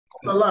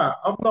gonna lie,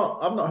 I've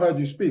not heard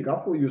you speak. I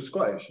thought you were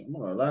Scottish. I'm not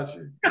gonna lie to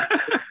you.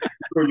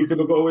 Bro, you could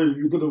have got away.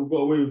 You could have got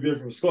away with being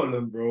from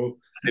Scotland, bro.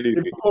 If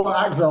You, you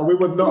thought accent, we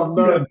would not have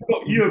known.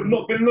 you have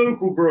not been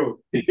local, bro.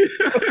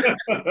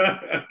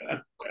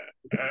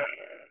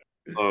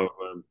 Oh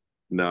man,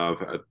 no,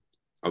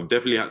 I've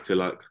definitely had to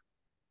like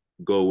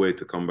go away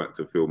to come back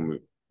to feel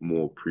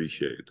more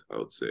appreciated, I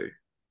would say.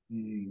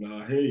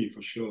 Nah, I hear you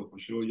for sure, for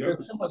sure. Yeah,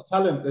 There's too much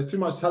talent. There's too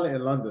much talent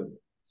in London.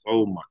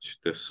 So much.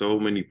 There's so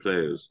many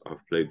players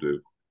I've played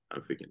with.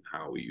 I'm thinking,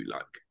 how are you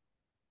like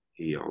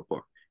here?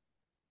 But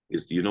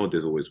it's,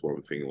 there's always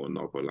one thing or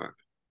another. Like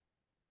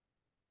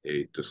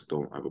they just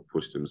don't ever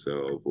push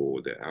themselves,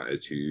 or their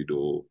attitude,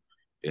 or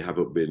they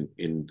haven't been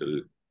in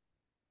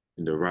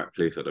the right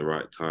place at the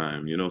right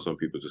time. Some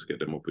people just get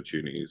them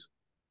opportunities.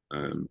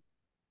 Um,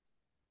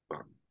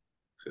 but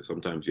so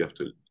sometimes you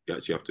actually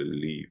have to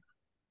leave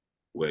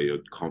where you're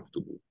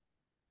comfortable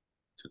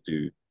to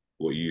do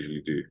what you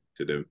usually do,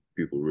 to then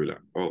people realize,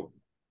 oh,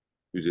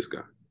 who's this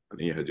guy? And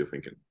in your head, you're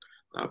thinking,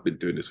 I've been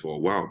doing this for a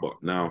while, but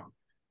now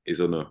it's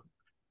on a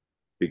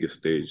bigger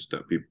stage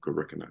that people can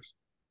recognize.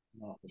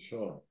 No, for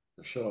sure,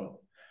 for sure.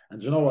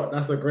 And you know what?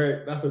 That's a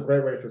great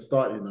way to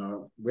start.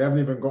 We haven't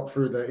even got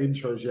through the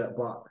intros yet,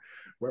 but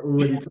we're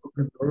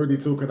already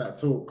talking that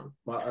talk.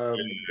 But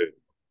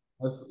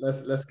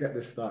let's get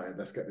this started.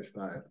 Let's get this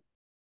started.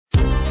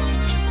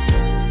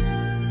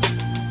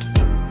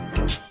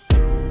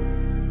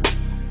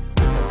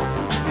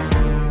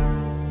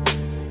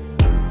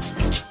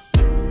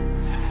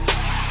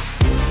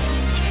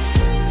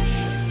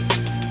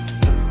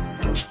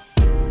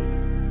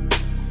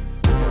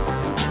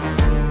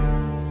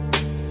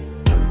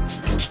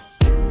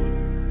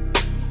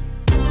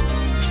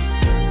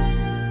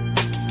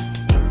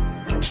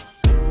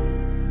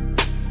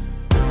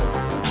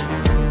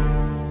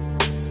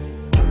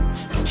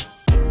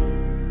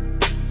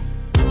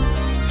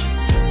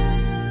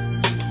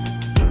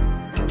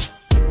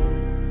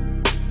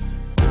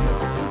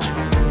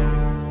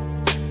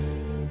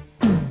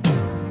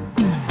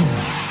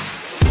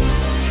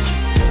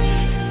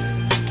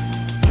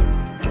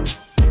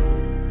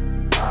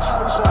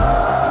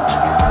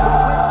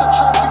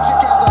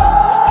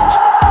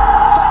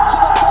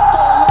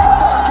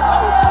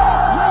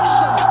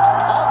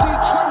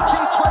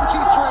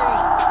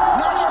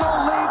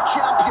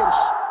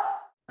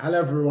 Hello,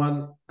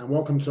 everyone, and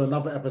welcome to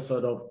another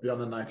episode of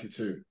Beyond the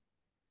 92.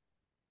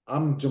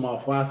 I'm Jamal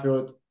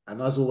Fifield,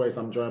 and as always,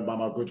 I'm joined by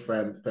my good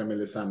friend, Femi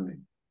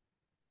Lisamni.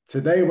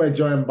 Today, we're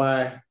joined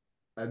by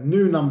a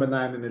new number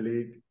 9 in the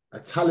league, a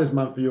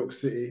talisman for York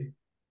City,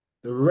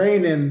 the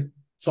reigning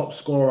top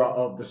scorer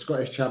of the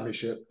Scottish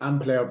Championship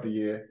and Player of the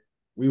Year.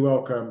 We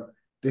welcome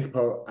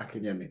Dipo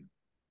Akinyemi.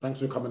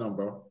 Thanks for coming on,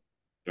 bro.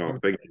 Oh,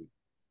 thank you.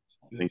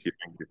 Thank you.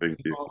 Thank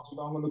you. That's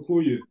what I'm gonna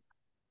call you.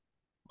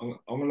 I'm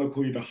gonna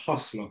call you the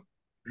hustler.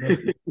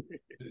 Do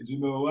you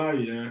know why?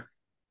 Yeah,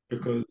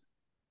 because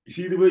you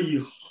see the way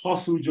you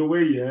hustled your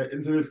way, yeah,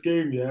 into this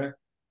game, yeah.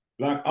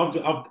 Like I've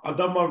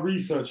done my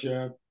research,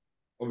 yeah.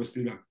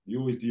 Obviously, like you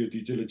always do your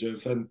due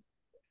diligence, and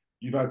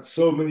you've had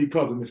so many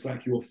clubs, and it's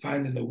like you're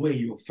finding a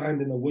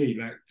way,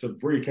 like to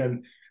break,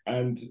 and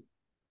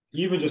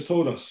you even just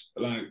told us,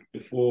 like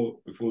before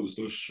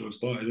the show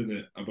started, isn't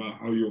it, about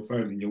how you're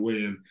finding your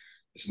way, and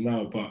it's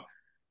now. But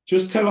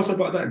just tell us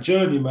about that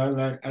journey, man.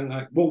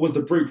 Like what was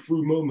the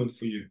breakthrough moment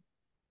for you?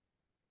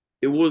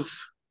 It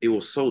was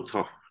so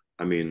tough.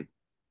 I mean,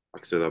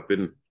 like I said, I've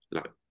been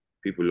like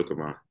people look at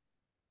my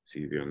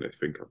CV and they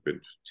think I've been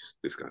just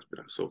this guy's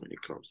been at so many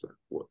clubs. Like,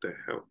 what the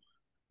hell?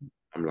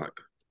 I'm like,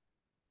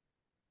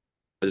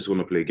 I just want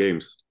to play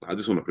games. I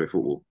just want to play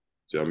football.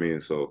 Do you know what I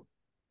mean? So,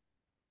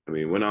 I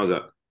mean, when I was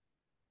at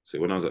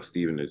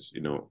Stevenage,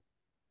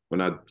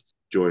 when I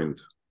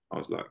joined, I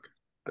was like,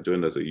 I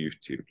joined as a youth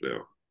team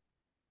player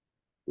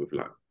with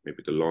like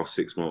maybe the last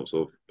 6 months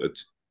of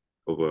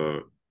a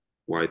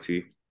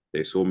YT.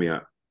 They saw me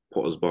at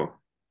Potter's Bar.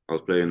 I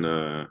was playing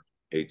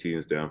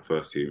 18s there and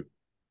first team.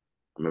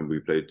 I remember we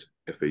played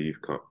FA Youth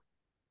Cup.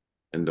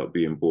 Ended up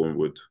being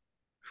Bournemouth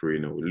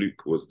 3-0.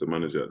 Luke was the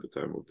manager at the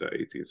time of that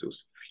 18, so I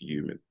was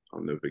fuming.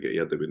 I'll never forget. He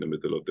had them in the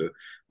middle of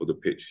the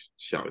pitch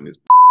shouting his.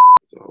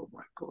 Oh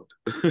my god!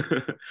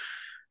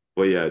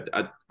 But yeah,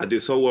 I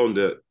did so well in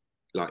the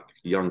like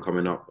young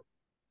coming up,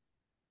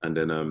 and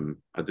then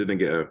I didn't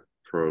get a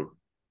pro.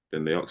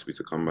 Then they asked me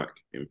to come back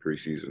in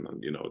pre-season,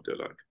 and they're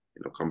like,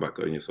 come back,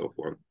 earn yourself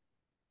one,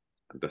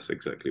 and that's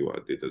exactly what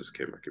I did. I just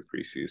came back in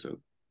pre-season,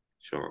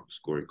 sharp,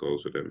 scoring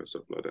goals with them and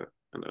stuff like that,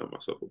 and earned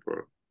myself a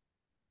pro.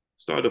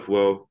 Started off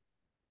well,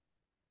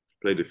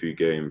 played a few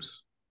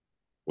games,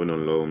 went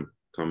on loan,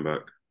 come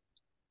back,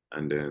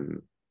 and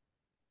then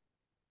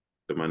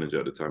the manager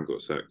at the time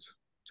got sacked,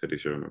 Teddy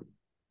Sheringham,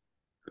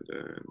 and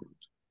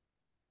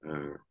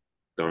then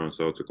Darren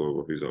Sale took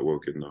over, who's at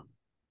Woking now.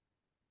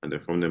 And then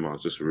from them, I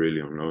was just really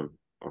on loan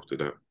after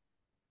that.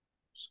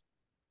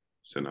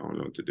 Sent out on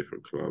loan to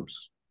different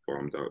clubs,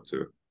 farmed out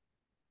to,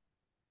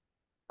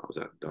 I was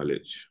at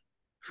Dulwich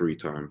 3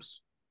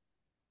 times,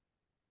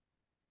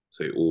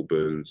 St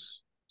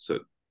Albans,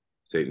 St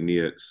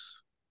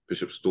Neots,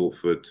 Bishop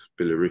Stortford,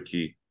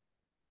 Billericay.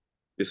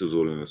 This was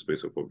all in the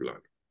space of probably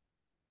like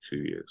 2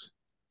 years.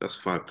 That's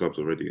 5 clubs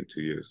already in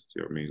 2 years.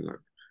 Do you know what I mean? Like,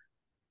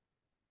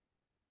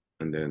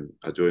 and then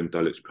I joined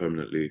Dulwich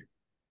permanently.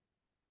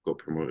 Got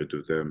promoted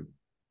with them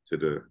to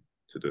the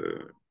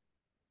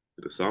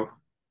South.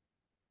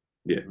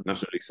 Yeah,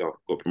 National League South.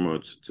 Got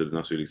promoted to the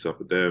National League South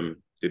with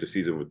them. Did a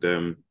season with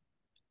them.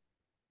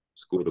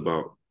 Scored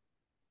about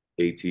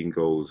 18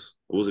 goals.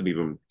 I wasn't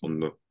even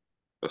on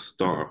a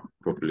starter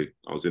properly.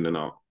 I was in and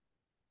out.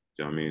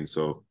 Do you know what I mean?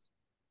 So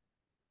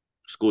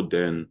scored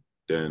then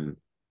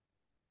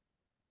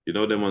you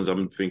know them ones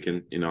I'm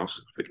thinking, you know, I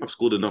think I've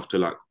scored enough to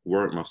like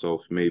warrant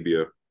myself maybe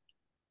a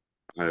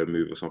higher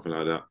move or something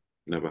like that.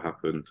 Never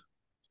happened.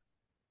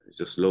 It's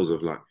just loads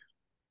of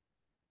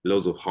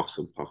huffs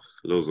and puffs,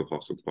 loads of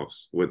huffs and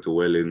puffs. Went to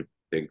Welling,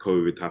 then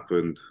COVID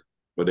happened,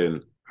 but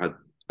then had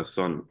a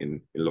son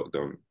in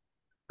lockdown.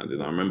 And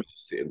then I remember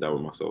just sitting down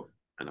with myself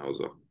and I was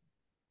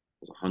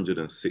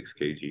 106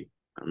 kg.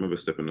 I remember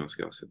stepping on the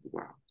scale, I said,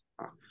 wow,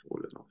 I've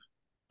fallen off.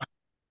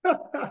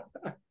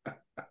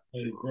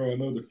 Hey, bro, I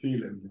know the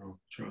feeling, bro.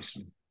 Trust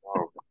me.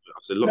 Wow. I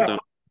said, lockdown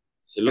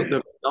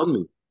done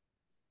me.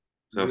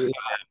 So, yeah.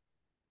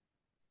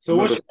 So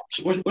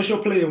what's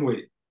your playing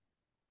weight?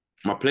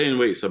 My playing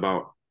weight's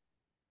about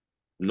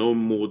no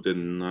more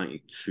than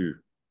 92.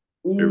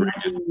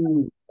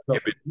 Ooh,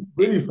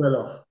 really fell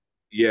off.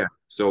 Yeah.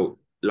 So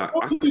like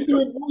what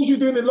was you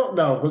doing in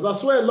lockdown? Because I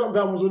swear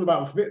lockdown was all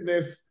about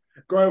fitness,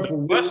 going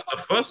for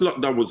the first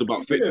lockdown was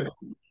about fitness.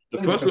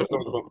 The first lockdown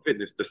was about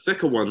fitness. The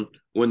second one,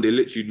 when they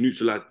literally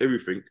neutralized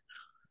everything,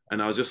 and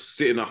I was just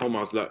sitting at home, I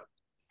was like,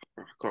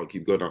 I can't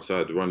keep going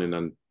outside running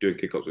and doing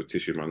kick-ups with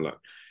tissue, man. Like,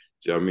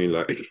 do you know what I mean?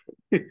 Like,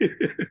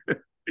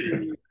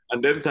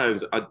 and then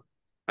times I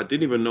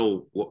didn't even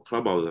know what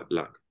club I was at.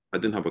 Like, I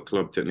didn't have a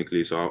club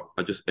technically, so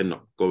I just ended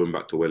up going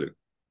back to Welling.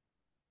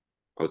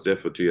 I was there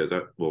for 2 years.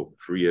 Well,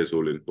 3 years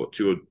all in, but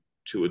two of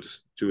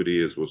the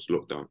years was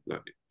lockdown.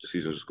 Like, the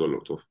season just got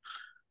locked off.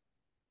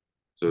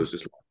 So it's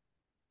just like,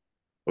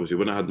 obviously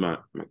when I had my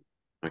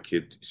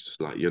kid, it's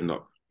just like you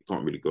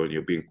can't really go and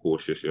you're being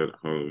cautious. You're at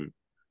home.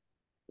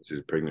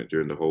 She's pregnant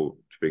during the whole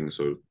thing,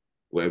 so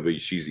whatever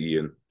she's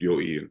eating, you're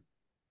eating.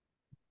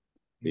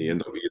 You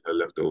end up eating her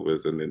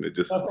leftovers, and then it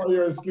just. That's not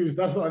your excuse.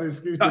 That's not an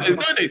excuse. No, it's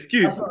not an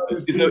excuse.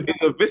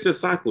 It's a vicious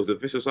cycle. It's a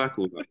vicious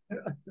cycle.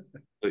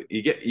 Like,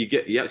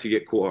 you actually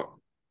get caught up.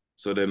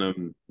 So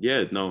then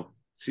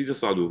season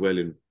started with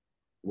Welling,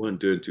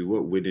 weren't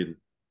winning.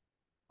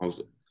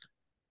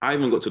 I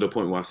even got to the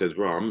point where I said,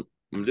 bro,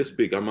 I'm this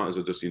big, I might as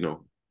well just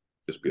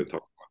just be a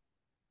top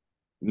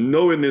man.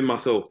 Knowing in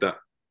myself that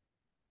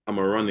I'm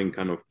a running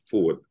kind of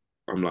forward,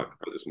 I'm like,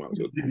 I just might as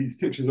well. See these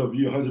pictures of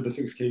you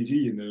 106 kg,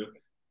 you know,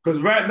 because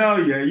right now,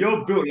 yeah,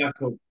 you're built like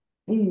a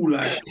bull,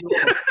 like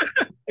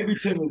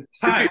everything is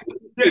tight.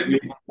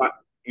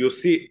 You'll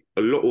see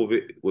a lot of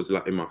it was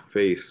like in my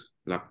face.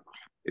 Like,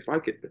 if I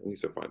need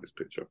to find this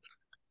picture.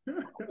 I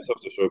just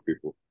have to show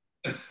people.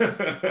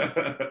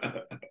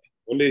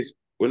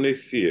 when they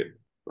see it,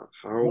 like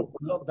how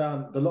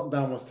the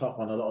lockdown was tough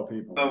on a lot of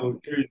people. That was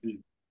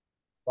crazy.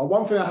 But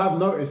one thing I have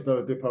noticed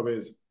though, Dipo,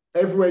 is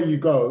everywhere you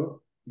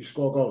go, you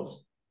score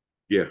goals.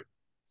 Yeah.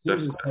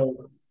 It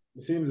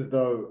seems as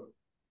though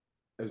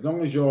as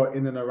long as you're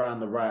in and around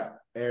the right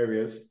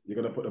areas, you're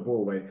going to put the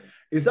ball away.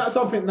 Is that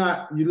something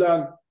that you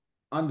learned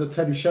under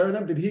Teddy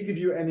Sheringham? Did he give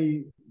you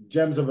any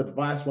gems of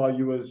advice while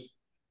you was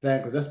playing?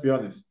 Because let's be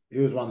honest, he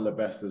was one of the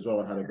best as well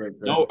and had a great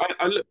career. No,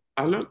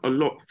 I learned a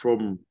lot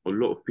from a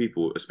lot of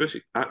people,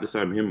 especially at the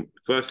time. Him,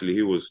 firstly,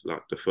 he was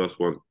like the first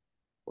one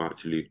who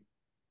actually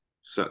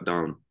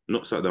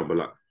not sat down, but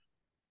like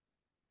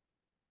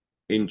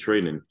in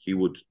training, he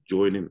would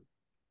join in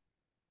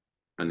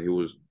and he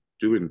was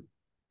doing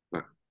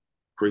like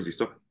crazy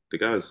stuff. The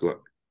guy's like,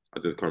 I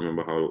can't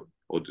remember how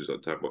old he was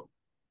at the time, but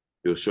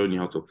he was showing you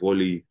how to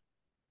volley,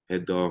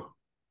 header,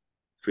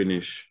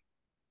 finish.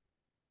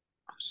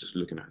 I was just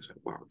looking at it,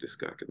 like, wow, this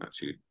guy can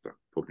actually like,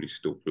 probably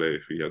still play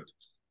if he had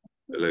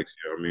the legs.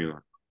 You know what I mean?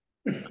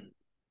 Like,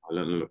 I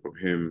learned a lot from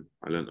him.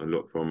 I learned a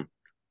lot from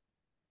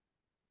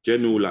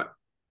general, like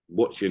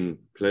watching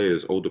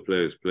older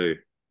players play.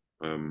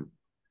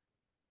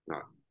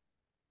 Like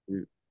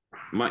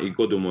Matty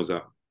Godden was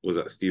at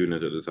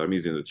Stevenage at the time.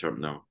 He's in the champ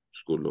now.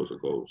 Scored loads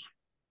of goals.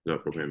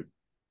 Learned from him.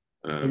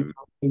 So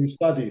you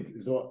studied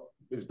is what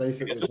is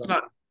basically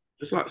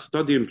just like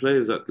studying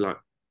players at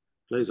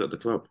the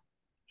club,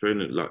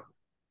 training like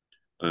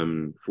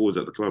forwards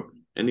at the club.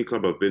 Any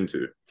club I've been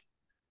to,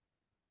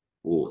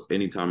 or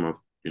any time I've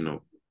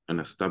an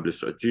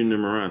established Junior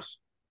Moraes,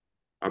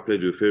 I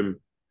played with him.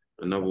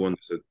 Another one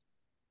that said,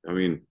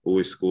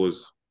 always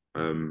scores.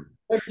 Where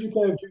did you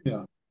play with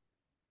Junior?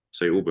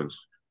 St Albans.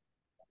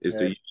 It's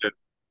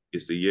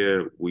the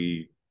year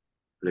we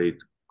played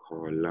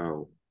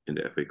Carlisle in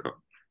the FA Cup.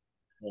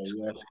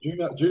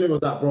 Yeah. Junior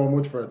was at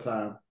Brownwood for a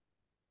time.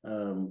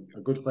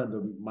 A good friend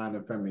of mine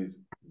and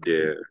Femi's.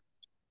 Yeah.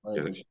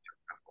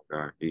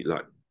 Guy.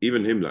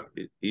 Even him,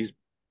 he's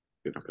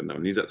been up and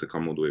down. He's had to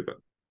come all the way back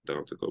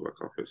down to go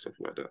back up and stuff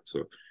like that.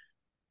 So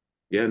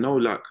yeah, no,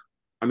 like,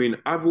 I mean,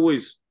 I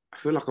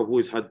feel like I've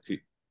always had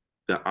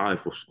that eye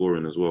for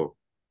scoring as well.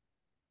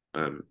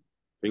 I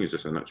think it's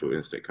just a natural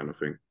instinct kind of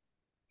thing.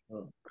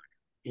 Oh.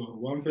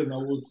 One thing I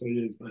will say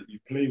is that you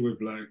play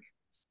with like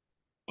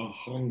a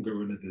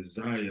hunger and a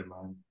desire,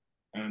 man.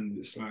 And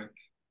it's like,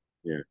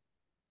 Yeah.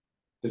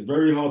 it's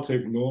very hard to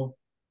ignore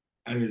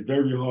and it's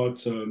very hard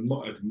to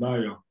not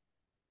admire,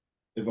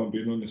 if I'm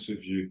being honest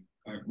with you.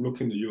 Like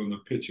looking at you on the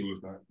pitch, it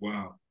was like,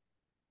 wow,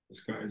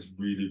 this guy is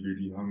really,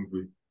 really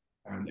hungry.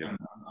 And Yeah. and,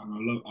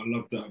 and I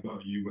love that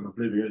about you when I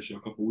played against you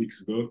a couple of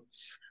weeks ago.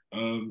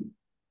 Um,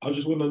 I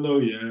just want to know,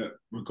 yeah,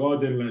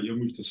 regarding like your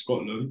move to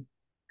Scotland.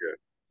 Yeah.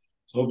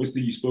 So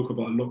obviously you spoke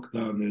about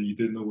lockdown and you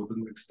didn't know what the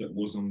next step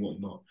was and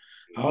whatnot.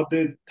 How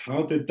did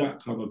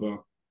that come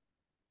about?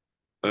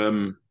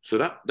 So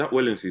that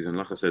Welling season,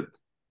 like I said,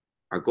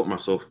 I got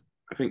myself.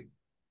 I think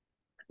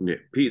yeah,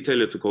 Peter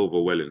Taylor took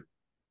over Welling,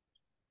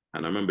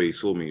 and I remember he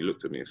saw me, he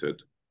looked at me and said,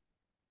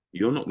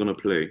 "You're not gonna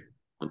play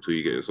until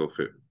you get yourself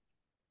fit."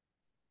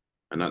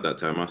 And at that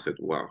time, I said,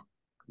 "Wow,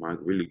 am I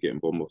really getting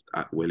bombed off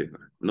at Welling?"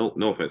 No,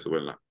 no offense to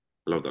Welling, like,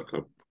 I love that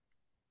club,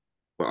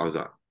 but I was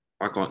like,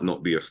 I can't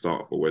not be a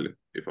starter for Welling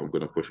if I'm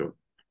gonna push on.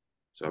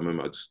 So I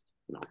remember I just,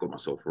 I got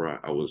myself right.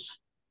 I was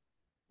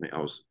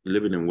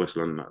living in West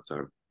London at the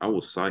time. I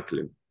was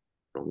cycling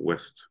from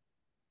West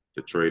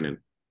to training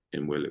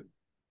in Welling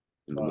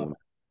in the morning,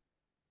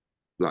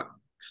 like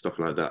stuff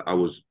like that. I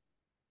was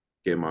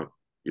getting my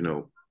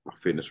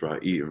fitness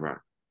right, eating right,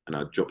 and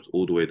I dropped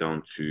all the way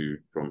down to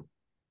from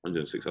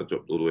 106. I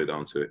dropped all the way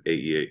down to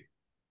 88,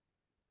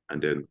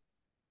 and then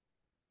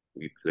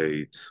we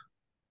played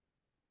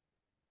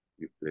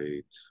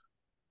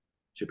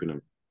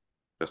Chippenham.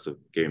 That's the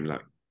game.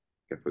 Like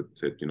Efford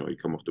said, you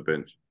come off the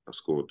bench. I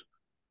scored.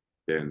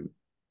 Then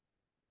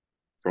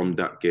from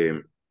that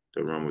game,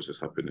 the run was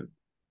just happening.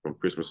 From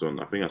Christmas on,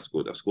 I think I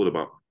scored. I scored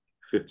about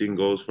 15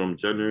 goals from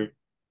January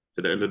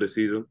to the end of the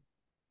season.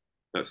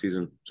 That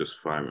season, just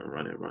firing,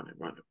 running,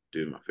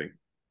 doing my thing.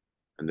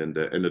 And then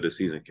the end of the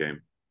season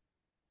came,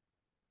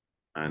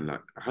 and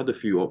like I had a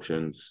few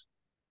options,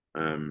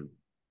 had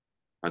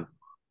a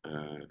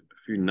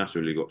few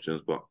National League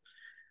options, but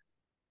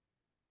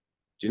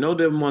do you know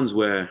them ones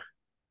where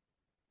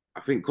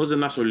I think because the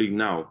National League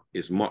now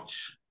is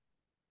much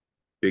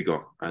bigger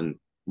and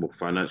more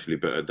financially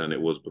better than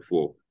it was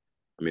before.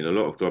 I mean, a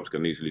lot of clubs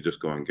can easily just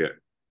go and get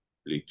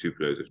League Two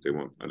players if they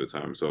want at the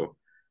time. So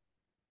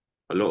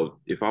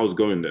if I was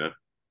going there,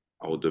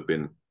 I would have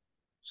been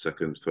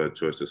second, third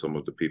choice to some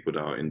of the people that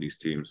are in these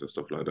teams and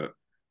stuff like that.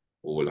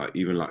 Or like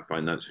even like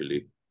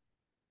financially,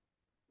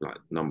 like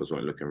numbers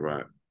weren't looking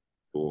right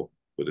for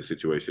the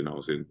situation I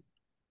was in.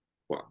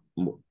 But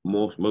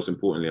most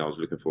importantly, I was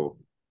looking for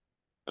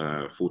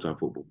full-time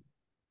football.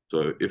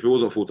 So if it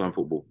wasn't full-time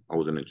football, I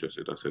wasn't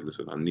interested. I said,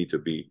 listen, I need to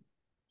be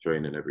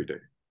training every day.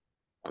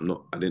 I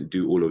didn't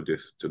do all of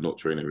this to not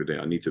train every day.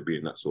 I need to be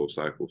in that sort of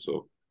cycle.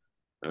 So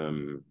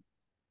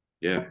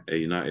yeah, A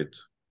United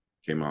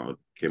came on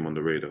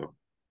the radar.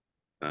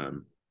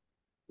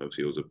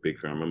 Obviously it was a big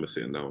thing. I remember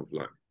sitting down with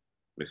like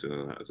Mrs.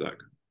 and Zach,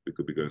 we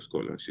could be going to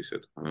Scotland. She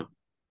said, huh?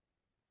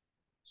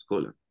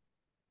 Scotland?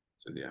 I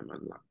said, yeah, man,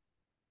 like,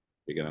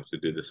 you're gonna have to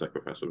do the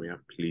sacrifice for me,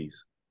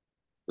 please.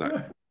 Like,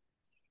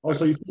 oh,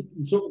 so you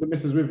took the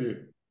missus with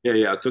you?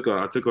 Yeah, I took her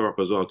up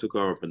as well. I took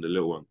her up in the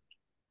little one.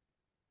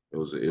 It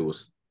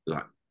was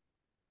like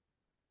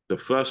the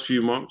first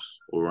few months,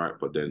 all right,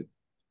 but then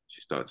she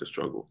started to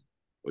struggle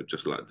with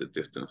just like the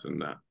distance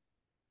and that.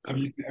 Have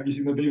you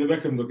seen the David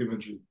Beckham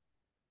documentary?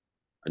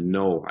 I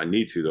know, I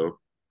need to though.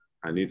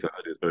 I need to.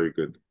 It's very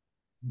good.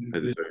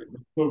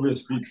 Victoria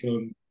speaks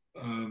on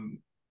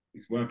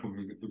his wife,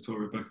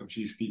 Victoria Beckham.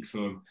 She speaks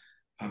on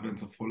having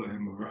to follow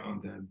him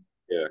around and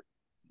yeah.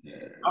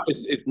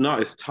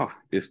 It's tough.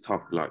 It's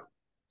tough. Like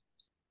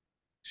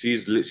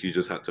she's literally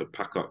just had to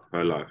pack up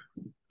her life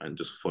and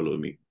just follow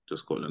me to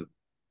Scotland.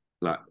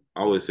 Like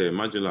I always say,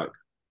 imagine like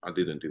I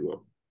didn't do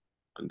well,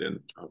 and then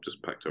I've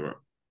just packed her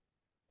up.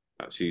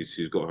 Like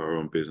she's got her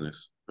own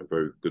business, a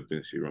very good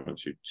business she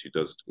runs. She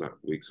does like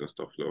wigs and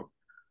stuff though.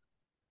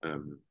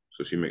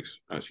 So she makes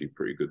actually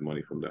pretty good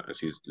money from that, and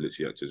she's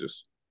literally had to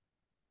just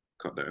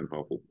cut that in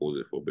half or pause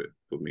it for a bit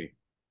for me.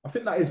 I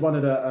think that is one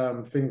of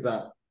the things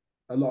that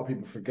a lot of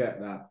people forget,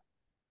 that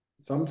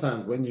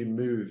sometimes when you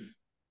move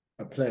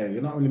a player,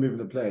 you're not only moving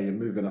a player, you're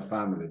moving a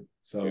family.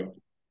 So yeah.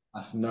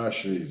 That's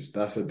nurseries.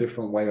 That's a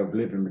different way of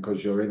living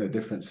because you're in a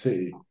different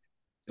city.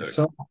 It's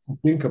so much to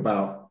think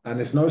about, and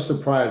it's no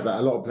surprise that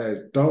a lot of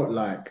players don't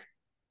like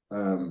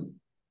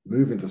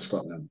moving to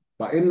Scotland.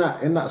 But in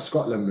that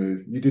Scotland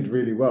move, you did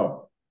really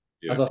well.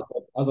 Yeah. As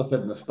I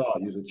said in the start,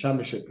 you was a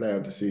championship player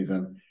of the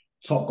season,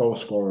 top goal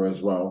scorer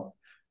as well.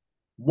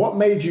 What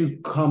made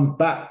you come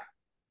back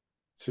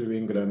to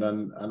England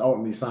and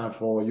ultimately sign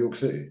for York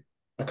City,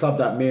 a club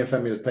that me and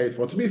Femi has played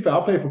for? To be fair,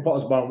 I played for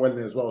Potters Bar and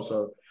Welling as well,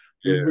 so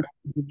we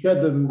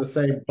tread in the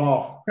same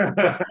path.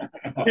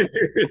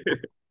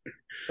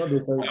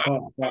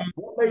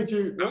 What made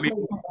you come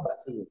back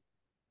to you?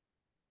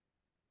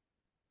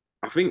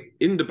 I think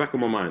in the back of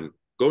my mind,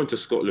 going to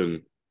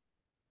Scotland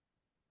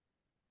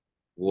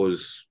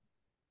was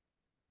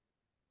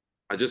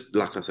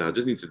like I said, I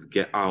just need to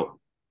get out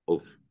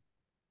of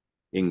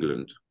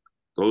England,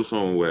 go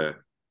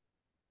somewhere.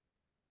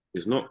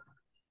 It's not,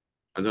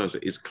 I don't know,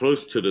 it's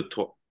close to the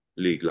top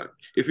league. Like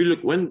if you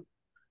look when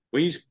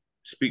you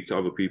speak to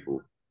other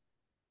people,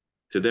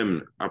 to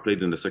them, I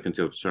played in the second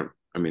tier of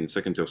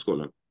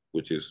Scotland,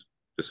 which is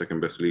the second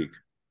best league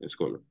in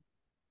Scotland.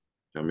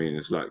 I mean,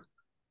 it's like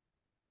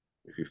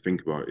if you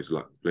think about it, it's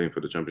like playing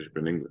for the championship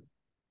in England,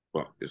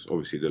 but it's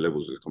obviously the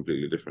levels is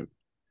completely different.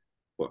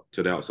 But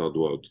to the outside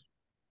world,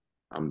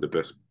 I'm the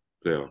best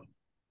player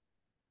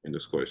in the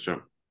Scottish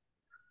champ.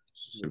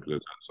 Simple as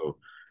that. So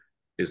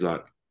it's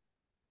like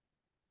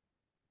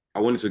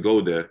I wanted to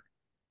go there,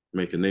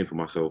 make a name for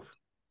myself,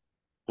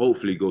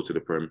 hopefully go to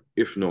the Prem.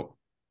 If not,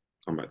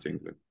 come back to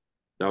England.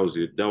 That was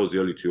the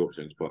only two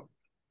options. But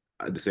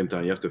at the same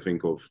time, you have to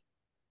think of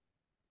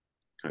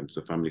kind of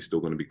the family still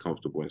going to be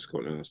comfortable in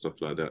Scotland and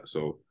stuff like that.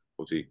 So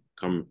obviously,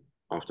 come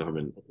after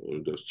having all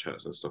of those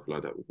chats and stuff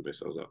like that with the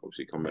miss, I was like,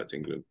 obviously, come back to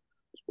England.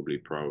 It's probably a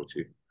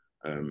priority.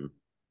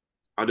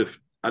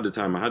 At the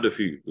time, I had a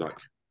few like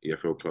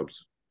EFL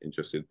clubs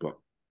interested, but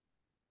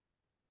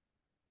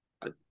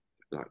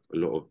like a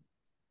lot of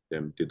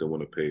them didn't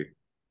want to pay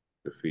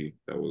the fee.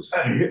 That was.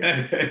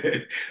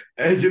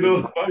 As you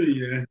know, funny,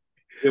 yeah.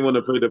 Didn't want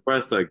to pay the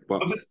price tag,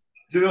 but do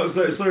you know what?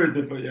 Sorry,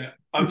 Dipo, yeah.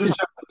 I'm just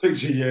trying to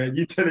picture, yeah.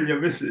 You telling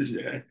your missus,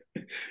 yeah,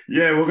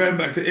 yeah, we're going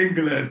back to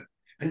England,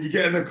 and you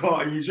get in the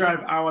car and you drive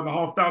an hour and a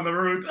half down the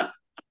road.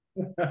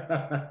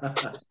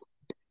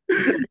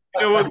 You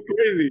know what's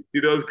crazy?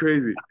 You know what's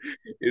crazy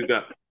is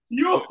that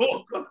York.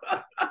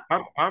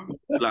 I'm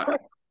like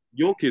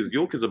York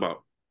is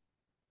about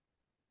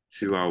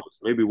 2 hours,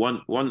 maybe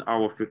 1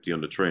 hour 50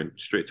 on the train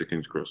straight to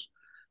King's Cross.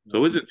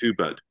 So it isn't too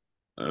bad.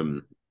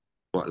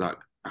 But like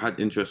I had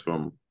interest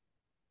from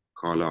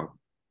Carlisle.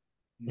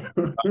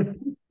 Where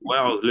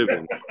I was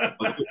living,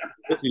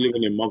 especially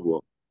living in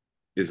Motherwell,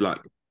 is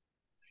like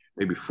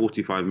maybe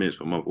 45 minutes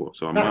from Motherwell.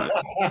 So I might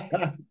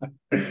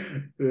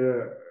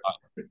yeah.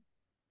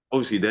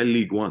 Obviously they're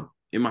League One.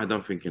 In my head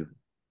I'm thinking,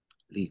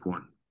 League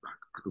One. Like,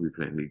 I could be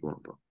playing League One,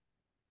 but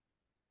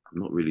I'm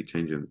not really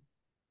changing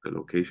the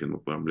location of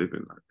where I'm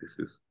living. Like it's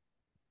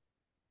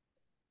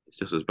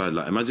just as bad.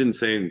 Like imagine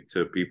saying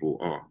to people,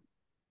 oh,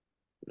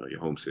 you know, you're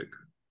homesick,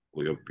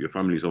 or your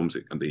family's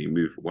homesick, and then you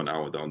move 1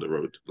 hour down the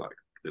road. Like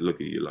they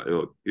look at you like,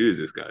 oh, who is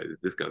this guy?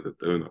 This guy's a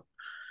donor.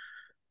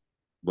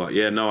 But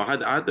yeah, no, I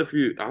had a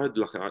few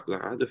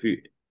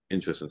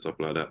interests and stuff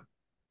like that.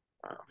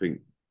 I think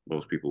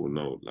most people will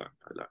know like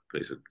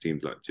places,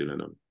 teams like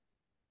Gillingham.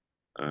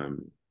 I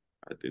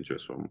had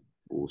interest from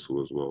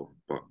Walsall as well,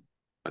 but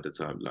at the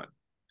time, like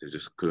they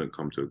just couldn't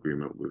come to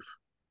agreement with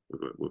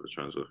a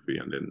transfer fee,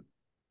 and then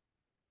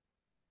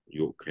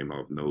York came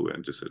out of nowhere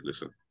and just said,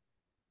 "Listen,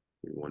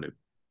 we want him."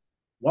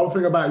 One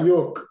thing about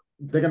York,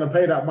 they're gonna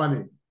pay that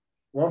money.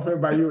 One thing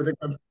about York,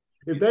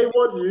 if they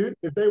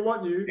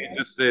want you, he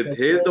just said,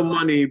 "Here's the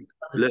money,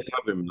 let's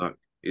have him." Like,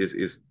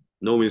 it's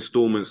no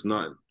installments,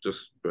 not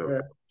just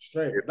yeah,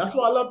 straight. That's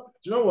what I love.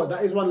 Do you know what?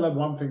 That is one of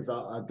the things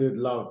I did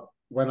love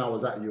when I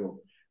was at York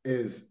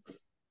is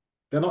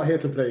they're not here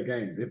to play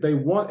games. If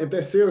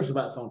they're serious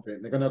about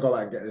something, they're gonna go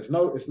out and get it. It's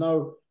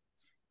no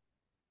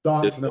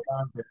dancing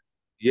around it.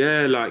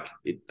 Yeah, like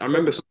I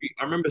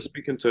remember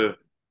speaking to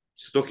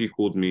Stocky.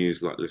 Called me.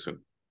 He's like, "Listen,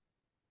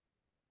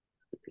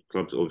 the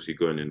club's obviously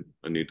going in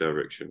a new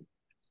direction.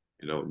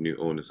 You know, new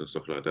owners and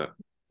stuff like that."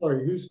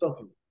 Sorry, who's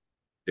Stocky?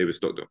 David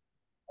Stockton.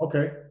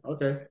 Okay.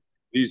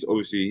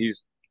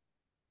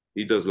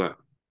 He does like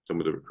some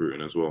of the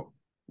recruiting as well.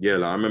 Yeah,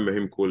 like I remember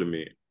him calling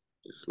me.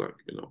 It's like,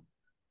 you know,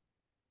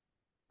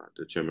 like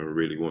the chairman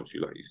really wants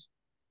you. Like he's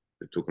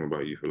been talking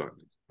about you for like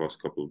the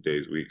past couple of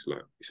days, weeks.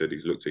 Like he said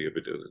he's looked at your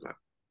videos.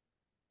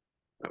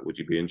 Like, would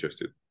you be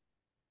interested?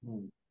 I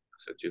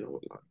said, you know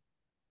what, like,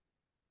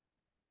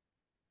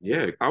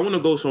 yeah, I want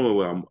to go somewhere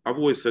where I've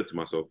always said to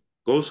myself,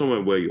 go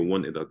somewhere where you're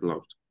wanted and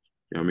loved.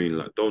 You know what I mean?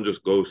 Like, don't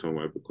just go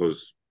somewhere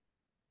because,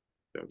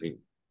 you know what I mean,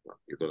 like,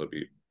 you're gonna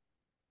be,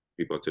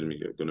 people are telling me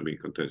you're gonna be in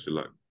contention.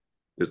 Like,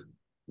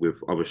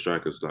 with other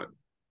strikers, like,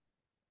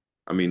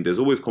 I mean, there's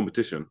always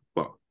competition,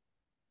 but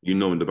you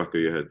know in the back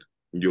of your head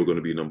you're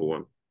gonna be number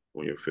one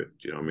when you're fit.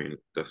 Do you know what I mean?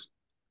 That's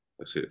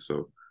it.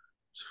 So,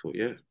 just thought,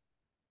 yeah,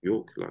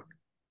 York, like,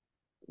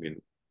 I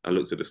mean, I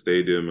looked at the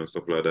stadium and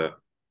stuff like that.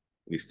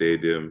 The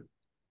stadium,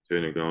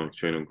 training ground,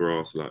 training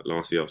grass. Like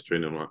last year, I was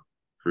training like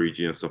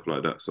 3G and stuff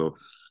like that. So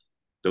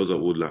those are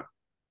all like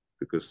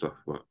the good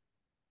stuff. But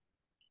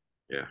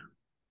yeah,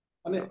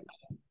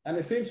 and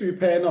it seems to be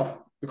paying off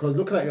because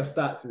looking at your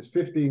stats, it's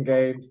 15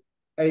 games,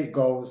 8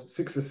 goals,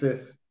 6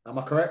 assists. Am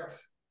I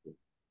correct?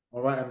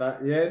 All right, and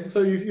that yeah.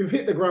 So you've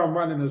hit the ground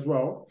running as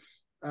well.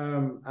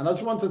 And I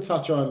just want to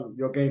touch on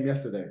your game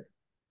yesterday.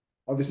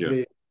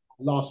 Obviously,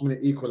 last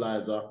minute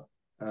equaliser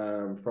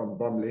from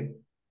Bromley.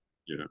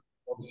 Yeah.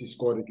 Obviously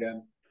scored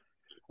again.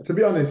 To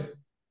be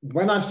honest,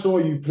 when I saw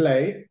you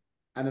play,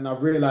 and then I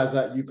realised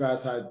that you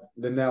guys had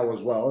Linnell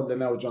as well,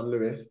 Linnell John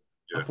Lewis,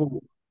 I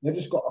thought they've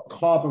just got a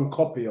carbon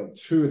copy of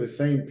two of the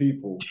same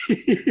people.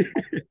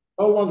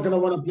 no one's gonna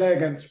want to play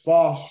against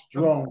fast,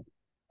 strong,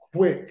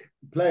 quick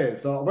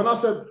players. So when I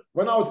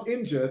was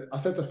injured, I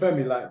said to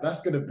Femi, like,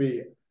 that's gonna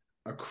be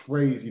a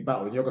crazy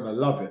battle, and you're gonna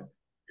love it.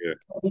 Yeah.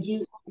 Did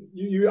you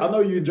I know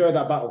you enjoyed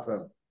that battle,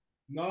 Fem.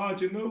 No,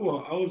 do you know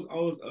what? I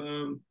was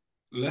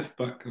left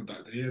back of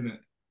that day, innit?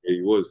 Yeah,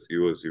 he was.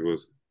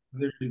 I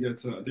didn't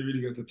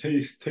really get to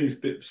taste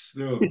dips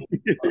still.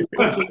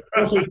 Watching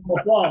from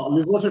afar. He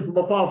was watching from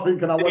afar,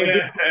 thinking, "I want to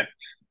Yeah.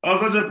 I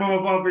was watching from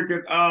above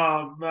thinking,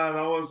 oh man,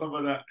 I want some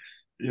of that,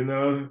 you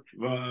know.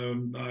 But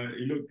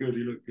he looked good.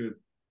 He looked good.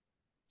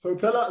 So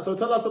tell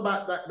us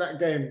about that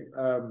game,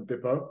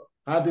 Dipo.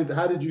 How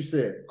did you see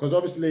it? Because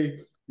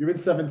obviously you're in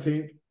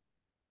 17th,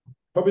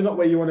 probably not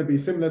where you want to be.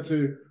 Similar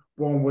to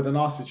Bournemouth and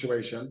our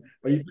situation,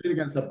 but you played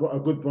against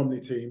a good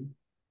Bromley team.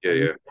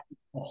 Yeah.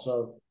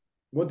 So,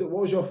 what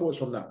was your thoughts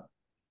from that?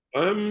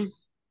 I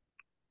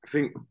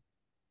think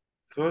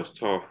first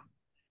half.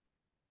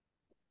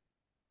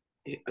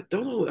 I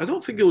don't know. I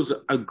don't think it was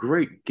a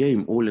great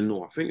game all in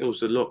all. I think it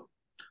was a lot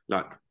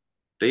like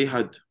they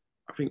had.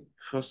 I think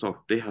first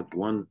half they had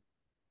one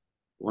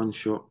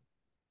shot.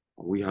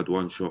 We had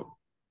one shot,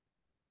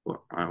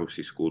 but I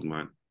obviously scored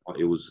mine.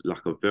 But it was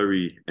like a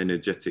very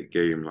energetic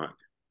game, like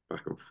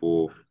back and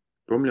forth.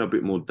 Probably a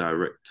bit more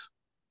direct.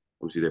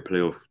 Obviously, they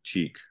play off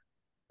Cheek,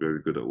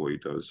 very good at what he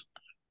does.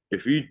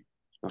 If you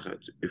like,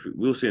 if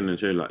we were saying in the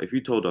show, like if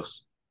you told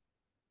us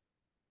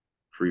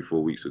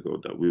 3-4 weeks ago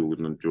that we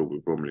wouldn't draw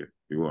with Bromley,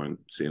 we weren't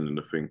sitting in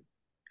the thing,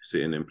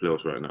 sitting in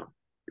playoffs right now,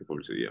 you'd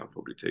probably say, yeah, I'll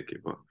probably take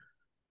it. But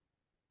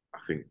I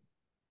think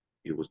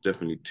it was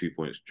definitely 2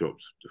 points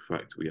dropped. The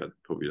fact we had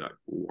probably like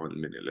 1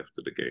 minute left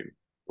of the game.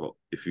 But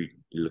if you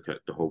look at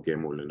the whole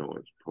game all in all,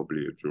 it's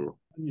probably a draw.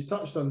 You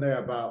touched on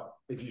there about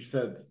if you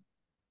said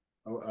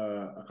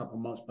a couple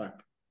of months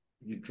back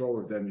you draw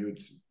with them, you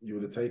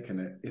would have taken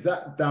it. Is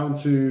that down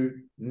to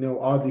Neil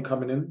Ardley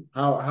coming in?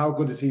 How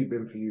good has he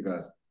been for you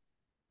guys?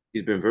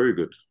 He's been very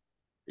good.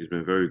 He's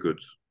been very good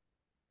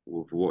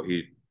with what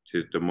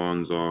his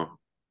demands are.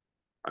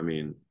 I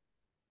mean,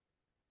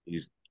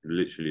 he's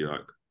literally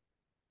like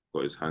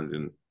got his hands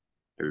in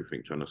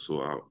everything, trying to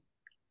sort out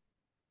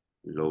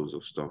loads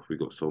of stuff. We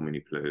got so many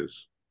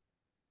players,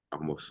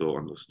 and we're so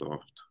understaffed.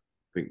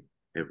 I think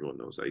everyone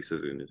knows that. He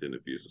says it in his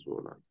interviews as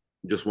well. Like,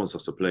 he just wants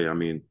us to play. I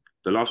mean,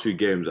 the last few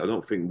games, I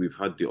don't think we've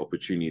had the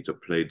opportunity to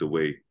play the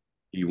way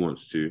he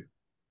wants to.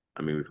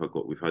 I mean,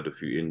 we've had a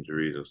few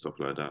injuries and stuff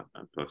like that,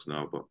 and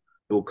personnel, but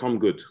it will come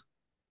good.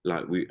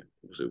 Like we've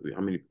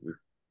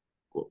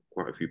got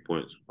quite a few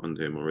points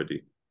under him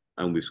already,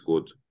 and we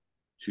scored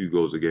 2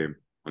 goals a game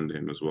under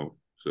him as well.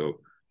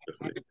 So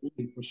definitely,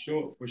 for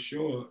sure.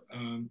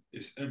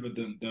 It's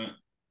evident that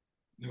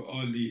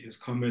Ali has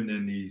come in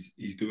and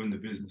he's doing the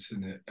business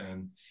in it,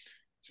 and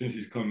since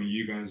he's coming,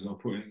 you guys are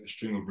putting a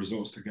string of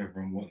results together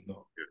and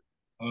whatnot.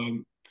 Yeah.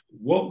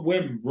 What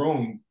went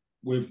wrong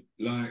with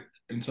like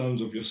in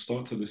terms of your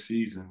start to the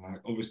season? Like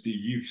obviously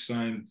you've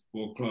signed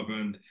for club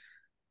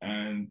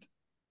and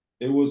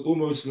it was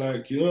almost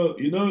like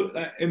you know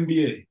like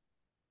NBA.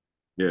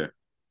 Yeah.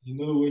 You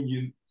know when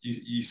you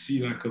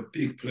see like a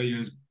big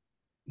players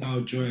now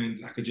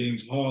joined like a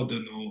James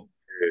Harden or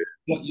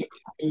like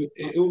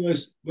it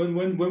almost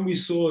when we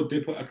saw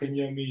Dipo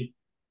Akinyemi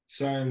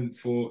sign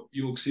for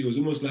York City, it was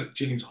almost like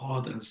James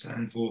Harden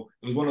signed for.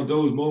 It was one of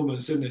those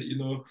moments, isn't it? You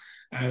know,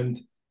 and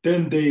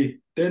then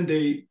they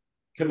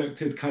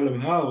collected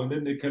Callum Howe, and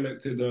then they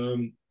collected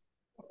Tyler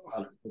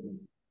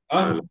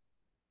Cordner.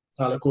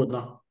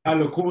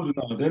 Tyler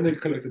Cordner. Then they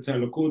collected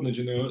Tyler Cordner.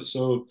 You know,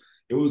 so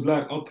it was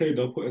like okay,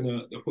 they're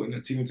putting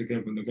a team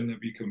together and they're going to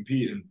be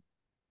competing.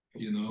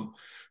 You know,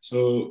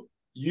 so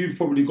you've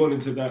probably gone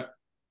into that.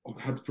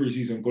 Had the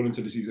preseason, gone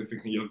into the season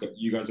thinking you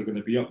guys are going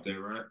to be up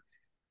there, right?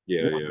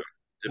 Yeah,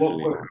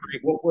 definitely.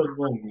 What went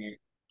wrong?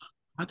 Like?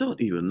 I don't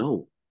even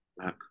know.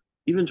 Like,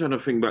 even trying to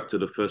think back to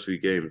the first few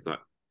games,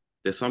 like,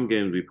 there's some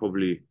games I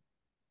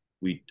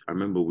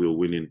remember we were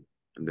winning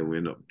and then we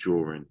end up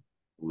drawing.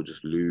 We'll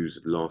just lose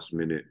last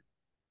minute.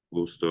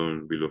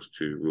 Willstone, we lost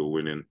 2. We were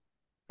winning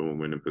from a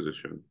winning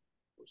position.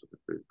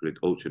 We played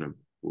Altrincham,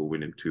 we were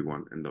winning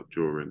 2-1, end up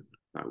drawing.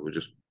 Like, we're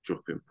just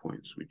dropping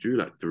points. We drew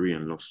like 3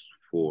 and lost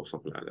 4,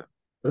 something like that.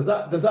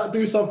 Does that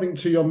do something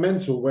to your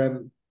mental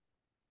when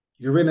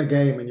you're in a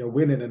game and you're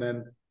winning and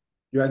then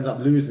you end up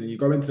losing? You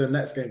go into the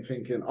next game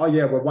thinking, oh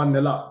yeah, we're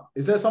 1-0 up.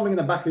 Is there something in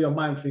the back of your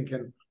mind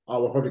thinking,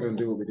 oh, we're probably going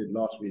to do what we did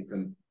last week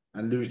and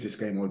lose this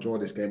game or draw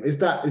this game? Is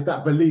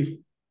that belief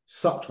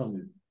sucked from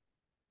you?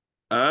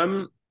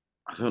 I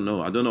don't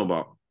know. I don't know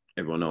about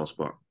everyone else,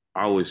 but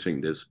I always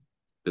think there's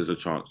a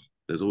chance.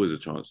 There's always a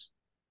chance.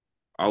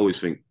 I always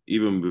think,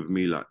 even with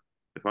me, like,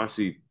 if I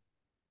see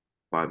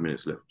 5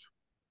 minutes left,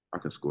 I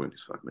can score in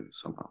these 5 minutes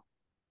somehow.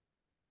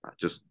 Like,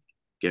 just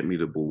get me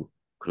the ball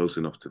close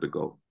enough to the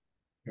goal.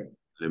 Okay.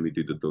 Let me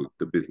do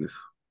the business,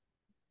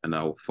 and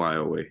I'll fire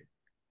away.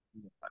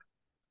 Like,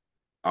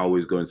 I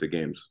always go into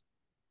games,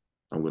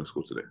 I'm going to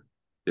score today.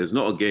 There's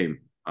not a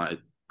game I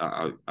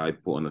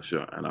put on a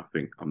shirt and I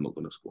think I'm not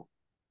going to score.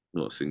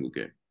 Not a single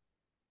game.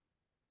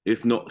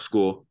 If not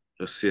score,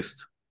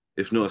 assist.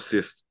 If not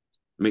assist,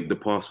 make the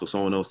pass for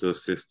someone else to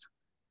assist.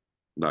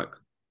 Like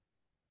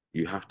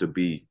you have to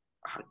be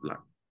like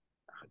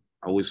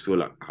I always feel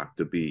like I have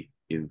to be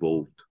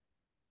involved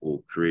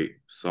or create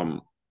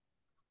some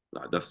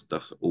like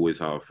that's always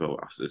how I felt,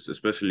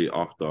 especially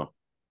after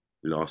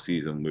last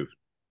season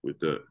with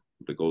the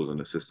goals and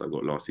assists I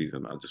got last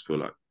season. I just feel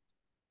like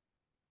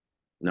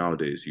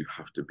nowadays you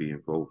have to be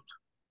involved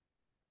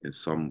in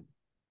some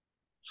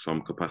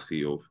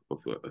capacity of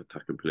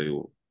attacking play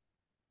or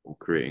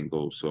creating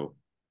goals. So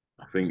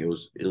I think it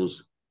was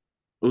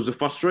a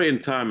frustrating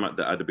time at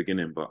the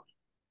beginning, but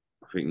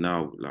I think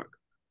now like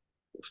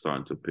we're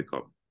starting to pick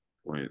up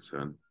points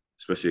and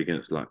especially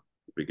against like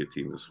bigger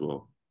teams as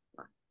well.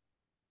 Like,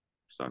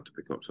 starting to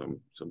pick up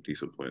some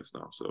decent points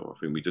now. So I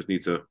think we just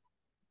need to.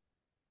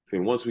 I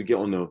think once we get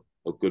on a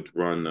good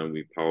run and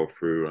we power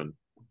through and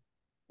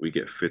we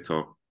get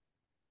fitter,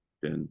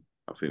 then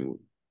I think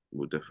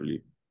we'll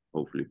definitely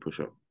hopefully push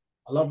up.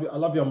 I love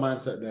your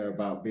mindset there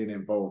about being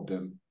involved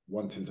and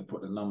wanting to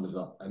put the numbers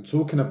up. And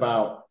talking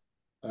about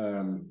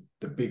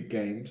the big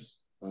games,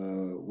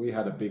 we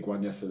had a big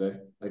one yesterday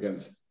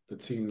against the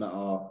team that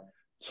are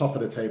top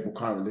of the table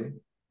currently.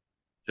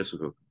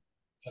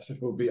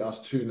 Chesterfield beat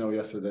us 2-0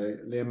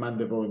 yesterday. Liam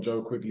Mandeville and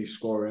Joe Quigley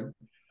scoring.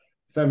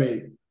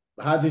 Femi,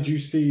 how did you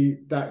see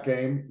that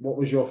game? What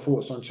was your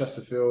thoughts on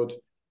Chesterfield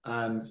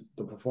and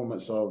the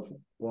performance of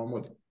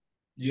Wormwood?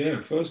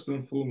 Yeah, first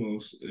and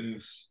foremost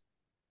is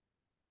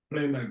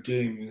playing that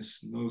game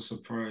is no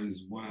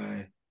surprise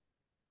why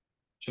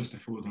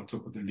Chesterfield are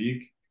top of the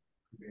league.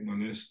 Being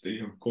honest, they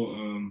have got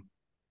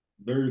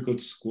very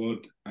good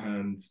squad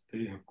and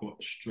they have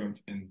got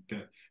strength in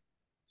depth.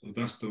 So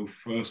that's the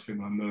first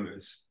thing I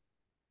noticed.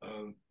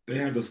 They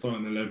had the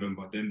starting 11,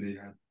 but then they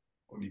had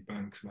Ollie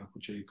Banks, Michael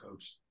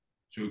Jacobs,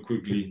 Joe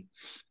Quigley,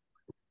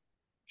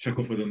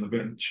 Shackelford on the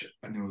bench,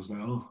 and it was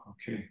like, oh,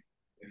 okay,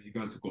 yeah, you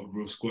guys have got a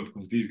real squad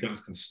because these guys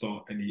can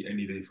start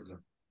any day for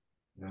them.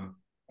 You know?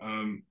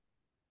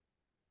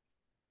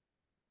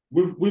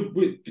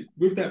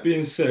 With that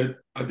being said,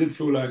 I did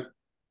feel like,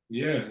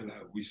 yeah,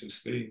 like we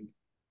sustained.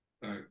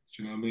 Like,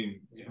 do you know what I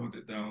mean? We held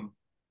it down.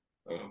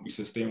 We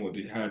sustained what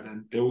they had,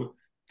 and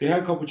they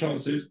had a couple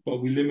chances,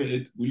 but we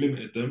limited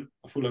them.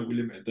 I feel like we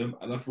limited them,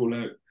 and I feel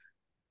like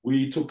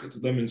we took it to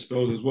them in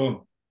spells as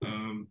well.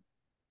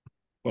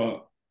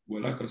 But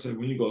well, like I said,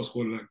 when you got a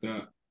squad like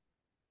that,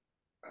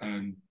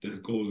 and there's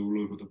goals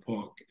all over the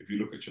park. If you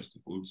look at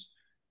Chesterfield's,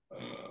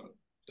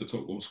 the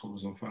top goal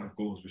scorers on 5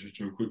 goals, which is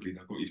Joe Quigley,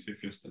 that got his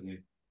 5th yesterday.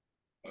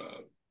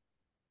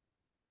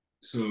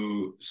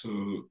 So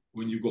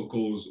when you've got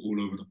goals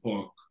all over the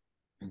park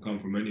and come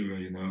from anywhere,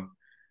 you know,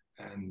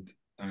 and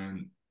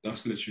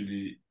that's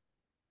literally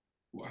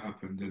what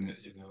happened, didn't it?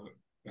 You know,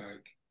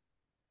 like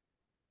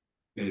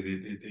they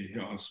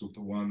hit us with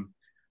the one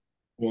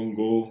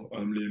goal,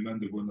 Liam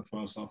Mandeville in the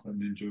first half,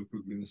 and then Joe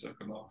Quigley in the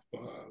second half.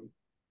 But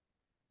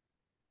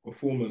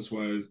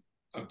performance-wise,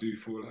 I do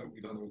feel like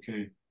we done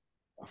okay.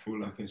 I feel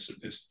like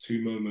it's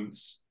 2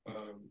 moments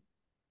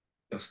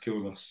that's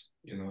killed us,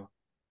 you know.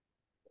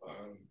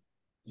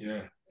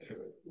 Yeah,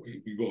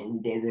 we got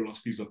to roll our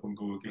sleeves up and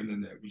go again,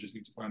 and we just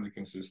need to find the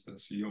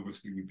consistency.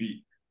 Obviously, we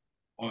beat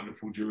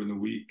Hartlepool during the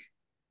week,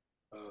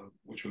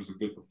 which was a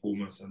good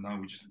performance, and now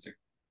we just need to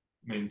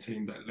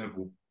maintain that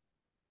level.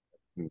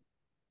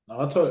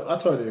 I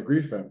totally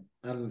agree, fam.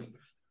 And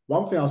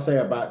one thing I'll say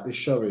about this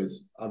show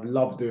is I've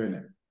loved doing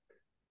it,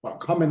 but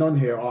coming on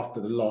here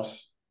after the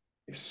loss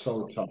is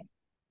so tough.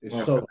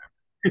 It's so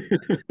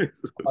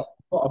I've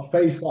got to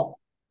face up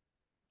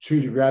to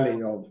the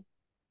reality of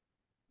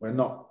we're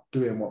not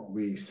doing what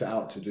we set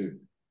out to do.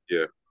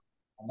 Yeah,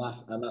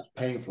 and that's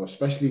painful,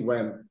 especially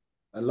when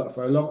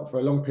for a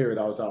long period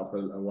I was out for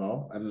a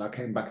while, and I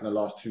came back in the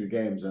last 2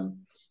 games, and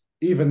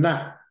even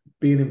that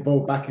being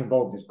back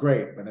involved is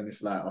great, but then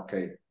it's like,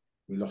 okay,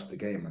 we lost the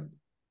game, and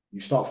you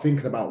start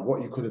thinking about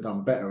what you could have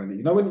done better,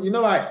 and how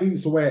it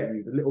eats away at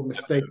you, the little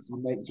mistakes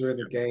you make during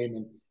the game,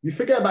 and you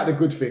forget about the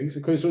good things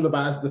because it's all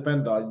about, as a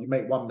defender, you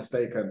make one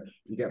mistake and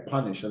you get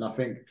punished, and I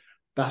think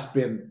that's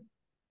been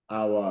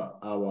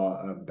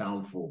our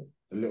downfall.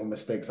 The little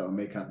mistakes that we're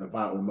making at the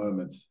vital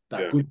moments,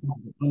 that good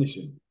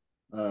punishing.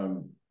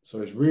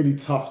 So it's really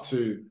tough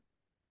to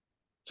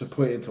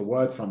put it into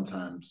words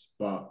sometimes,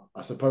 but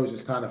I suppose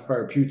it's kind of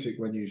therapeutic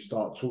when you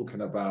start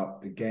talking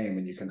about the game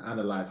and you can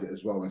analyze it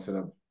as well, instead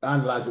of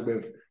analyze it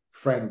with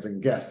friends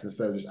and guests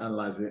instead of just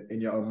analyze it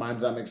in your own mind.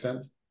 Does that make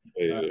sense?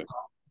 Yeah.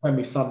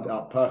 Femi summed it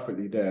up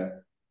perfectly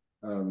there.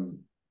 And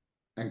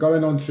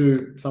going on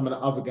to some of the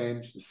other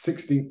games,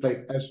 16th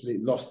place Ebbsfleet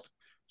lost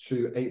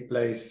to 8th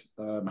place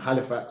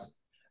Halifax.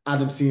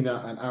 Adam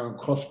Senior and Aaron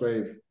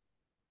Cosgrave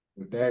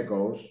with their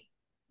goals.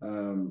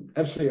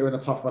 Ebbsfleet are in a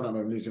tough run at the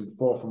moment, losing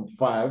 4 from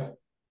 5.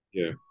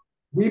 Yeah.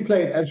 We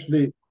played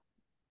Ebbsfleet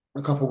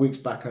a couple of weeks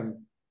back,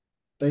 and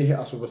they hit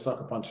us with a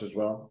sucker punch as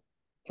well.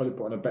 Probably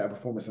put on a better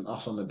performance than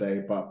us on the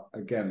day, but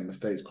again,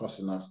 mistakes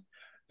costing us.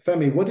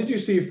 Femi, what did you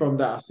see from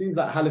that? It seems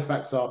that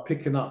Halifax are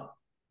picking up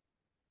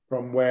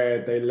from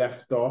where they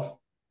left off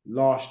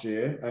last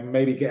year and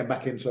maybe getting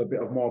back into a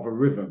bit of more of a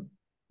rhythm.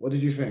 What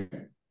did you think?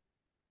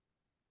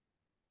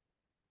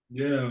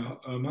 Yeah,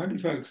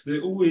 Halifax,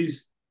 they're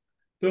always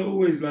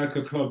like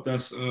a club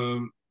that's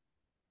one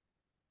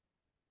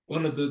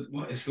of the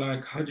what it's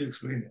like, how do you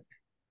explain it?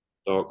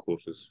 Dark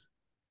horses.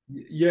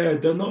 Yeah,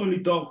 they're not only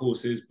dark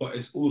horses, but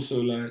it's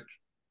also like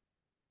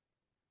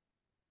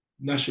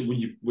national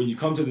when you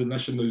come to the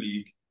National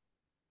League,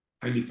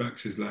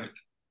 Halifax is like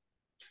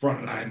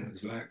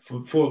frontliners, like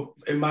for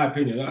in my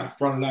opinion, like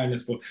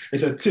frontliners for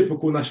it's a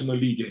typical National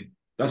League game.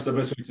 That's the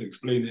best way to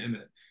explain it, isn't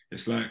it?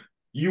 It's like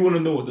you want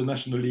to know what the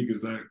National League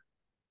is like,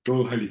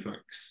 go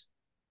Halifax,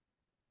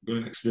 go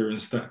and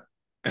experience that.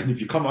 And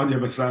if you come on the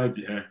other side,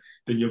 yeah,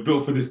 then you're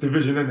built for this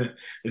division, isn't it?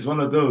 It's one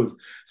of those.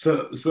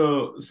 So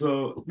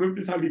with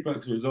this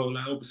Halifax result,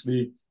 like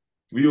obviously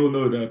we all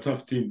know they're a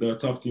tough team. They're a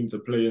tough team to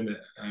play in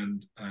it,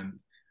 and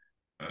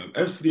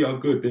FC are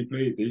good. They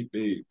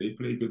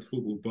play good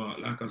football.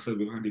 But like I said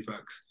with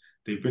Halifax,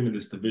 they've been in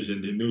this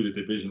division. They know the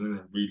division in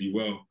it really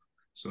well.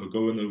 So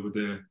going over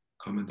there,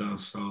 coming down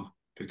south,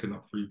 picking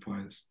up 3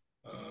 points.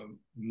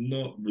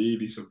 Not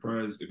really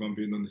surprised if I'm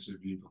being honest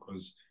with you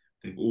because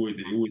they always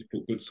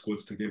put good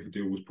squads together.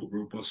 They always put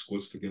robust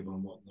squads together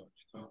and whatnot.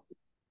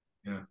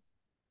 Yeah.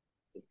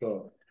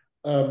 Sure.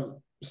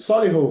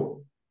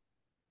 Solihull,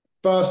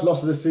 first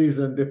loss of the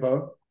season,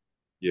 Dipo.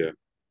 Yeah.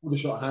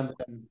 Aldershot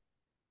handling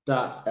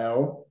that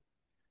L.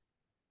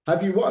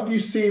 What have you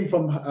seen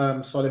from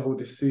Solihull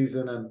this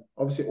season? And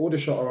obviously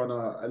Aldershot are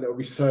on a little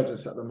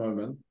resurgence at the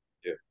moment.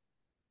 Yeah.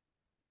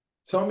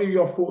 Tell me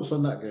your thoughts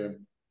on that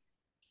game.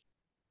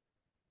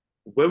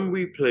 When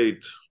we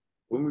played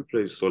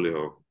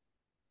Solihull,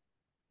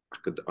 I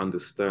could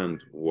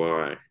understand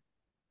why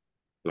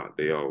like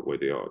they are where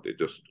they are. They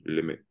just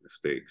limit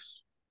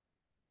mistakes.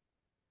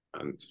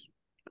 And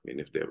I mean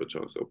if they have a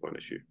chance they'll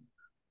punish you.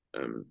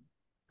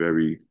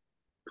 Very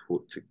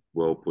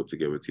well put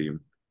together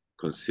team,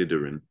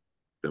 considering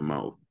the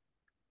amount of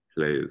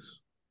players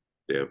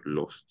they have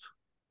lost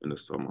in the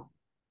summer.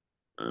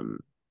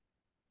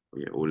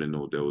 Yeah, all in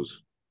all, there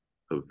was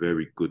a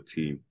very good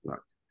team. Like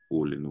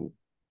all in all,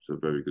 it's a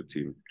very good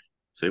team.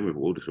 Same with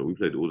Aldershot. We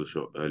played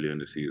Aldershot earlier in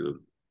the season.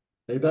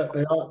 They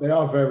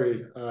are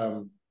very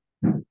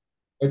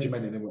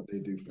regimented in what they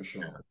do for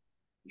sure.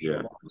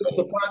 Yeah. Is it a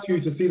surprise for you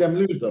to see them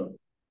lose though?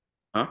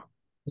 Huh?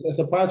 Is it a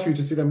surprise for you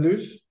to see them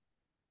lose?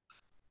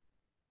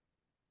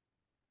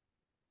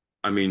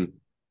 I mean,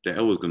 the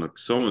L was gonna.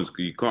 Someone's.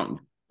 You can't.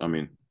 I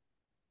mean,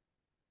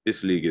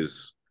 this league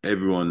is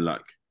everyone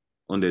like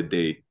on their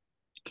day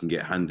can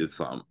get handed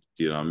something.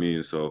 Do you know what I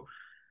mean? So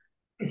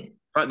the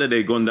fact that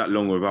they've gone that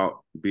long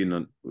without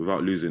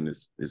losing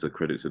is a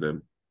credit to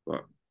them.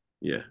 But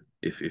yeah,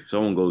 if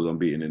someone goes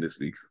unbeaten in this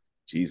league,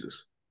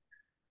 Jesus,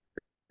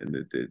 and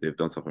they've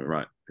done something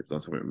right. They've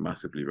done something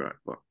massively right.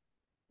 But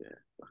yeah,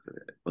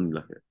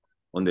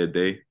 on their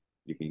day,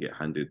 you can get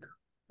handed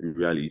a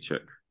reality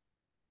check.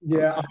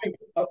 Yeah,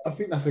 I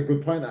think that's a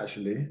good point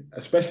actually,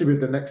 especially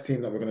with the next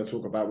team that we're going to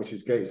talk about, which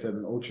is Gateshead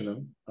and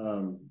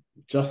Altrincham.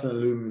 Justin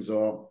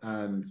Alumzor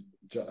and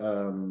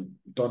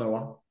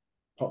Donowa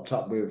popped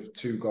up with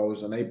 2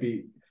 goals, and they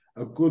beat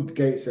a good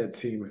Gateshead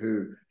team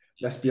who,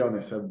 let's be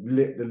honest, have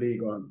lit the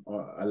league on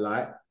a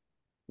light.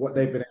 What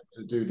they've been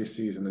able to do this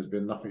season has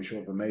been nothing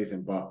short of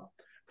amazing. But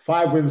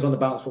 5 wins on the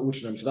bounce for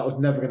Altrincham, so that was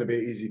never going to be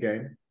an easy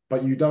game.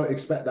 But you don't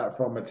expect that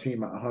from a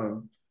team at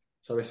home.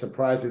 So it's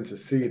surprising to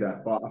see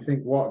that. But I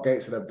think what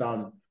Gateshead have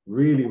done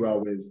really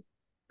well is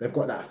they've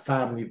got that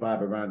family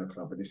vibe around the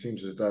club. And it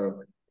seems as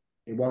though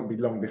it won't be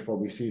long before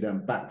we see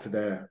them back to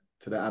their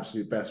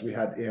absolute best. We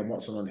had Ian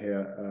Watson on here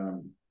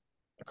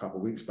a couple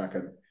of weeks back,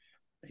 and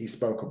he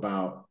spoke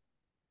about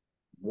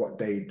what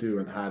they do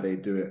and how they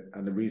do it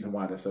and the reason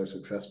why they're so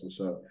successful.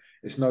 So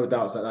it's no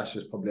doubt that that's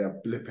just probably a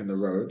blip in the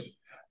road.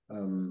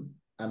 And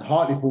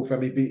Hartlepool for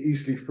me beat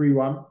Eastleigh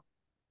 3-1.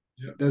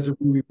 Yeah. There's a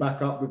really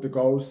back up with the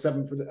goals, 8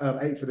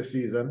 for the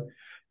season.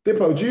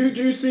 Dipo,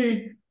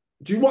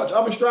 do you watch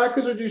other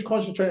strikers or do you just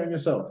concentrate on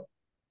yourself?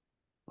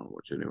 I don't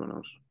watch anyone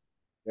else.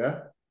 Yeah,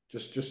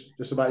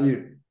 just about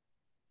you.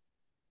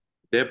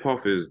 Their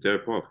path is their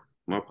path.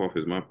 My path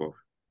is my path.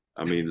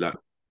 I mean, like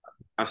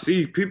I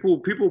see people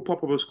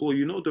pop up a score.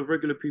 You know the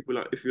regular people.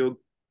 Like if you're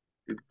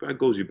bad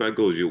goals, you bad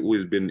goals. You've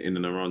always been in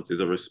and around. There's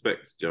a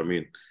respect. Do you know what I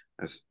mean?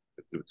 I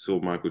saw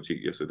Michael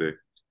Cheek yesterday.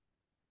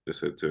 Just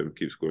said to him,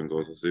 keep scoring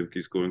goals. I said,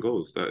 keep scoring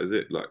goals. That is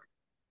it. Like,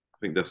 I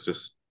think that's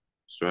just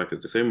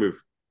strikers. The same with,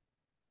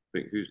 I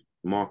think, who's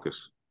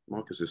Marcus.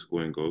 Marcus is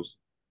scoring goals.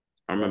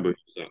 I remember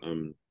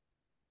he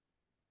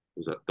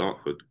was at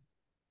Dartford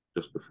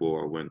just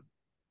before I went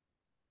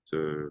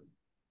to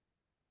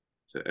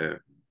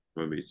air. I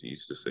remember he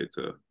used to say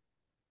to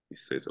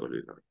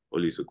Oli, like,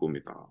 Oli used to call me,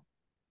 like,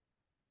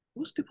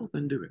 what's Dipo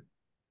been doing?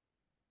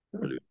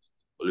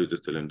 Oli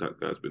just telling him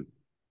that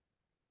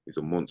he's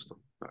a monster.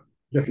 Like,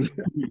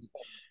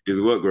 his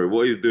work rate,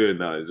 what he's doing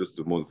now is just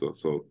a monster.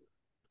 So,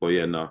 but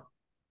yeah,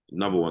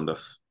 another one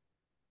that's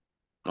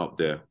up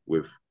there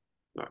with,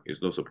 like,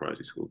 it's no surprise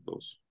he scored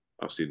goals.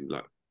 I've seen,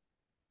 like,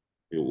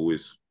 he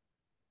always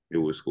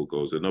score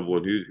goals. Another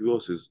one, who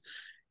else is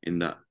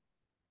in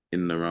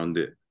and around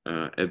it?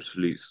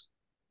 Ebbsfleet's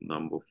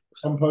number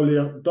 4.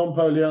 Don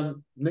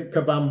Polion, Nick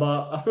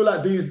Kabamba. I feel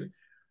like these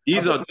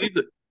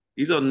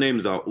are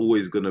names that are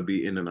always gonna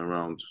be in and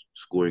around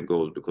scoring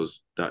goals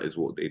because that is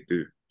what they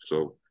do.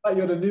 So like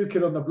you're the new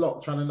kid on the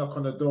block trying to knock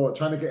on the door,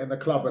 trying to get in the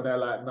club, and they're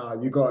like, "Nah,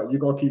 you got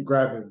to keep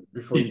grinding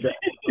before you get."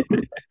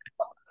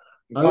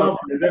 I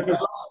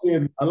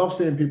love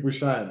seeing people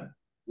shine.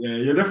 Yeah,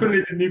 you're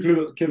definitely the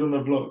new kid on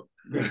the block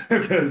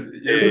because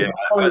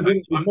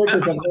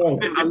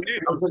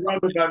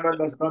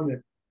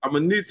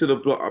I'm new to the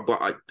block,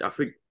 but I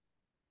think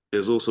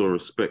there's also a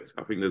respect.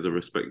 I think there's a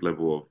respect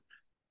level of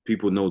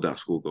people know that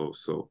score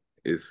goals, so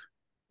it's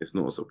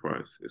not a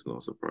surprise. It's not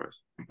a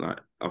surprise. Like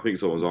I think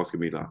someone's asking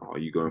me like, "Are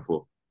you going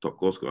for top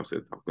goal scorer?" I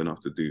said, "I'm gonna have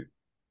to do.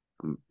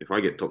 If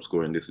I get top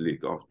scorer in this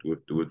league after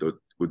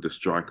with the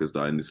strikers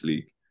that are in this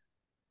league,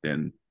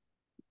 then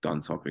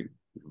done something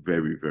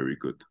very very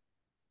good,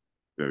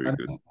 very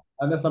good."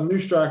 And there's some new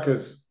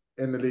strikers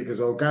in the league as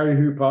well. Gary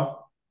Hooper,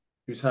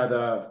 who's had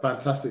a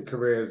fantastic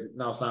career, is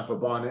now signed for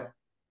Barnet.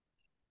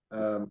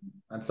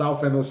 And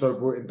Southend also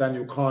brought in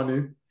Daniel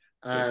Kanu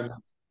and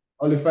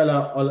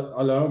Olufela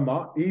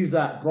Olaoma. He's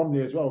at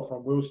Bromley as well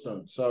from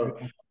Willstone. So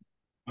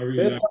I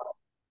really like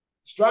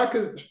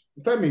strikers,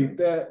 Femi,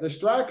 the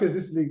strikers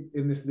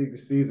in this league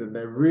this season,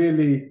 they're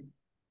really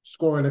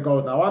scoring the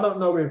goals. Now, I don't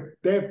know if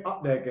they've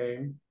upped their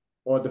game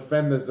or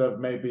defenders have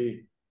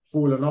maybe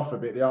fallen off a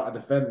bit. They are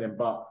defending,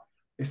 but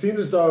it seems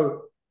as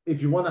though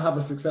if you want to have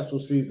a successful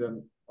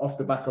season off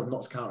the back of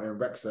Notts County and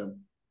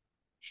Wrexham,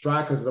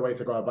 strikers are the way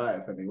to go about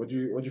it for me. What do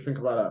you think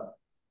about that?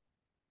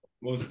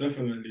 most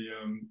definitely.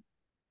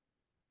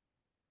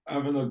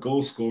 Having a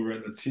goal scorer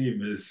in the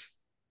team is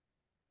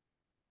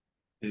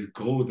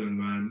golden,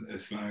 man.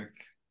 It's like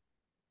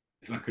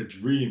a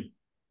dream,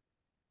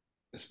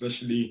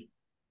 especially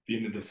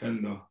being a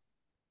defender.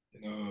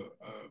 You know,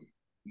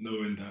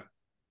 knowing that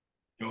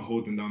you're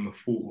holding down the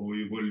fort or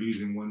you were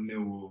losing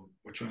 1-0 or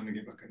we're trying to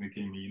get back in the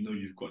game, and you know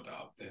you've got that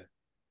up there.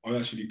 I'll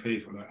actually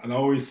pay for that. And I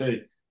always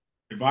say,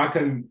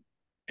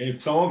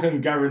 if someone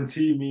can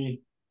guarantee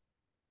me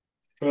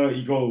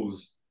 30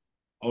 goals,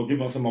 I'll give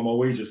out some of my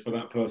wages for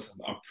that person.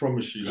 I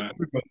promise you, like,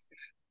 because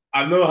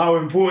I know how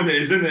important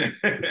it is, isn't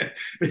it?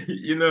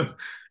 you know.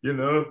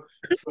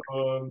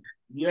 So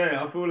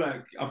yeah, I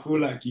feel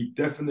like you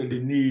definitely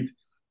need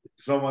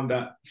someone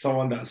that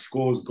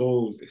scores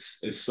goals.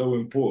 It's so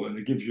important.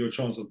 It gives you a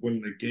chance of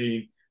winning the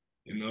game,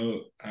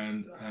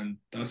 and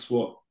that's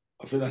what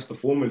I think that's the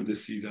formula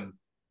this season.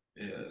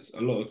 Yes,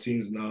 a lot of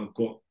teams now have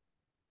got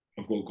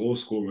goal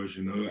scorers,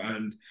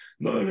 and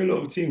not only a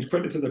lot of teams,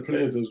 credit to the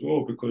players as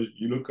well, because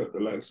you look at the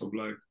likes of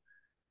like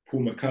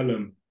Paul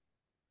McCallum,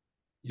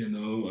 he's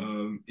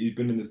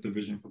been in this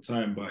division for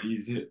time, but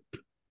he's hit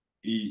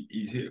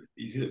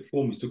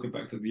form. He's took it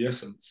back to the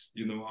essence.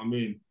 You know what I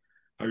mean?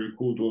 Harry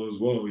Caldwell as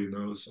well.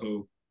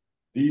 So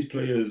these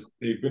players,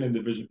 they've been in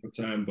division for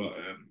time, but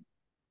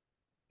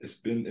it's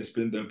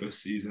been their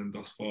best season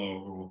thus far,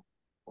 or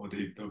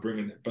they're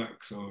bringing it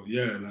back. So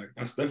yeah, like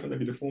that's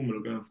definitely the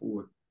formula going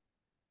forward.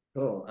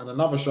 Oh, and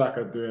another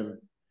striker doing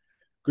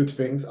good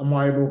things.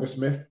 Amari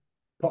Morgan-Smith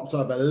popped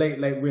up a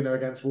late winner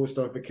against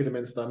Woolstone for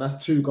Kidderminster. And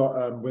that's 2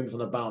 wins on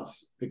a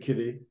bounce for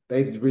Kiddie.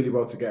 They did really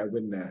well to get a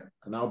win there.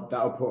 And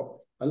that'll put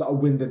a lot of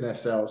wind in their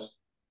sails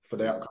for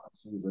the upcoming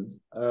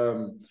seasons.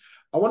 I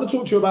want to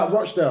talk to you about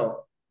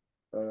Rochdale,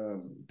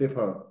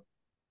 Dipo.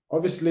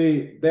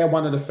 Obviously, they're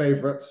one of the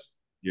favourites.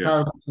 Yeah.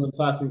 Karen and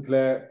Tyson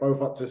Clare,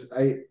 both up to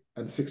 8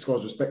 and 6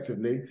 goals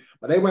respectively.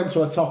 But they went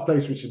to a tough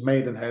place, which is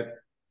Maidenhead.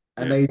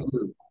 And they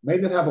drew.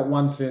 Maidenhead haven't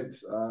won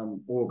since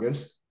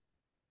August.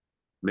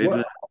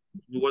 Maidenhead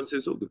won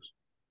since August.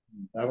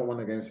 I haven't won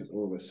a game since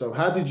August. So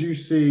how did you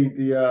see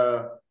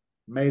the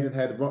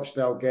Maidenhead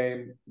Rochdale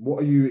game?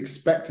 What are you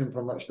expecting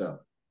from Rochdale?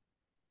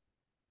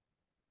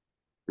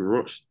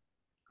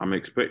 I'm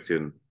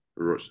expecting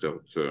Rochdale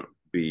to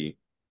be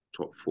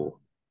top 4.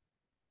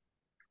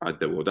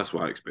 Well, that's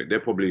what I expect.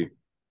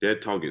 Their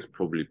targets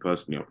probably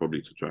personally are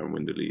probably to try and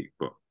win the league,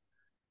 but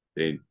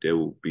they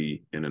will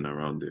be in and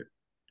around it.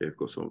 They've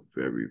got some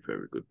very,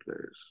 very good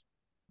players.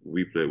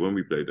 When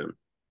we played them,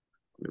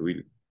 I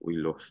mean, we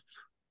lost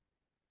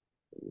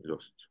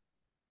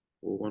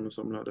 4-1 or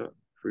something like that,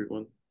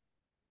 3-1.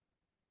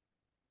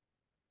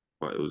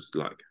 But it was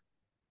like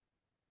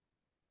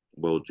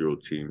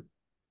well-drilled team.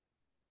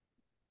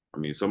 I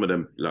mean, some of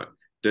them, like,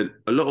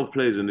 a lot of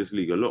players in this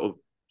league,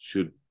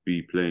 should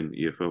be playing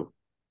EFL,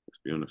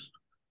 let's be honest.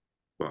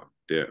 But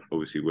they're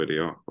obviously where they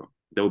are. But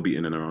they'll be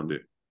in and around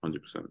it, 100%.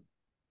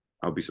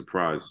 I'll be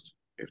surprised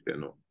if they're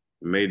not.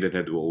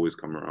 Maidenhead will always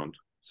come around.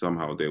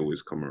 Somehow they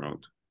always come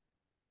around.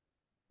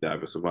 They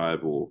either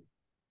survive or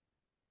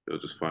they'll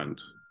just find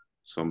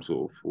some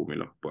sort of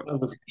formula. But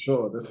for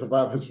sure, the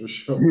survivors for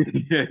sure.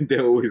 Yeah,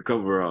 they always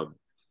come around.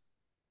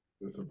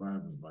 The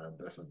survivors, man.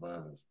 They're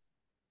survivors.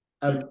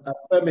 And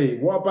Femi,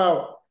 what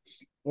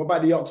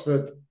about the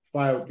Oxford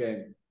Fylde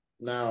game?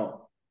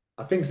 Now,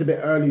 I think it's a bit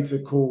early to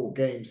call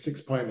games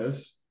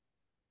 6-pointers,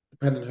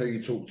 depending on who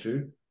you talk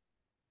to.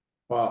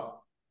 But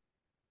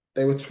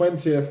they were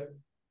 20th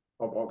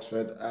of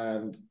Oxford,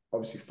 and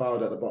obviously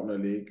fouled at the bottom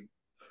of the league.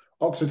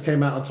 Oxford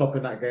came out on top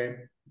in that game,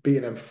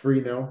 beating them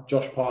 3-0.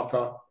 Josh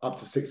Parker up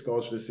to 6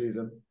 goals for the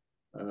season.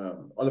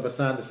 Oliver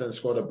Sanderson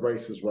scored a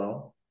brace as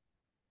well.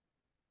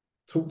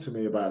 Talk to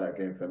me about that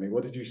game, Femi.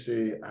 What did you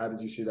see? How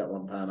did you see that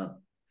one pan out?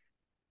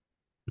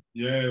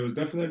 Yeah, it was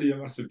definitely a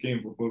massive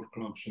game for both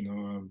clubs. You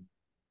know,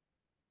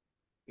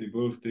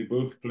 both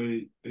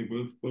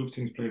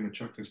teams play an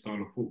attractive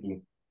style of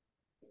football.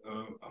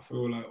 I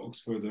feel like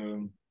Oxford,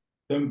 them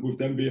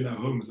being at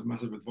home is a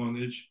massive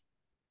advantage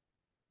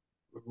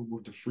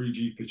with the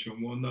 3G pitch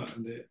and whatnot,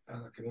 and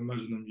I can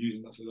imagine them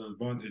using that to their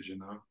advantage. You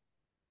know,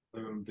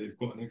 they've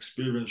got an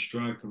experienced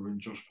striker in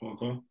Josh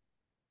Parker.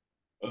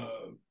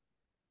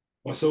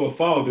 I saw a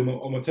foul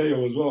on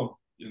Mateo as well.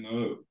 You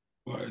know,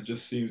 but it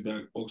just seems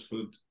like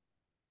Oxford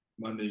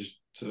managed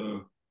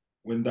to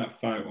win that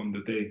fight on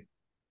the day,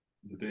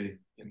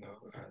 you know,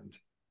 and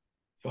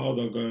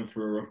Fowler going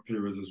through a rough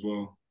period as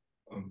well,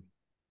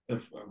 a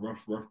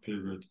rough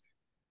period,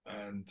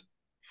 and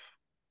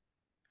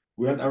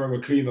we had Aaron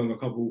McLean on a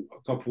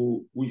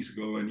couple weeks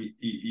ago, and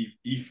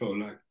he felt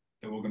like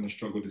they were going to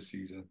struggle this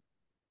season.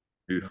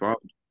 Who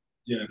fouled?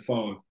 Yeah,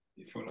 fouled.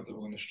 He felt like they were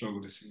going to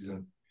struggle this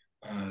season,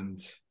 and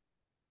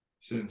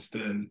since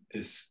then,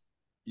 his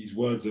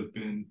words have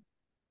been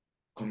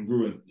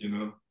congruent, you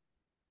know.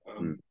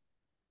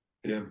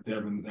 They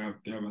haven't had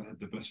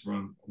the best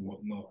run and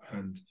whatnot,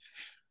 and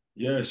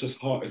yeah, it's just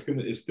hard.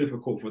 It's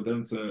difficult for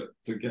them to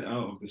get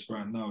out of this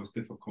right now. It's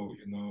difficult,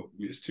 you know.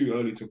 It's too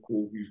early to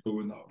call who's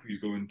going up, who's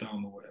going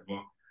down, or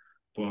whatever.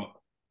 But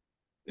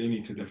they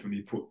need to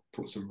definitely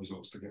put some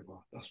results together.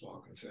 That's what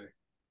I can say.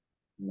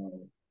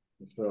 No,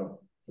 for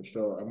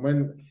sure. And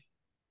when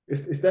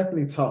it's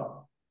definitely tough,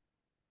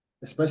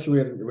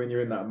 especially when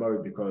you're in that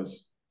mode,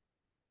 because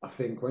I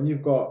think when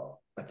you've got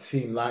a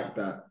team like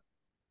that,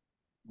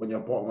 when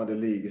you're bottom of the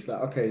league, it's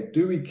like, okay,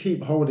 do we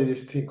keep holding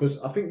this team?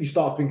 Because I think you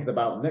start thinking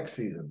about next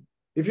season.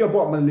 If you're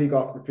bottom of the league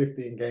after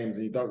 15 games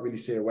and you don't really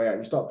see a way out,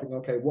 you start thinking,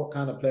 okay, what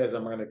kind of players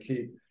am I going to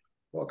keep?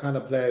 What kind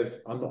of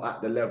players are not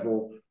at the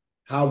level?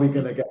 How are we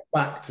going to get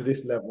back to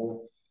this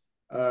level?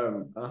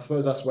 And I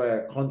suppose that's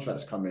where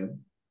contracts come in.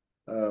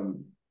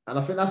 And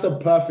I think that's a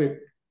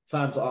perfect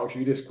time to ask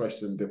you this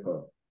question,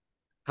 Dipo.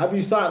 Have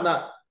you signed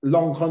that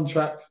long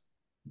contract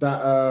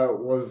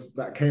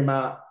that came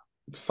out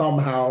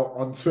somehow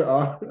on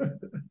Twitter?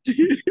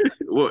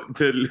 What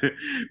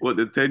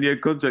the 10-year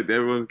contract that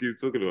everyone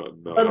keeps talking about?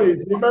 No. I mean,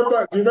 do you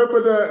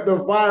remember the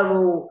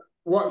viral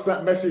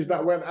WhatsApp message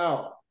that went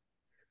out?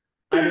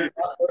 And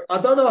I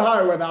don't know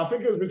how it went out. I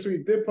think it was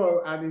between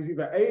Dipo and his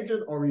either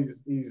agent or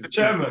he's the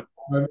chairman.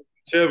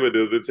 There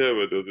was a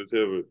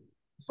chairman.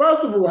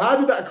 First of all, how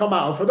did that come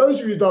out? For those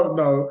of you who don't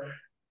know,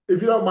 if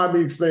you don't mind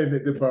me explaining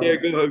it, Dipo. Yeah,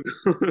 go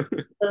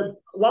on.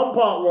 One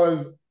part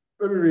was,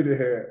 let me read it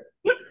here.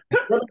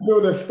 We're going to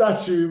build a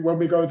statue when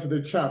we go to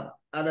the champ.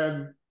 And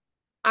then,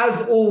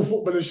 as all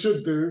footballers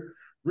should do,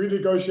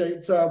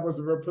 renegotiate term was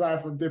a reply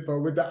from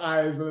Dipo with the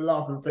eyes and the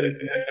laughing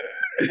faces.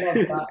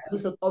 He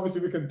said,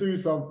 obviously, we can do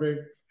something.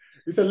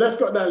 He said, let's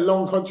get that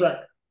long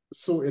contract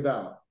sorted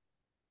out.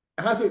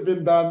 Has it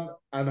been done?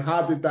 And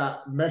how did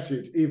that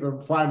message even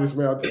find its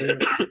way onto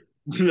it?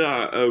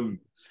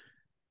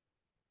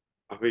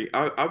 I think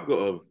I've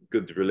got a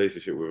good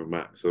relationship with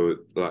Matt. So,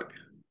 like,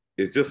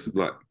 it's just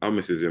like I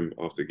message him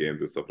after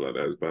games and stuff like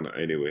that. It's banner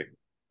anyway.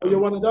 You're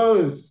one of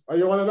those. Are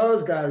you one of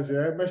those guys?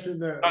 Yeah, messaging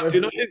the. Do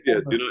you know what it is? Yeah,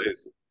 do you know what it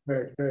is?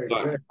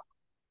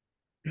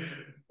 Like,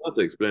 hard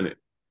to explain it.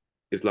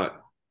 It's like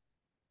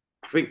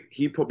I think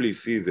he probably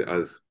sees it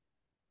as,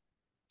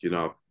 you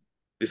know,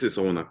 this is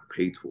someone I've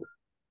paid for. Do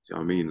you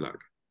know what I mean? Like,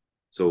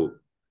 so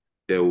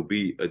there will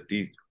be a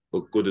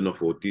good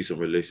enough or decent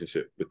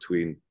relationship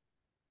between,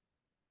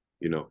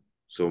 you know,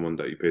 someone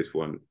that you paid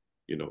for and,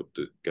 you know,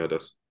 the guy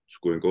that's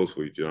scoring goals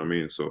for you. Do you know what I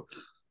mean? So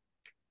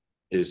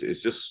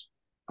it's just,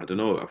 I don't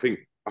know. I think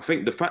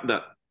the fact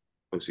that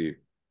obviously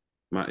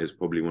Matt is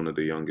probably one of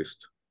the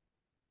youngest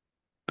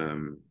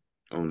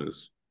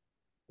owners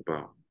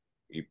about,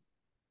 you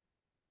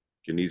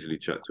can easily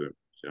chat to him.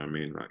 You know what I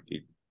mean? Like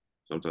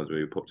sometimes when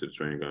you pop to the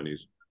training ground,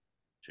 he's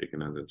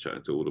shaking hands and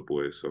chatting to all the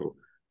boys. So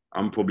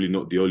I'm probably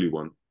not the only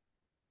one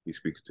he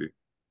speaks to,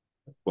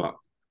 but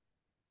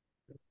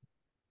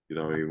you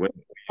know,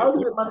 how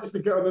did it manage to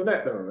get on the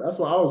net though? That's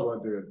what I was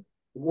wondering.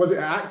 Was it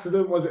an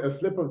accident? Was it a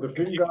slip of the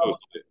finger?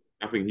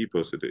 I think he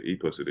posted it.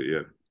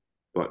 Yeah.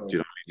 But do you know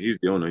what I mean? He's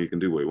the owner. He can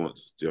do what he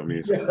wants. Do you know what I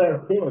mean? So, yeah,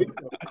 of course.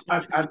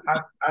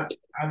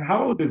 And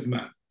how old is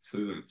Matt?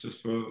 So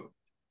just for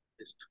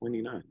it's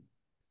 29.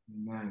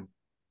 29.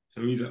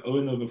 So he's an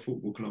owner of a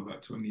football club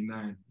at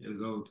 29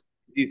 years old.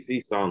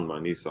 He's sound,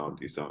 man. He's sound.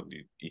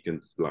 He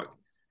can, like,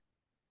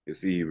 you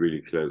see, he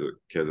really cares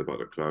about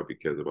the club. He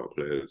cares about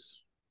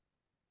players.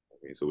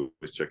 He's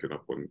always checking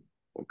up on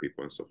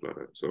people and stuff like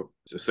that. So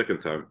it's the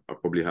second time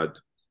I've probably had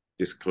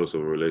this close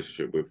of a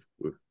relationship with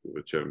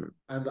the chairman.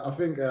 And I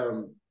think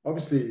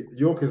obviously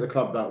York is a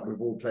club that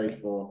we've all played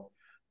for.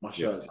 My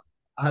shirts.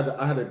 Yeah.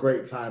 I had a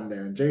great time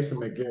there, and Jason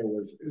McGill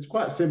was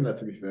quite similar,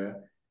 to be fair.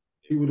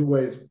 He would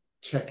always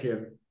check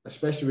in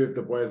especially with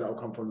the boys that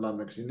will come from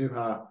London, because you knew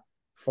how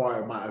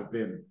far it might have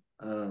been.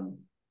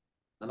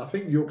 And I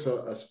think York's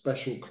a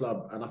special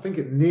club, and I think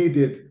it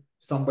needed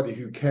somebody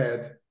who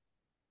cared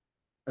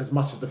as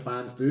much as the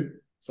fans do.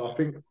 So I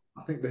think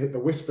the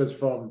whispers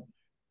from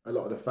a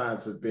lot of the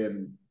fans have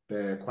been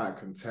they're quite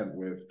content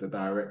with the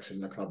direction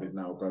the club is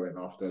now going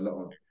after a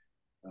lot of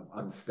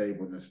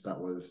unstableness that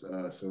was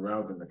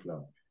surrounding the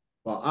club.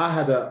 But I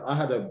had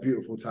a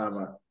beautiful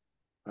time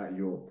at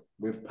York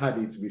with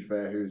Paddy, to be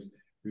fair, who's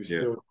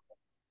still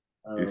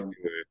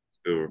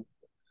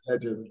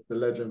legend, the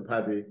legend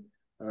Paddy.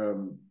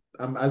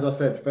 As I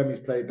said, Femi's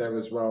played there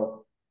as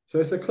well. So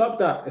it's a club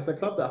that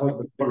holds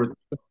the.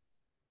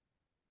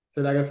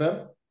 Say that again,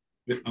 Fem?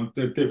 I'm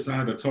the Dips. I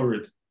had a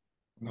torrid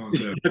when I was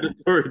there. The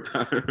story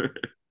time.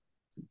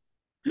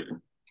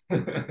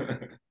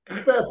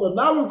 Fair, so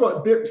now we've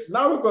got Dips.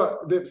 Now we've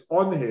got Dips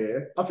on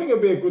here. I think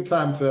it'd be a good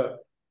time to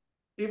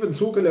even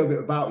talk a little bit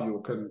about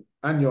York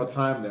and your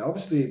time there.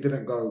 Obviously, it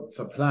didn't go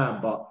to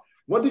plan, but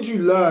what did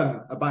you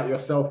learn about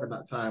yourself in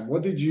that time?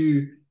 What did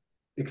you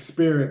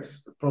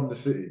experience from the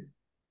city?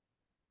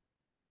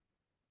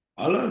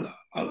 I learned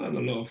a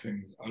lot of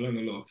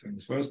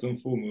things. First and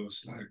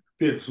foremost, like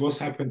Dips, what's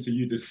happened to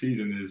you this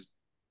season is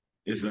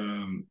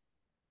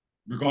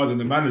regarding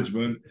the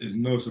management is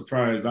no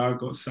surprise. I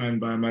got signed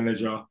by a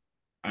manager,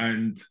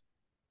 and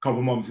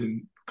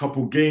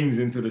couple games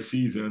into the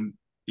season,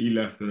 he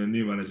left and a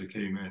new manager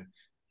came in.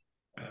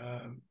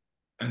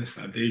 And it's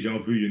like deja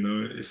vu, you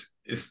know.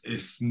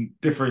 It's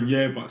different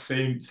year, but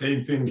same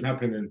things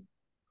happening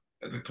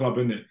at the club,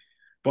 innit?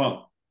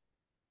 But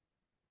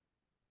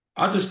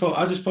I just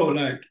felt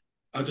like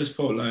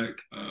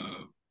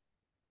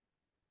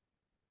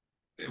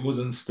it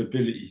wasn't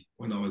stability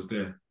when I was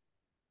there.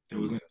 There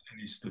wasn't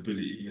any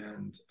stability,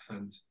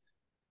 and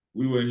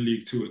we were in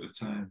League Two at the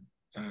time.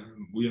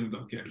 We ended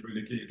up getting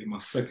relegated in my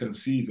second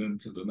season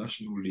to the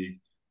National League.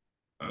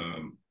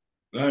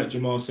 Like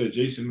Jamal said,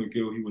 Jason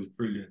McGill, he was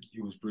brilliant,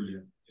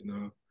 you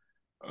know.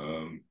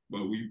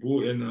 But we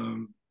brought in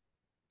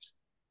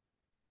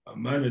a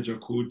manager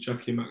called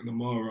Jackie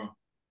McNamara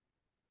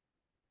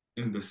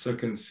in the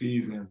second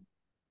season,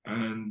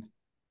 and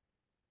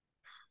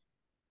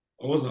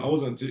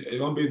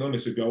if I'm being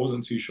honest with you, I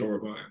wasn't too sure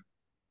about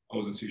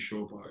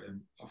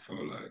him. I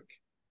felt like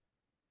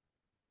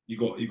he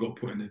got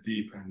put in the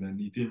deep end, and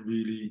he didn't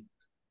really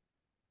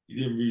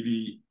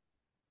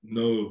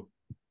know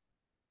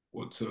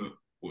what to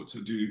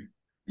do.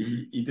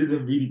 He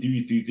didn't really do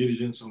his due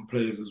diligence on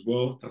players as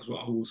well. That's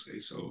what I will say.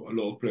 So a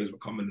lot of players were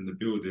coming in the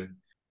building.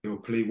 They'll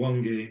play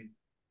one game,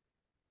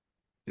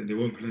 then they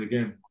won't play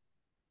again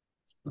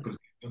because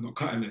they're not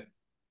cutting it.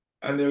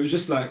 And it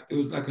was like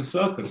a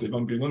circus, if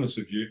I'm being honest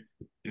with you,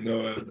 you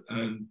know.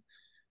 And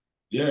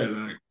yeah,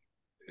 like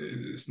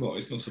it's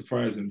not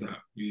surprising that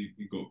we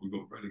got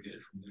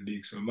relegated from the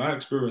league. So my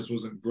experience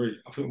wasn't great.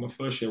 I think my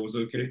first year was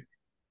okay,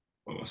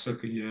 but my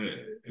second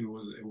year it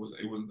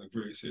wasn't the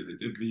greatest. It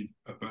did leave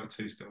a bad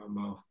taste in my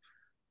mouth.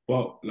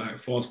 But like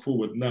fast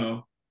forward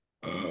now,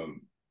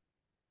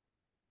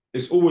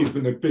 it's always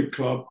been a big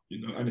club,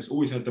 you know, and it's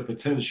always had the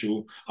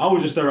potential. I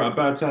was just there at a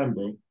bad time,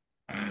 bro.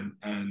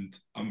 And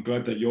I'm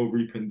glad that you're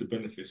reaping the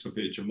benefits of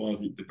it. Jamal's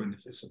reaped the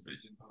benefits of it,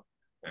 you know.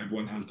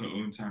 Everyone has their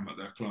own time at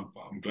their club,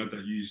 but I'm glad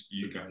that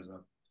you guys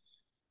are.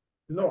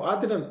 No,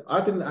 I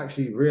didn't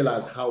actually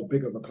realize how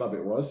big of a club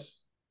it was.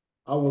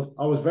 I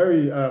was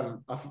very I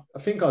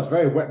think I was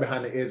very wet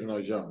behind the ears when I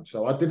was young.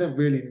 So I didn't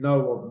really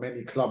know of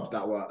many clubs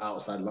that were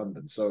outside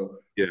London. So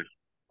yeah.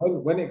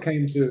 When it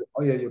came to,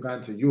 oh yeah, you're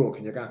going to York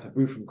and you're going to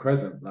Bootham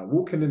Crescent, like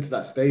walking into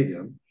that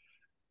stadium,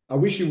 I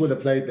wish you would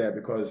have played there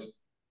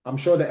because I'm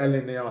sure the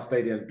LNER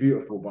Stadium is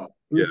beautiful, but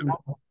Bootham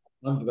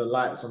under the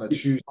lights on a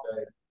Tuesday.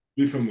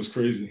 Bootham was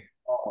crazy.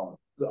 Oh,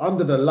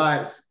 under the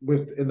lights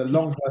in the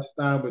Longhurst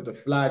stand with the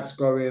flags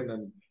going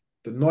and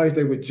the noise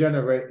they would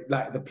generate,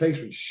 like the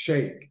place would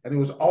shake. And it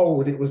was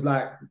old. It was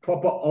like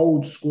proper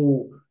old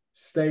school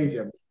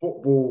stadium,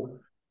 football,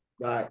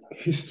 like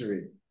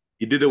history.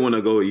 You didn't want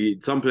to go.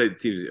 Some play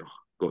teams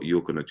got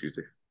York on a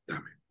Tuesday. Damn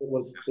it. It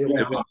was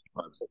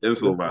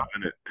bad,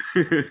 innit?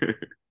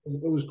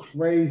 It was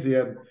crazy,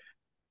 and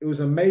it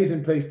was an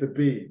amazing place to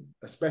be,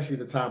 especially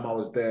the time I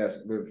was there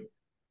with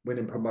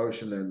winning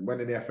promotion and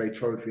winning the FA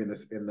Trophy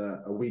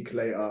a week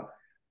later.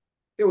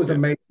 It was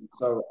amazing.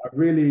 So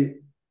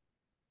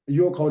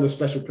York hold a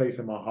special place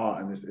in my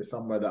heart, and it's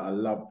somewhere that I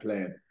love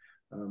playing.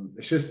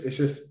 It's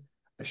just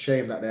a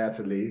shame that they had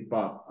to leave,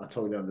 but I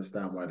totally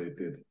understand why they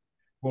did.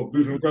 What,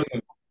 Bootham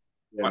Crescent?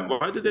 Yeah.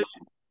 Why did they?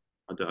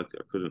 I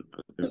couldn't.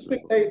 I just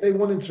think they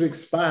wanted to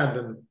expand,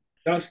 and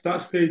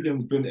that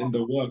stadium's been in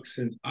the works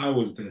since I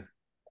was there.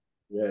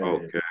 Yeah.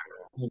 Okay.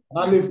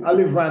 I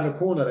live around the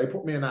corner. They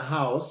put me in a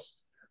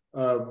house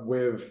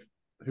with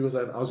who was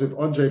that? I was with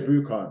Andre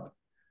Boucard.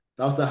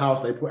 That was the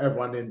house they put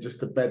everyone in just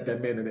to bed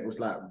them in, and it was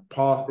like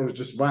it was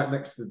just right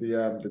next to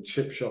the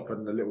chip shop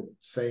and the little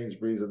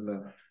Sainsbury's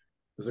and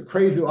there's a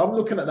crazy. I'm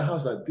looking at the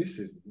house like this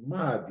is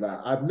mad. Like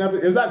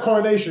it was like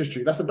Coronation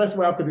Street. That's the best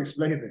way I could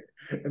explain it,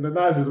 in the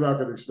nicest way I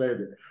could explain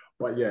it.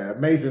 But yeah,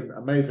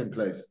 amazing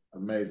place.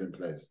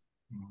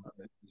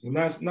 It's a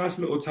nice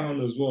little town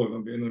as well. If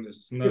I'm being honest,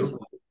 it's a nice.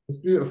 It's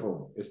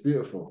beautiful. It's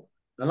beautiful.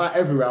 And like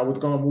everywhere, I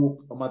would go and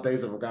walk on my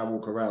days off. I go and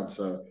walk around.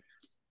 So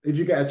if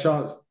you get a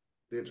chance,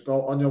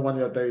 go on one of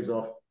your days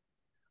off.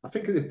 I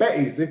think it's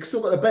Betty's. They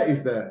still got the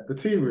Betty's there, the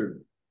tea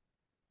room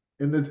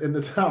in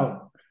the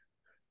town.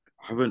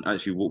 I haven't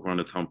actually walked around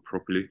the town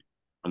properly.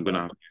 I'm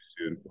gonna have to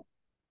soon.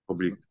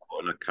 Probably put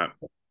on a cap.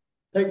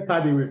 Take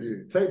Paddy with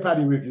you. Take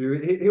Paddy with you.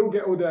 He'll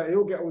get all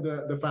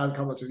the fans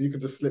coming to you. You can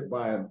just slip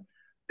by and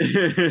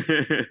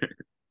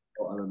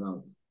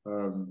unannounced.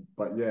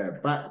 But yeah,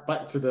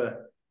 back to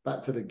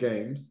the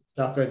games.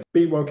 Southend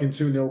beat Woking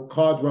 2-0.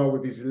 Cardwell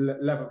with his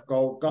 11th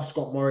goal. Gus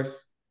Scott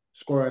Morris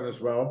scoring as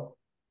well.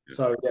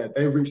 So yeah,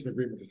 they reached an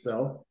agreement to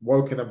sell.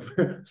 Woking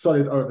are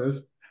solid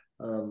owners,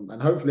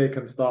 and hopefully they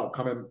can start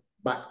coming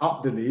back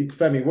up the league.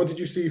 Femi, what did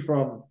you see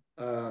from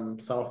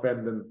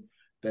Southend and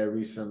their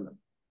recent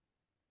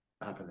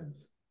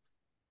happenings?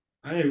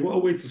 Hey, what a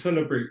way to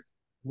celebrate!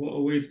 What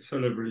a way to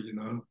celebrate! You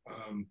know,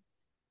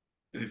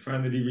 they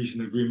finally reached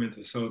an agreement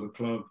to sell the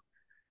club.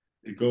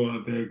 They go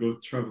out there, go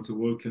travel to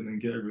Woking and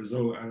get a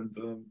result. And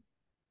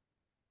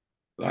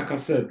like I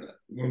said,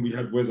 when we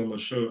had Wes on the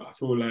show, I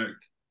feel like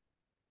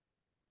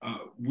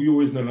we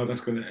always know how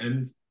that's going to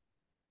end.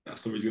 That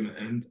story's going to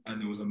end,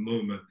 and it was a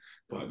moment.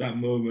 But that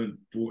moment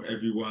brought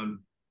everyone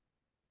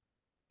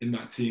in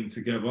that team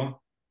together,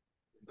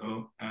 you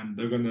know, and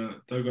they're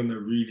gonna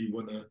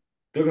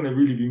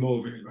really be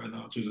motivated right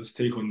now to just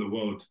take on the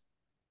world.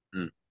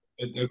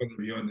 They're gonna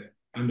be on it,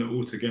 and they're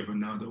all together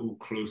now. They're all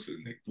close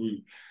in the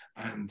group,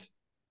 and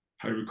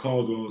Harry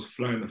Caldwell was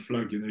flying the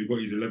flag. You know, he got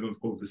his 11th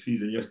goal of the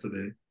season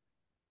yesterday,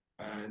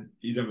 and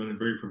he's having a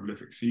very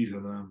prolific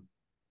season.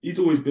 He's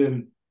always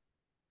been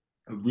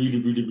a really,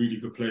 really, really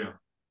good player.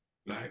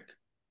 Like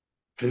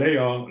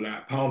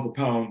pound for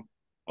pound,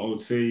 I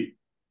would say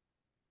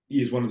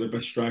he is one of the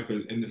best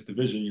strikers in this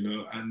division, you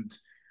know. And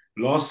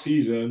last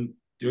season,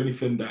 the only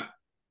thing that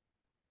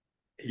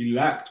he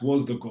lacked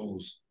was the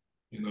goals,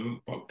 you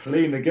know. But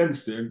playing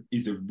against him,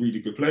 he's a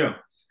really good player.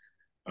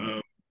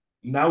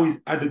 Now he's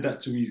added that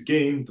to his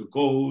game, the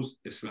goals.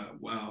 It's like,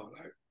 wow,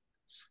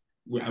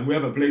 and we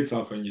haven't played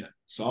Southend yet.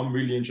 So I'm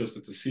really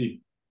interested to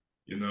see,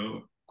 you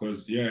know,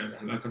 because, yeah,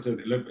 like I said,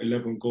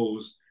 11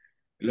 goals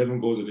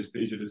at this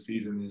stage of the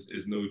season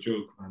is no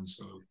joke, man.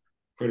 So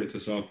credit to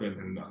Southend,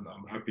 and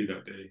I'm happy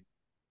that they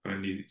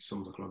finally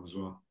sold the club as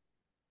well.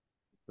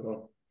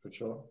 Sure, for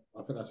sure.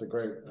 I think that's a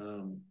great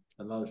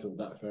analysis of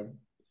that film.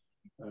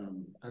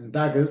 And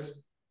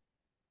Daggers,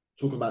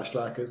 talking about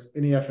strikers,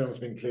 Ini FM's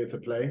been cleared to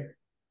play.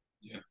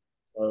 Yeah.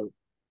 So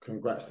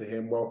congrats to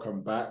him.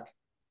 Welcome back.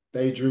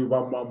 They drew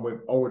 1-1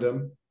 with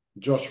Oldham.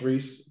 Josh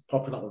Reese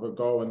popping up with a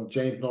goal, and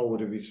James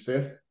Norwood with his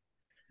 5th.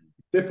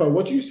 Dipo,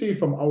 what do you see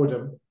from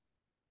Oldham?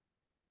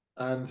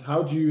 And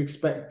how do you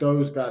expect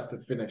those guys to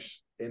finish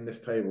in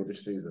this table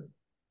this season?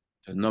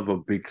 Another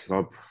big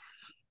club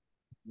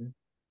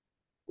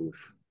with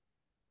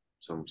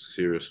some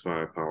serious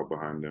firepower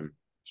behind them.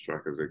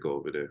 Strikers they got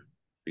over there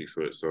speaks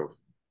for itself.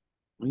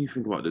 When you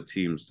think about the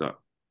teams that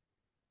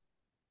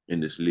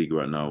in this league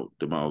right now,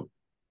 the amount of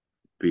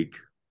big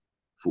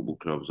football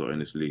clubs are in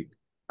this league.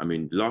 I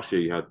mean, last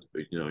year you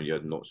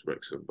had Notts,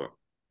 Wrexham, but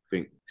I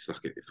think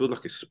it feels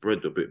like it's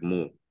spread a bit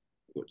more.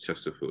 You got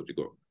Chesterfield, you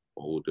got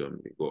Oldham,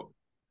 you got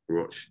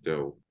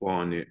Rochdale,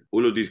 Barnet.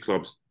 All of these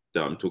clubs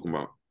that I'm talking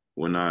about,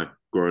 when I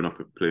growing up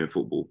and playing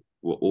football,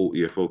 were all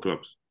EFL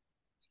clubs.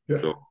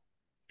 Yeah,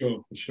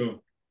 for sure.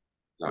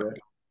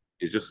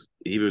 It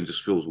even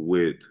just feels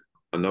weird.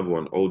 Another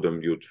one,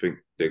 Oldham, you'd think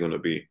they're gonna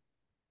be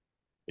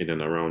in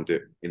and around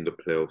it in the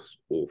playoffs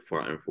or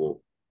fighting for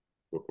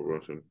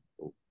promotion.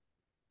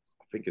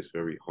 I think it's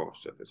very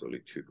harsh that there's only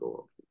 2 go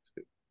up.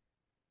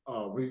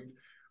 Oh,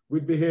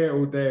 we'd be here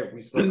all day if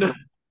we spoke.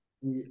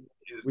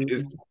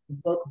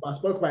 I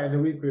spoke about it in the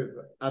week with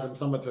Adam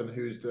Somerton,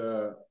 he's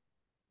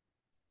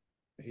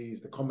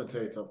the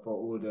commentator for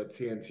all the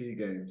TNT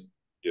games.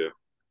 Yeah.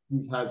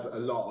 He has a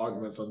lot of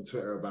arguments on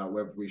Twitter about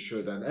whether we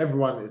should, and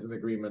everyone is in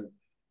agreement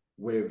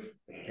with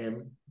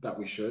him that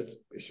we should.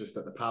 It's just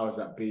that the powers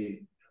that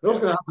be. What's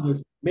going to happen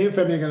is me and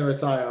Femi are going to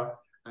retire,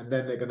 and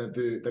then they're going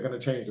to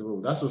change the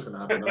rule. That's what's going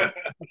to happen.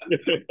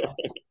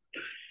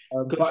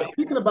 But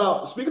speaking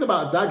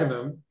about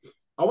Dagenham,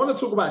 I want to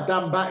talk about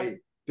Dan Batty,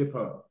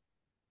 Dipper.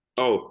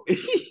 Oh,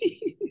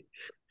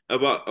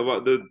 about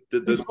the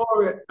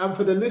and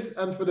for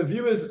the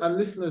viewers and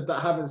listeners that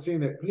haven't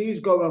seen it, please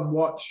go and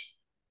watch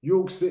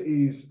York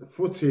City's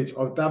footage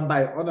of Dan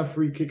Batty on a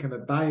free kick in the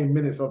dying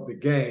minutes of the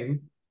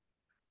game.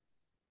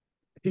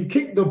 He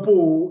kicked the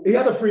ball. He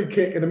had a free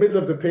kick in the middle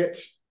of the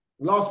pitch,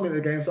 last minute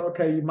of the game. So,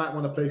 okay, you might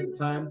want to play for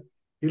time.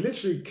 He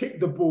literally kicked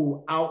the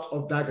ball out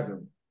of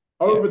Dagenham,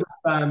 over the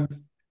stand,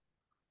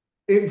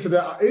 onto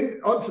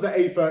the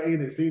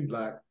A13, it seemed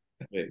like.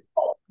 Yeah.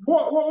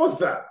 What was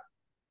that?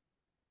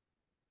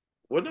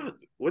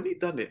 When he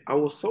done it, I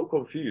was so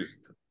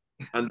confused.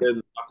 And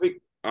then I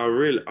think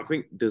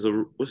there's the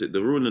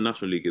rule in the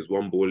National League is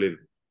 1 ball in,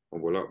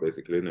 1 ball out,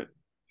 basically, isn't it?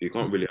 You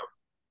can't really have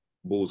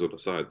balls on the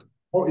side.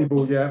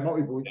 Multi-ball, yeah,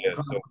 multi-ball. Yeah,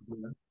 so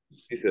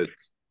he said,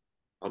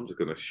 I'm just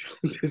gonna shout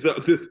this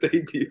out the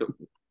stadium.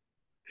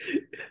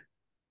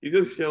 He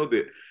just shelled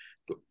it.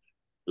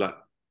 Like,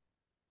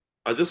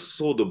 I just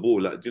saw the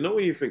ball. Like, do you know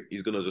when you think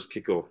he's gonna just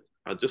kick off?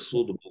 I just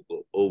saw the ball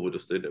go over the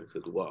stadium. I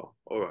said, "Wow,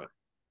 all right."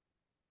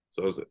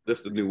 So I was like,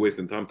 that's the new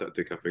wasting time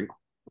tactic, I think.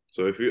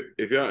 So if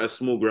you're at a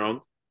small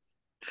ground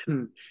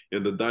in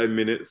the dying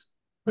minutes,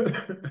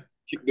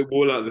 kick the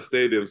ball out of the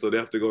stadium, so they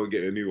have to go and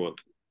get a new one.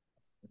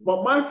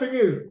 But my thing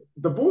is,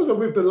 the balls are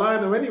with the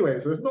liner anyway,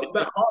 so it's not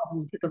that hard to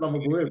just kick another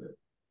ball in.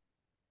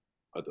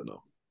 I don't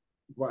know.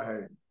 But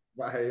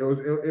hey,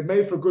 it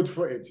made for good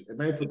footage. It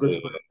made for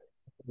good footage.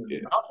 Yeah.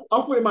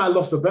 I thought he might have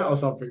lost a bet or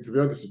something, to be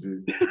honest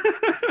with you.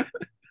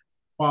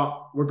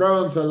 But we're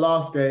going on to the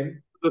last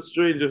game. Those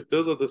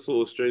are the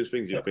sort of strange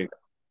things you think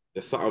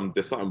there's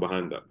something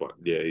behind that. But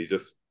yeah, he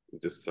just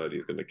decided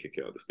he's gonna kick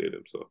it out of the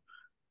stadium. So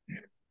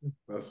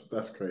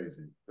that's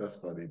crazy. That's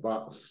funny.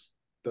 But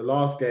the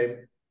last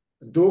game,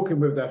 Dorking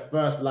with their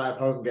first live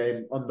home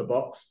game on the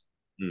box,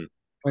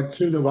 went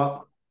 2-0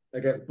 up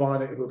against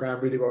Barnet, who are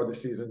going really well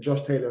this season.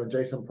 Josh Taylor and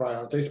Jason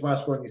Pryor. Jason Pryor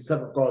scoring his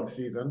 7th goal of the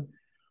season.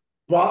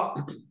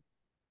 But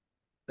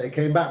they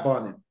came back,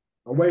 Barnet,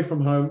 away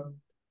from home,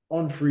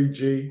 on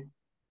 3G,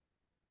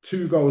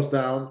 2 goals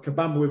down.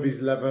 Kabamba with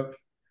his 11th.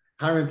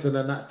 Harrington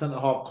and that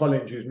centre-half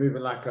Collins, who's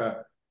moving like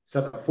a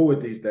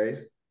centre-forward these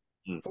days.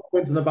 4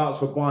 wins and abouts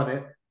for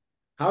Barnet.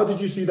 How did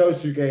you see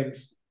those 2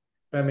 games,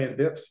 Femi and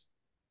Dips?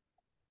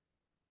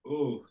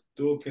 Oh,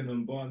 Dorking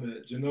and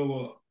Barnet. Do you know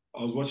what?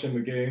 I was watching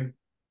the game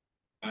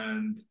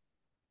and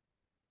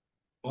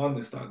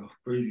Barnet started off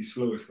crazy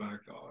slow. It's like,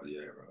 oh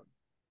yeah, bro.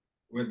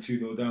 Went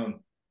 2-0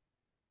 down.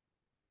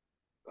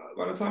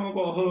 By the time I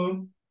got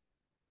home,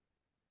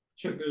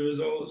 checked the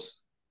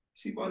results,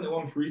 see Barnet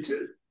won 3-2.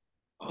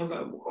 I was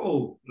like,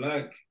 whoa,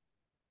 like,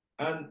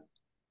 and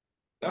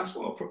that's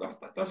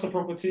a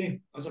proper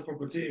team. That's a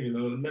proper team, you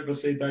know. Never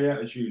say die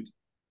attitude.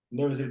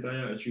 Never say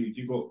die attitude.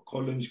 You got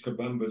Collins,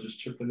 Kabamba just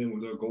chipping in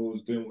with their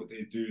goals, doing what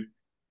they do,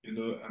 you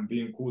know, and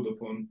being called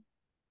upon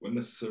when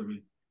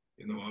necessary.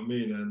 You know what I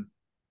mean? And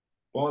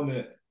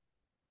Barnet,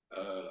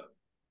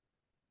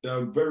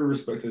 they're a very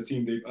respected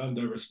team. They've earned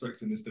their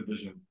respect in this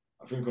division.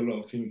 I think a lot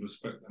of teams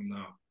respect them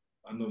now.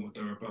 I know what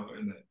they're about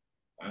in it,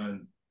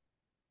 and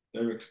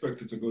they're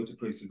expected to go to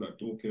places like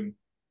Dorking.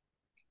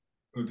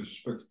 No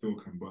disrespect to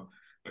Dorking, but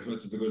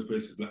expected to go to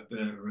places like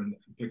there and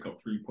pick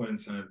up 3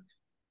 points. And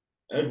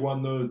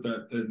everyone knows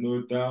that there's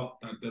no doubt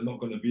that they're not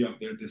going to be up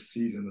there this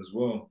season as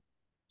well.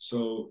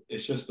 So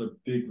it's just a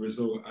big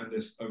result, and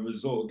it's a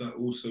result that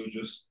also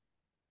just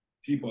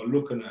people are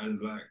looking at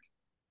and like,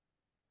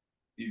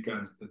 these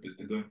guys,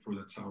 they don't throw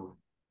the towel.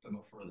 They're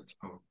not throwing the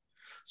towel.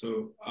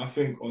 So I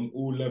think on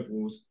all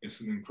levels,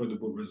 it's an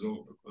incredible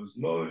result because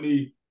not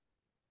only,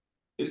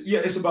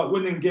 it's about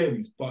winning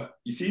games, but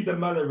you see the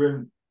manner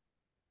in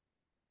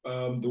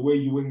the way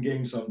you win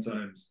games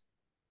sometimes,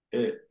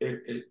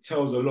 it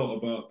tells a lot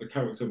about the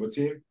character of a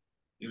team,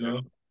 you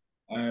know.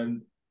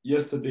 And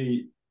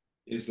yesterday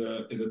is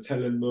a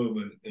telling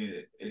moment.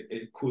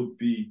 It could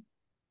be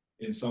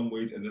in some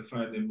ways a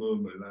defining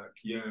moment. Like,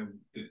 yeah,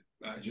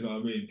 like, do you know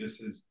what I mean?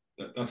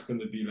 That's going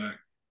to be like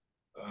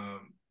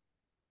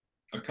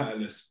a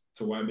catalyst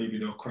to why maybe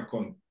they'll crack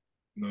on,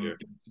 you know,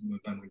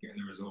 getting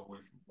the result away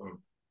from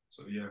home.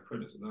 So yeah,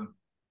 credit to them.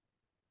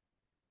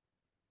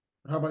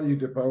 How about you,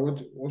 Dipo?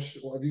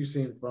 What have you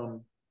seen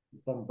from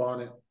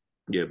Barnet?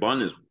 Yeah,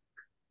 Barnet's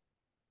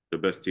the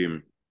best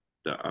team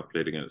that I've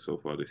played against so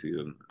far this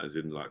season, as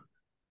in like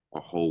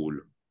a whole,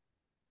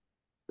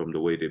 from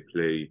the way they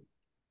play,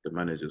 the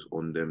managers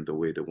on them, the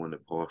way they want to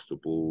pass the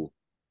ball,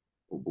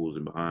 put balls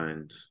in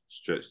behind,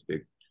 stretch.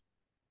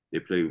 They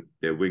play.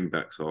 Their wing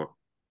backs are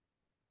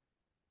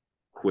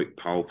quick,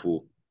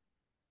 powerful.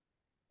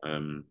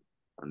 And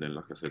then,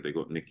 like I said, they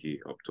got Nicky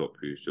up top,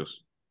 who's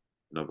just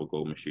another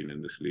goal machine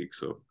in this league.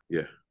 So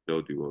yeah,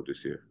 they'll do well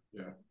this year.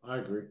 Yeah, I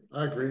agree.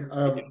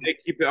 If they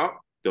keep it up,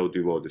 they'll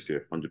do well this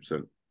year,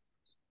 100%.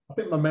 I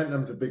think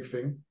momentum's a big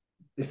thing.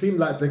 It seemed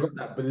like they got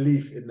that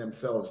belief in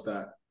themselves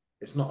that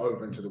it's not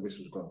over until the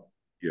whistle's gone.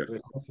 Yeah. So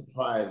it's not a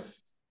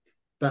surprise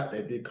that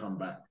they did come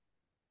back.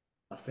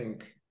 I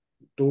think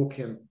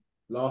Dorking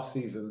last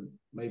season,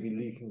 maybe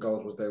leaking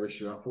goals was their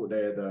issue. I thought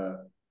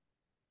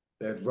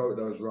they had wrote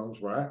those wrongs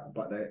right,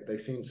 but they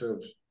seem to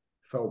have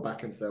fell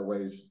back into their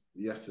ways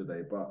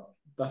yesterday. But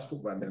that's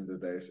football at the end of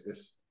the day.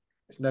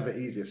 It's never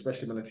easy,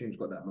 especially when the team's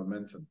got that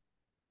momentum.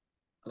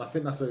 And I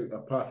think that's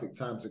a perfect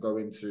time to go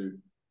into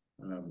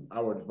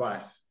our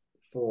advice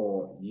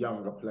for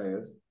younger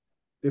players.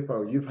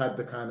 Dipo, you've had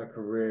the kind of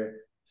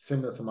career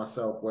similar to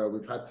myself where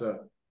we've had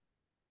to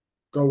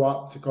go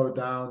up, to go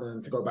down,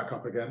 and to go back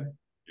up again.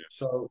 Yeah.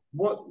 So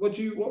what would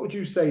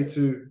you say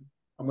to,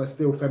 I'm going to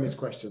steal Femi's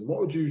question,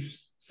 what would you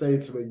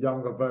say to a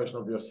younger version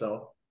of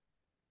yourself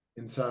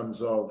in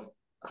terms of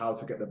how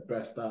to get the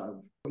best out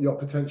of your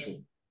potential?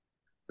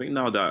 I think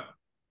now that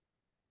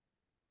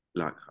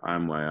like I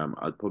am where I am,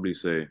 I'd probably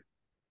say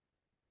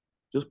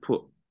just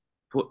put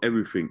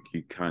everything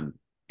you can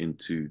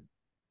into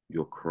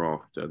your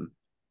craft, and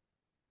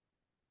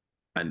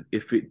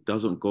if it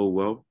doesn't go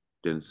well,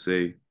 then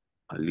say,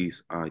 at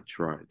least I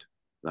tried.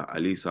 Like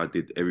at least I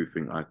did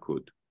everything I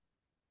could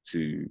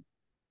to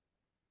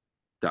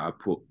that I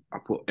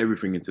put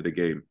everything into the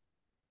game,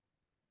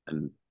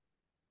 and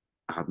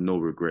I have no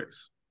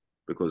regrets.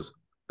 Because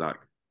like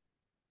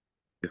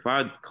if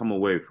I'd come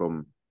away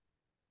from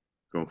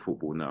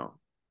football now,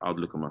 I'd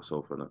look at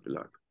myself and I'd be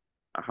like,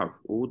 I have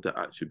all the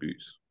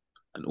attributes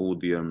and all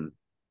the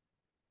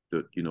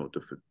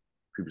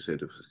people say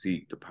the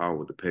physique, the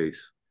power, the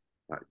pace.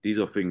 Like these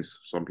are things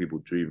some people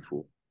dream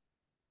for.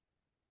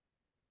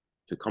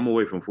 To come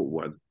away from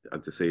football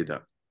and to say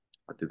that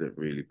I didn't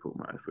really put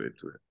my effort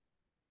into it,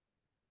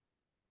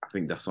 I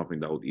think that's something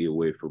that would eat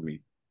away from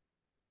me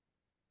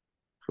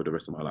for the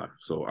rest of my life.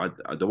 So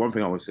the one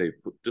thing I would say,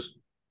 just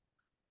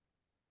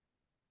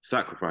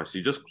sacrifice.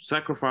 You just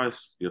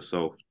sacrifice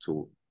yourself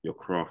to your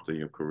craft and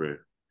your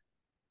career,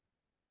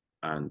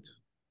 and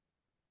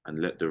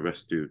let the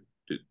rest do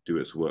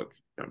its work.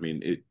 I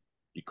mean,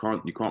 you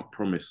can't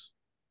promise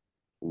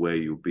where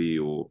you'll be,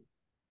 or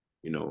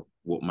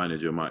what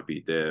manager might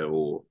be there,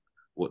 or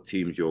what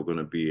teams you're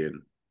gonna be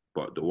in.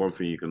 But the one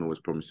thing you can always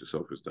promise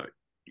yourself is that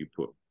you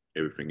put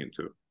everything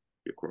into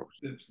your craft.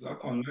 Lips, I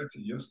can't lie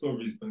to you. Your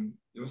story's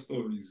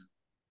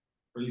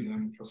crazy,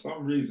 and for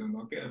some reason,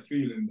 I get a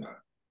feeling that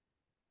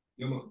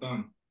you're not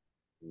done.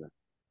 Yeah.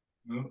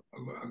 You know,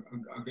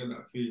 I get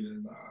that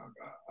feeling.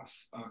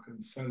 I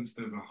can sense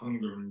there's a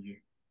hunger in you.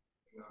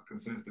 I can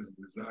sense there's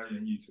a desire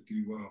in you to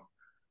do well.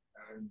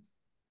 And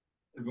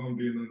if I'm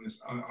being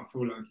honest, I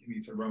feel like you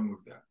need to run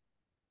with that.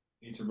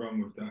 You need to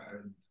run with that,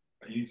 and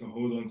you need to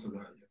hold on to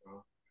that.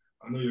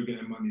 I know you're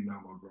getting money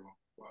now, my bro,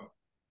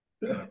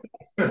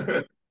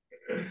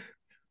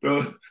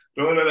 but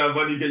don't let that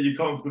money get you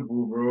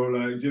comfortable, bro.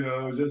 Like,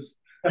 just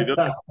you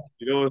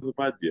know what's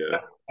mad,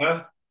 yeah?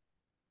 huh?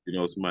 You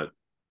know what's mad?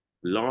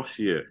 Last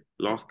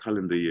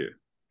calendar year,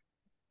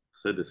 I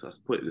said this, I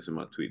put this in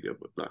my tweet there,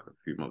 but like a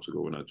few months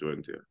ago when I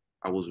joined here,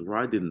 I was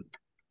riding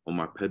on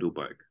my pedal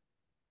bike,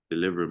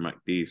 delivering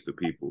McD's to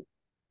people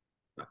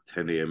at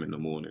 10 a.m. in the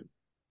morning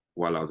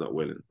while I was at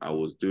Welling. I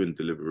was doing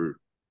delivery,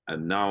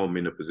 and now I'm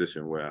in a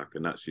position where I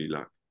can actually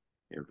like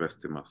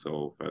invest in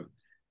myself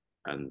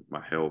and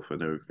my health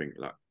and everything.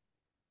 Like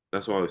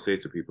that's why I would say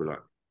to people,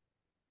 like,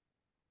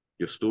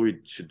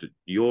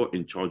 you're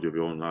in charge of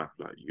your own life.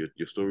 Like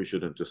your story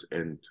shouldn't just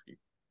end.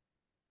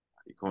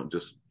 You can't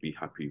just be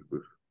happy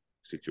with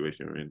the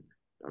situation you're in.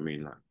 I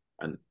mean, like,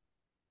 and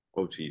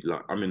obviously,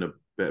 like, I'm in a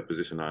better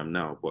position I am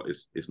now, but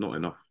it's not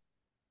enough.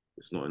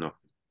 It's not enough.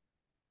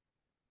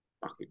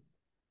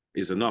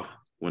 It's enough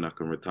when I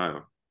can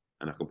retire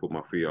and I can put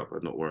my feet up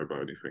and not worry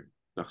about anything.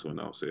 That's when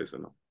I'll say it's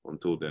enough.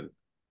 Until then,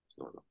 it's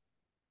not enough.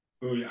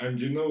 Oh, yeah. And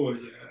you know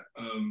what?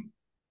 Yeah,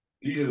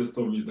 these are the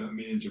stories that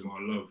me and Jamal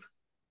love.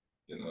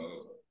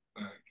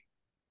 Like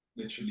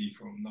literally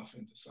from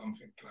nothing to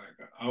something.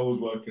 Like I was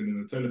working in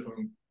a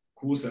telephone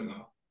call center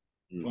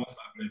first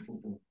I played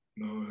football.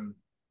 And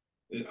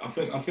I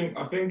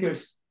think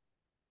it's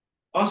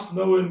us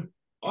knowing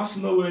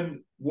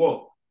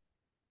what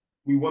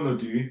we want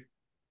to do,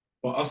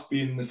 but us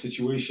being in a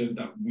situation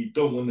that we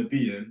don't want to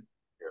be in.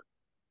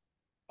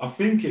 I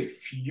think it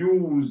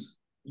fuels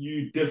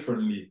you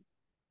differently.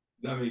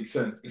 That makes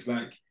sense. It's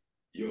like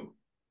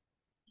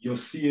you're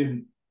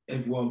seeing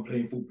everyone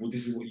playing football.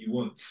 This is what you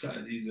want.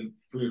 Saturdays at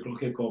 3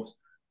 o'clock kickoffs,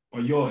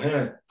 but you're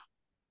here.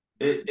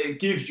 It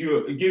gives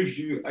you,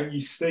 and you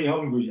stay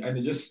hungry, and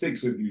it just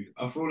sticks with you.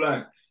 I feel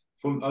like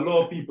from a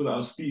lot of people that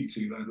I speak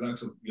to, like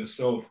likes of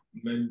yourself,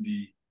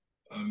 Mendy,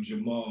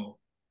 Jamal,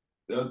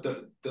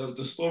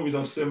 the stories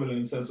are similar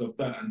in the sense of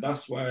that, and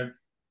that's why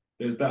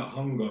there's that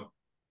hunger.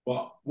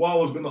 But what I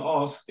was gonna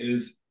ask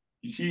is,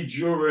 you see,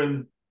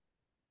 during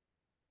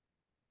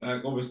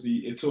like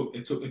obviously it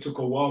took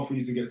a while for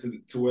you to get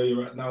to where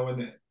you're at now,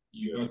 innit?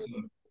 You've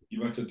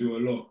had to do a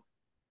lot.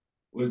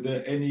 Was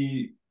there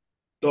any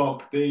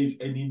dark days,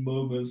 any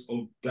moments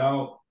of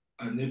doubt?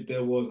 And if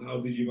there was, how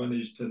did you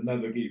manage to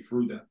navigate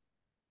through that?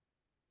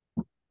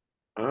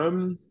 I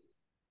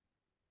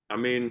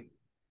mean,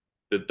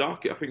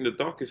 I think the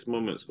darkest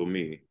moments for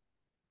me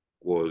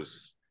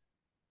was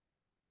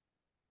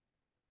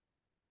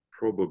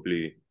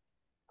probably,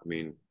 I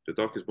mean, the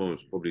darkest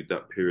moments was probably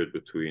that period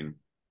between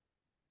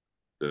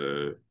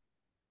the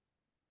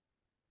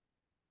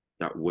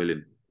that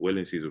Welling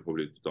season was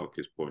probably the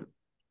darkest point.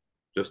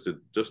 Just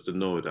to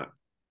know that,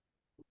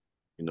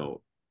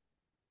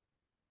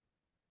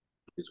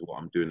 is what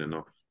I'm doing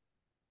enough.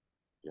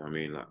 You know what I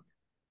mean? Like,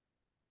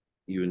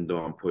 even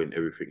though I'm putting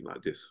everything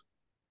like this,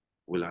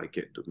 will I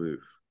get the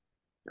move?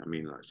 You know what I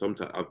mean, like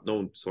sometimes I've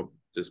known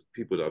there's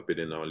people that have been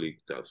in our league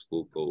that have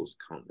scored goals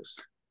countless.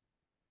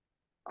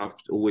 I've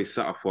always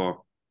sat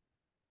afar,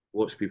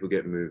 watched people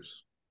get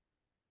moves,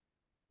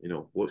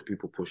 watch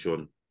people push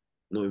on,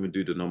 not even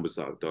do the numbers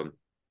that I've done.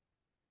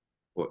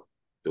 But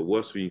the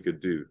worst thing you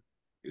could do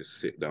is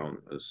sit down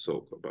and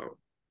sulk about,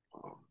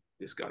 oh,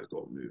 this guy's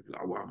got to move.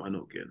 Like, why am I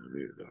not getting a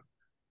move? Like,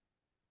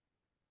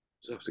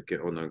 just have to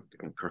get on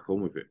and crack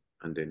on with it.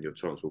 and then your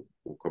chance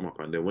will come up.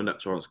 And then when that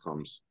chance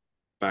comes,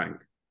 bang,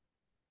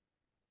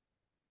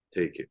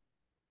 take it.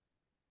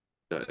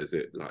 That is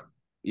it. Like,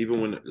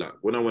 even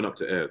when I went up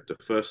to air, the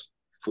first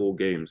 4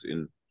 games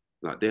in,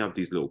 like, they have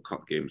these little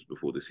cup games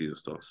before the season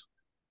starts.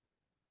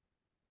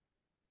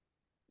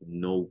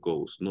 No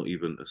goals, not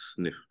even a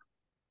sniff.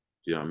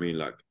 Do you know what I mean?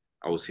 Like,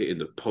 I was hitting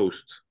the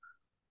post,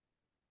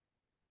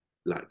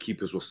 like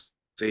keepers were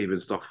saving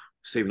stuff,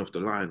 saving off the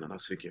line, and I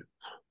was thinking,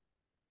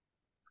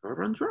 I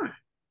run dry.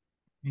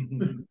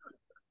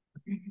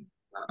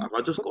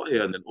 I just got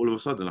here, and then all of a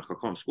sudden, like, I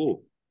can't score.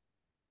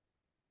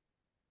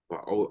 But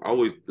I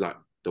always, like,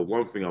 the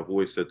one thing I've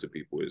always said to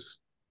people is,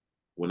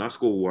 when I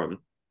score 1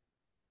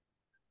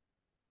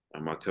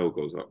 and my tail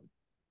goes up,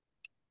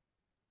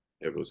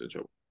 everyone's in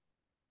trouble.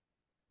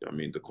 I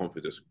mean, the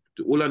confidence.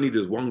 All I need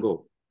is 1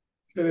 goal.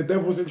 So the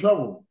devil's in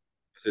trouble.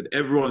 I said,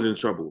 everyone's in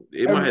trouble.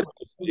 In my head,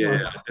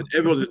 yeah, I said,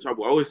 everyone's in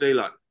trouble. I always say,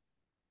 like,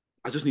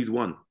 I just need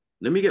 1.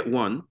 Let me get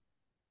 1,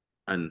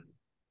 and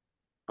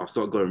I'll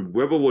start going.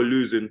 Whether we're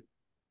losing,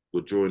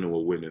 we're drawing, or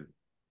we're winning,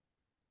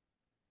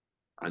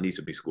 I need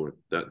to be scoring.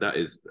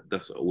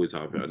 That's always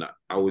how I feel. And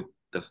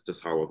that's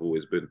just how I've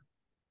always been.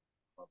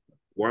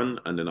 1,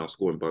 and then I'll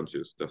score in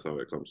bunches. That's how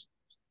it comes.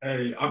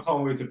 Hey, I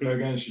can't wait to play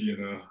against you,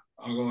 you know.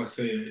 I gotta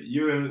say it.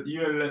 You and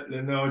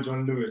Linnell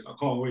John Lewis, I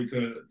can't wait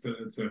to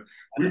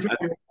we played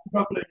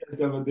against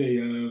the other day.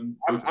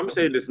 I'm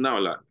saying this now,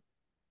 like,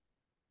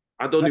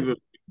 I don't even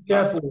be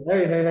careful.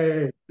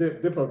 Hey,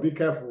 Dipo, be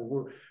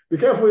careful. Be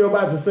careful what you're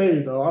about to say,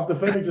 you know. After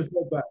Femi just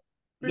said that.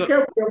 Be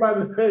careful what you're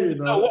about to say, you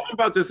know. No, what I'm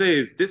about to say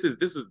is this is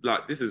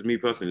me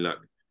personally. Like,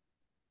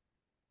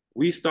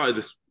 we started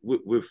this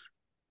with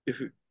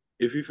if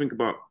you think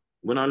about,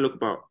 when I look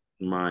about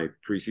my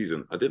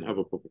preseason, I didn't have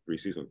a proper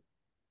preseason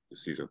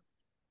this season.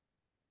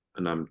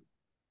 And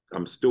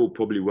I'm still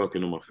probably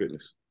working on my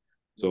fitness.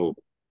 So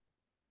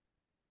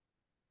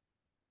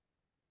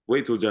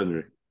wait till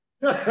January.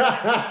 No,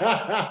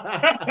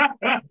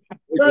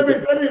 he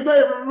said he's not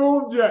even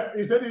warmed yet.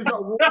 He said he's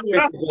not warmed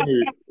yet.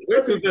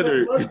 Wait till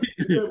January.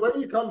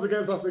 When he comes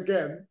against us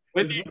again,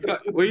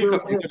 you're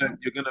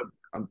gonna.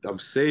 I'm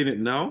saying it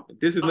now.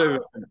 This is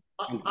no.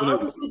 I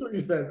understood what you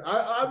said.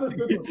 I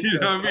understood what you said. You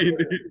know what I mean?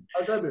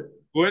 I got it.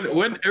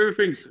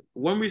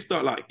 When we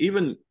start, like,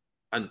 even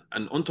and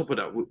on top of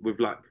that, with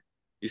like,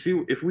 you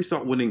see, if we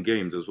start winning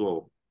games as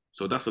well,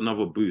 so that's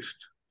another boost.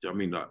 You know what I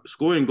mean? Like,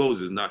 scoring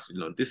goals is nice. You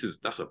know,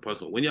 that's a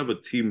personal. When you have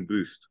a team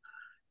boost,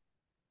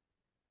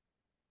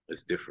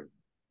 it's different.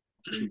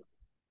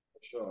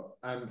 Sure.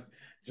 And do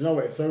you know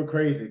what? It's so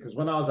crazy because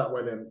when I was at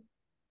Welling,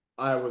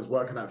 I was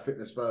working at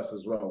Fitness First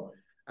as well.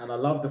 And I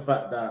love the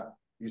fact that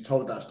you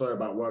told that story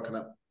about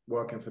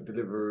working for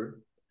Deliveroo.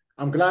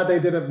 I'm glad they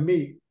didn't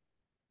meet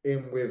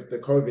in with the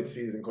COVID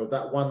season, because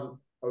that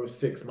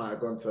 106 might have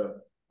gone to,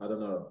 I don't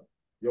know,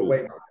 your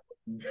weight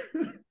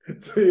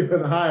to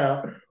even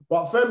higher.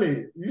 But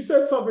Femi, you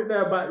said something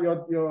there about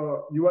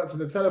you worked in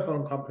the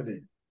telephone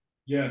company.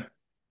 Yeah.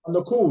 On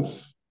the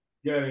calls.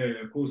 Yeah.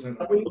 Calls.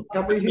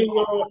 Can we hear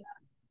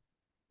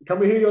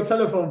your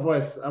telephone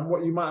voice and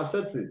what you might have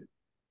said, please?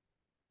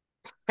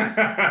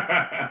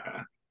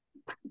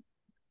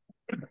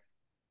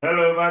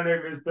 Hello, my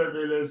name is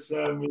Femi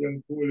Sammy.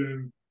 I'm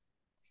calling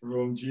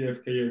from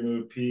GFK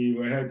NOP.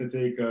 We're here to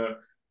take a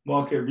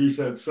market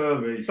research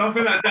survey,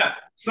 something like that,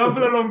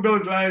 something along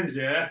those lines.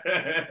 Yeah.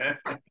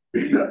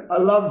 I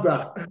love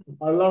that.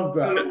 I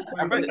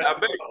bet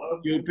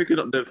you're picking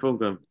up that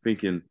phone and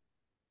thinking,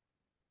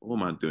 what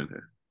am I doing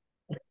here?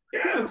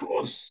 Yeah, of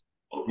course.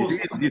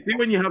 You see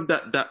when you have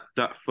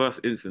that first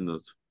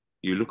incident,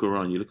 you look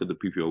around, you look at the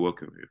people you're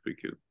working with, you're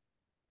thinking,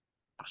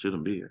 I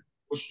shouldn't be here.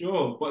 For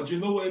sure. But do you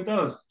know what it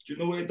does? Do you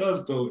know what it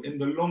does, though, in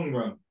the long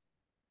run?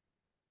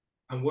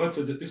 And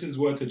this is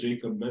word to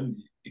Jacob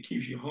Mendy. It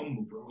keeps you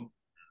humble, bro.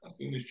 That's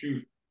the honest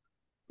truth.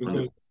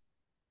 Because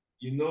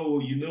you know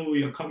where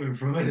you're coming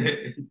from,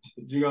 innit? Do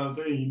you know what I'm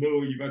saying? You know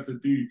what you've had to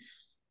do.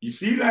 You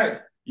see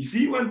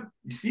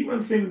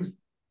when things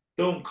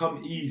don't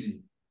come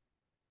easy,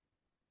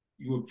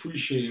 you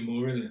appreciate it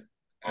more, innit?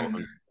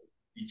 And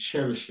you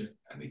cherish it,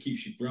 and it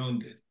keeps you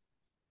grounded.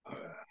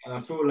 And I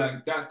feel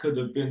like that could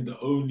have been the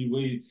only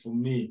way for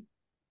me.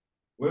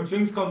 When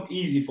things come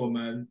easy for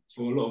a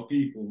lot of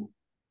people,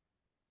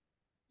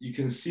 you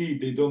can see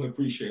they don't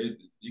appreciate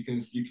it. You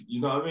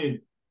know what I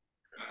mean?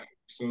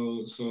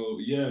 So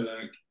yeah,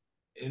 like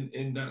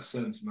in that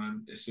sense,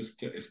 man, it's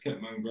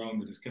kept man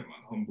grounded. It's kept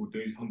man humble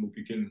days, humble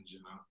beginnings.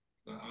 You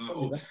know, I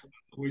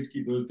always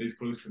keep those days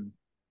close to me.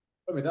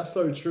 I mean, that's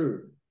so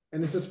true,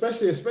 and it's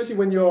especially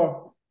when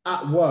you're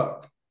at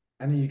work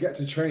and you get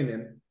to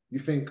training, you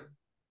think,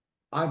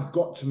 I've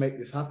got to make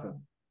this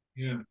happen.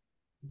 Yeah.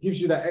 It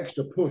gives you that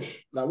extra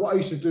push. Like, what I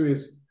used to do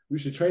is, we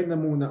used to train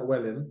them all in that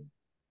Welling.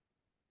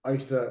 I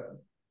used to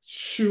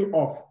shoot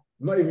off,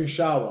 not even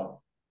shower,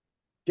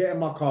 get in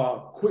my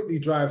car, quickly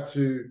drive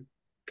to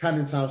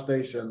Canning Town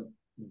Station,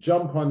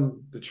 jump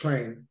on the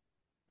train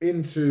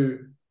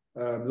into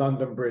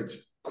London Bridge,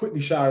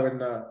 quickly shower in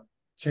the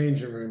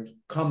changing rooms,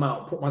 come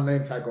out, put my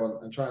name tag on,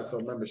 and try and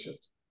sell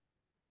memberships.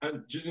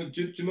 And do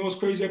you know what's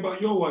crazy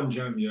about your one,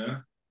 Jam? Yeah.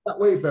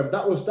 Wait, fam,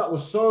 that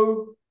was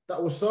so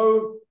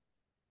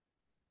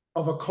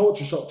of a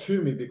culture shock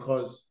to me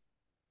because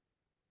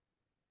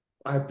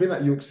I had been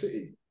at York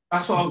City.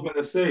 That's what I was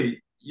gonna say.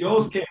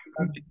 Yours came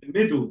in the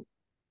middle.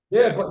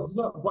 Yeah, but it's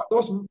not. But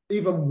what's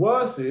even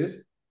worse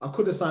is I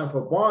could have signed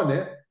for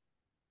Barnet.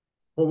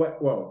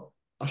 Well,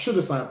 I should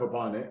have signed for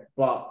Barnet,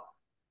 but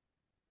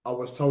I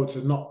was told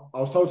to not. I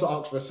was told to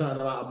ask for a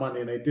certain amount of money,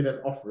 and they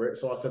didn't offer it.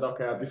 So I said,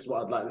 "Okay, this is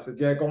what I'd like." They said,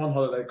 "Yeah, go on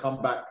holiday,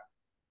 come back.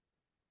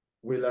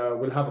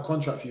 We'll have a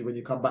contract for you when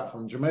you come back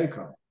from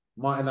Jamaica."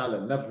 Martin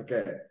Allen, never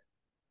forget it.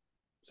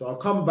 So I've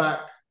come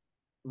back.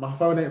 My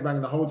phone ain't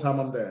rang the whole time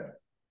I'm there.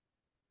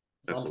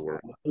 So That's a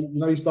word.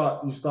 you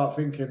start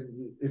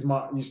thinking,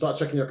 you start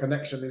checking your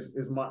connection.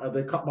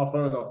 They cut my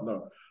phone off?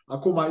 No. I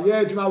call my,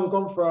 yeah, do you know, we've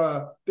gone for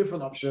a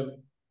different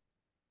option.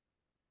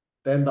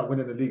 They end up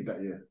winning the league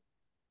that year.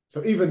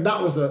 So even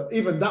that was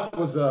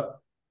a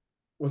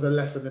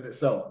lesson in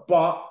itself.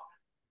 But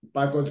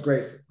by God's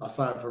grace, I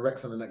signed for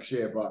Wrexham the next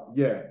year. But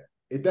yeah,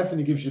 it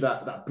definitely gives you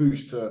that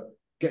boost to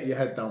get your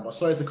head down. But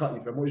sorry to cut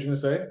you, Fem. What was you gonna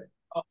say?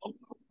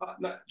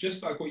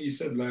 Just like what you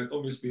said, like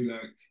obviously,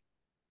 like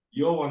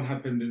your one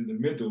happened in the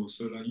middle.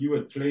 So like you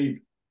had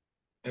played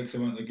X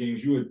amount of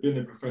games, you had been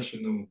a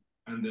professional,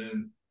 and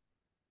then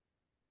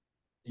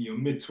in your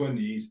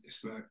mid-20s,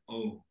 it's like,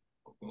 oh,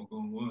 I've got to go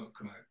and work.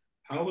 Like,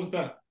 how was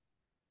that?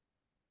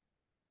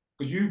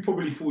 Because you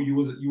probably thought you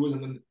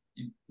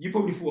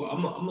probably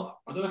thought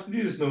I don't have to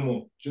do this no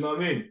more. Do you know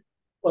what I mean?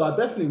 Well, I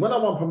definitely, when I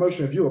won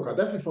promotion with York, I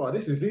definitely thought,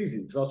 this is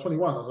easy because I was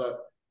 21. I was like,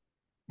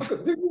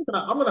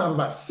 I'm gonna have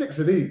about 6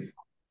 of these.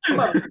 I'm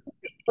like,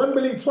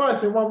 Wembley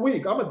twice in 1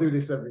 week. I'm gonna do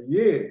this every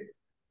year.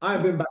 I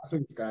ain't been back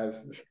since,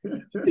 guys.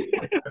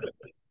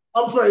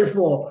 I'm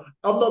 34.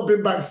 I've not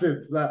been back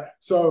since.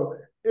 So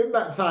in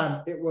that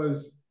time, it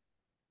was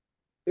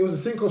a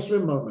sink or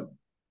swim moment.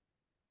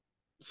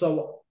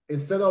 So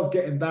instead of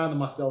getting down on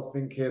myself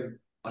thinking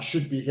I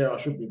should be here, I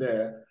should be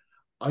there,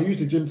 I used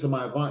the gym to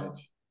my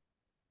advantage.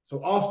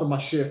 So after my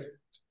shift,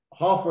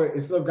 halfway,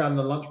 instead of going on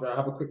the lunch break, I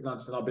have a quick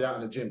lunch and I'll be out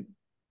in the gym.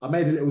 I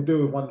made a little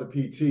deal with one of the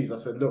PTs. I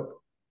said,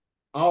 look,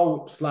 I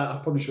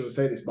probably shouldn't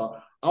say this,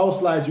 but I'll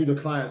slide you the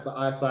clients that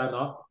I sign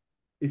up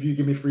if you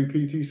give me free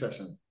PT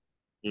sessions.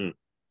 Mm.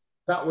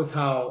 That was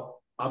how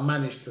I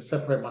managed to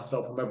separate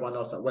myself from everyone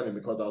else at Wedding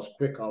because I was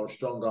quicker, I was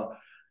stronger.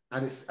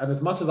 And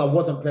as much as I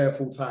wasn't playing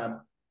full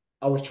time,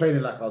 I was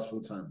training like I was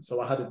full time. So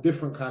I had a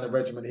different kind of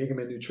regimen. He gave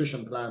me a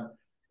nutrition plan.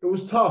 It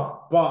was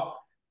tough, but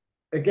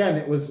again,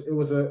 it was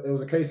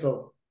a case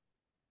of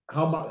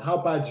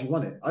how bad do you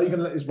want it? Are you going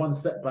to let this one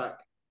setback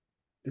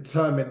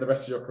determine the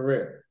rest of your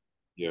career?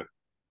 Yeah.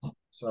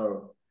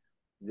 So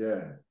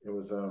yeah, it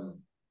was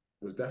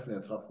definitely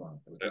a tough one.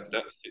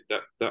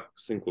 That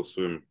sink or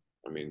swim.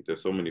 I mean,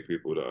 there's so many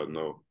people that I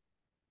know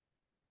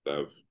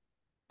that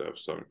have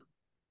sunk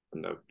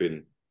and that have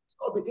been. It's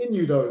got to be in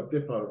you though,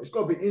 Dipo. It's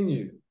got to be in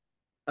you,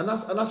 and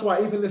that's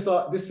why even this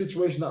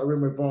situation that we're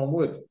in with Brown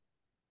Wood,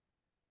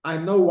 I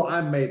know what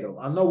I'm made of.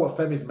 I know what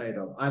Femi's made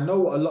of. I know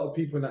what a lot of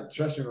people in that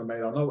dressing room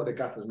made of. I know what the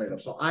gaffer's made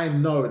of. So I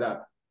know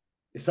that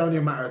it's only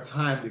a matter of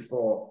time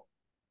before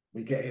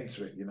we get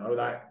into it. You know,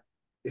 like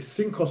it's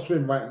sink or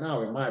swim right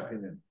now, in my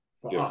opinion,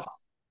 for us.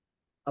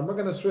 And we're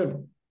gonna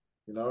swim.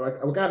 You know,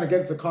 we're going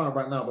against the current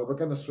right now, but we're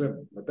gonna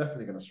swim. We're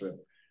definitely gonna swim.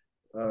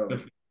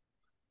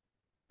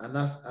 And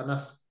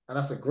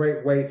that's a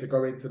great way to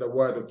go into the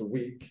word of the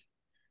week.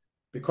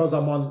 Because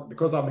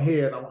I'm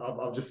here and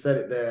I've just said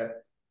it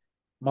there.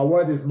 My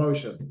word is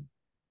motion.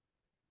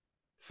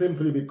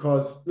 Simply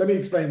because, let me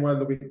explain word of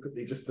the week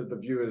quickly, just to the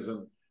viewers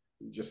and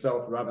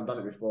yourself who haven't done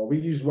it before. We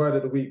use word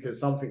of the week as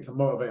something to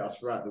motivate us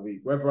throughout the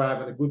week, whether we're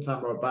having a good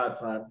time or a bad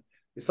time.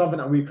 It's something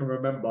that we can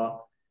remember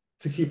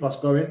to keep us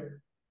going.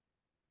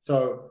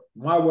 So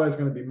my word is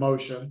going to be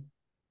motion,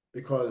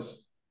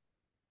 because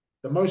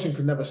the motion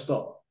can never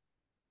stop.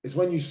 It's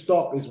when you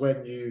stop is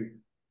when you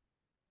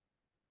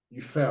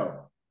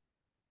fail.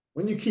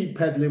 When you keep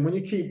pedaling, when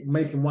you keep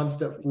making one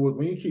step forward,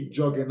 when you keep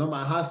jogging, no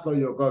matter how slow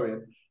you're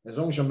going, as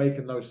long as you're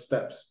making those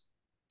steps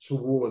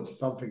towards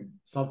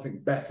something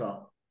better,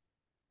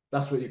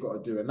 that's what you've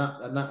got to do. And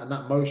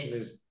that motion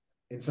is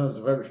in terms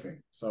of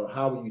everything. So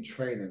how are you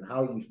training?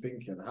 How are you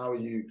thinking? How are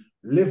you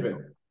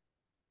living?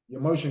 Your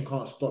motion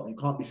can't stop. You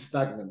can't be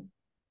stagnant,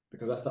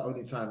 because that's the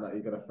only time that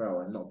you're gonna fail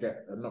and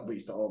not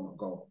reach the ultimate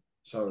goal.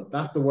 So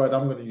that's the word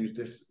I'm going to use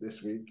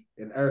this week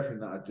in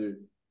everything that I do.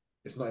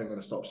 It's not even going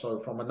to stop. So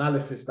from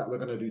analysis that we're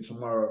going to do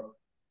tomorrow,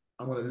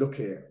 I'm going to look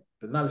at it.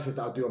 The analysis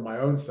that I'll do on my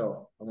own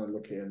self, I'm going to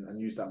look at it and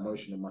use that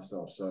motion in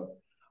myself. So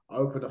I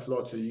open the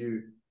floor to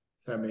you,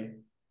 Femi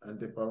and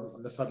Dipo,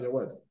 and let's have your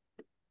words.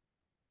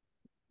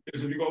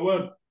 Yes, have you got a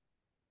word?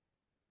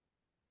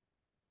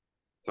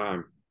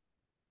 Time.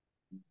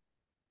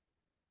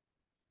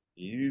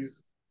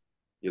 Use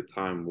your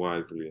time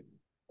wisely.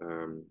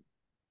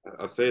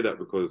 I say that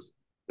because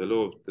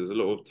there's a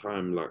lot of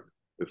time like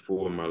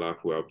before in my life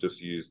where I've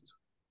just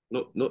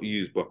not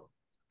used, but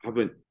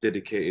haven't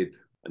dedicated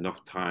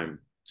enough time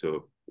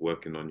to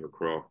working on your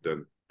craft,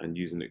 and and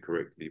using it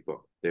correctly. But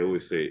they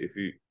always say if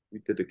you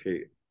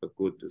dedicate a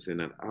good, as in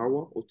an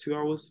hour or 2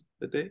 hours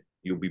a day,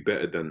 you'll be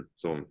better than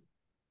someone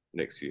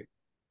next to you.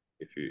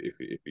 If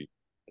you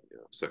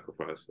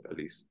sacrifice at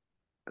least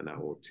an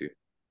hour or two.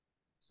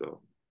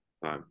 So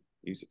time,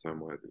 use your time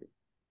wisely.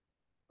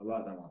 I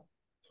like that one.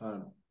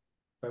 Time.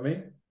 For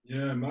me?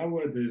 Yeah, my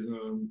word is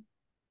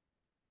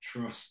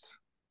trust.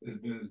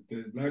 There's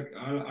like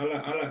I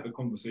like the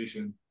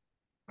conversation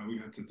that we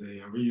had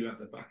today. I really like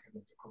the back end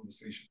of the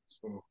conversation as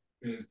well.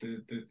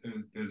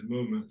 There's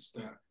moments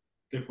that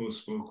Dipo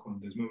spoke on.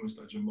 There's moments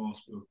that Jamal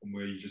spoke on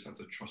where you just have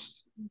to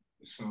trust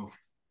yourself,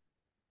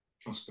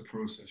 trust the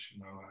process,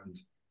 and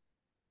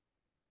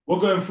we're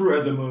going through it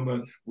at the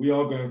moment. We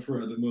are going through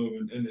it at the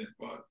moment, innit?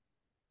 But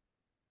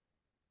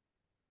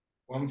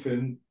one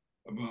thing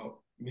about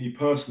me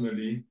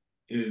personally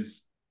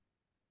is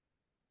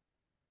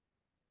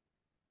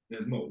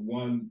there's not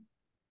one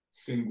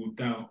single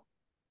doubt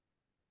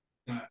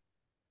that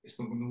it's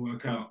not going to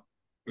work out,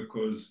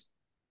 because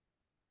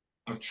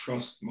I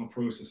trust my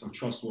process. I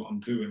trust what I'm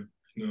doing.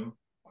 I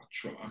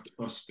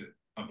trust it.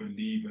 I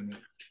believe in it.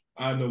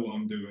 I know what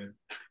I'm doing.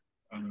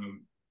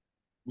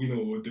 We know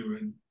what we're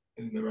doing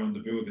in and around the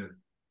building,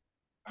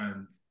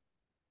 and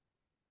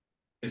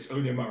it's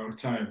only a matter of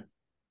time,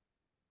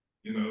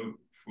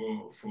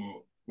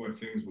 for where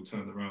things will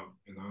turn around.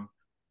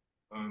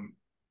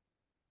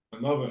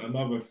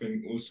 Another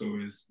thing also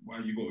is why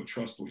you got to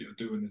trust what you're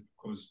doing is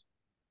because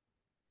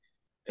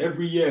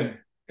every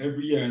year,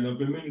 and I've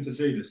been meaning to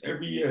say this,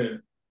 every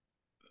year,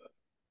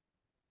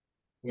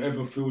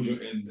 whatever field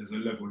you're in, there's a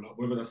level up.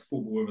 Whether that's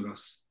football, whether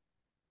that's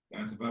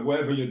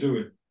whatever you're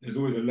doing, there's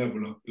always a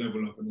level up,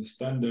 and the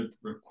standard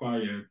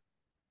required,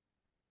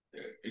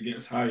 it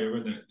gets higher,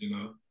 isn't it?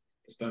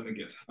 The standard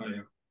gets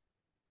higher.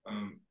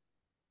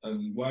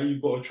 And why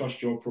you've got to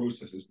trust your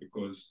process is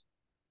because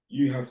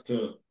you have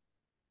to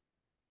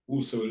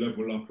also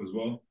level up as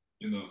well.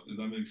 Does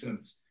that make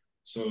sense?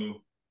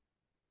 So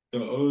the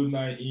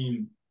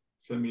 019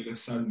 Femi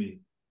Lasani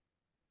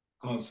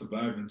can't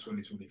survive in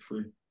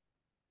 2023.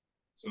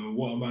 So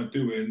what am I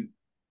doing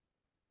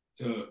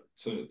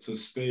to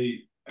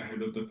stay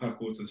ahead of the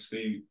pack, or to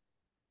stay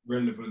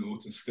relevant, or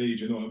to stay,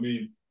 you know what I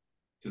mean?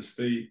 To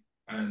stay,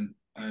 and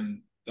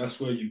that's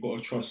where you've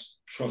got to trust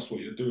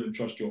what you're doing,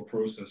 trust your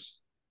process,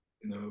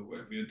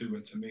 whatever you're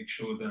doing, to make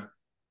sure that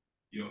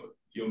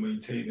you're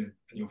maintaining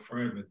and you're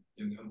thriving.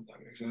 That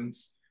makes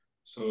sense.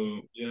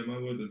 So yeah, my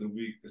word of the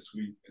week this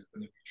week is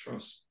going to be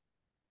trust.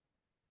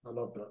 I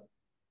love that.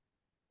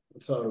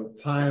 So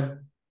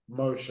time,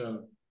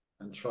 motion,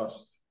 and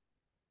trust.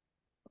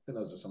 I think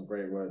those are some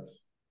great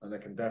words, and they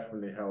can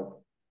definitely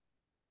help.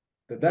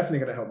 They're definitely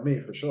going to help me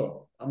for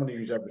sure. I'm going to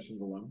use every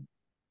single one.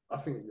 I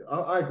think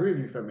I agree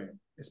with you, Femi.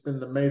 It's been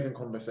an amazing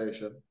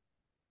conversation,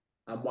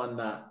 and one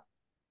that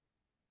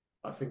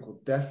I think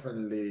will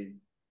definitely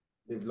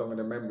live long in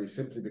the memory,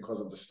 simply because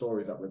of the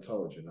stories that we're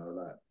told.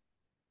 Like,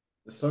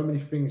 there's so many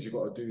things you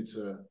got to do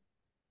to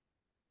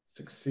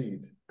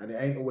succeed, and it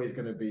ain't always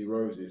going to be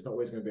rosy. It's not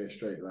always going to be a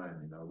straight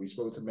line. We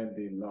spoke to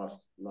Mendy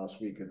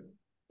last week, and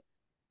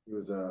he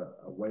was a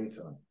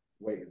waiter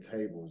waiting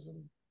tables,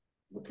 and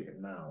look at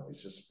him now.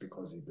 It's just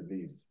because he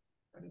believed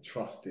and he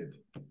trusted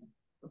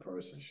the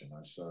process.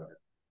 So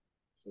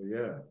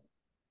yeah.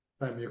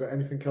 Fam, you got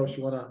anything else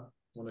you wanna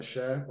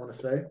share? Want to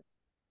say?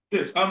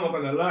 Yes, I'm not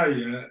gonna lie,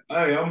 yeah.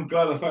 Hey, I'm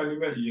glad I finally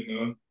met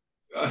you.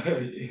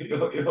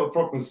 You're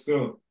proper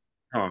still.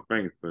 Oh,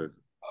 thanks, bud.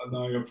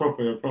 No, you're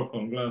proper.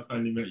 I'm glad I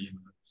finally met you,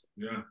 man.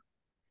 Yeah.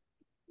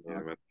 Yeah,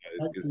 man.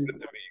 It's good to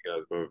meet you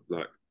guys, bro.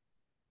 Like,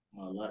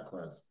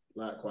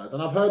 likewise.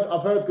 And I've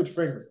heard good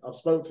things. I've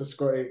spoke to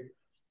Scotty,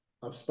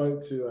 I've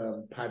spoke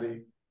to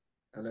Paddy,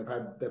 and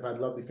they've had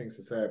lovely things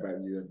to say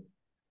about you,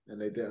 and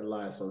they didn't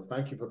lie. So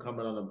thank you for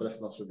coming on and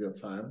blessing us with your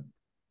time.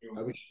 you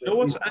know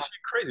what's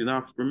actually crazy? Now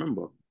I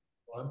remember.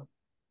 One.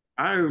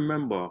 I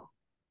remember.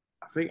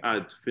 I think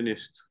I'd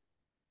finished.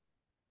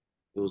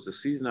 It was the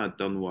season I'd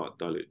done what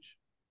Dulwich.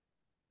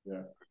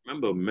 Yeah. I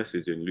remember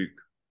messaging Luke,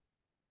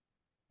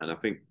 and I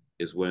think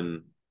it's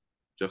when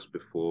just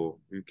before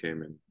who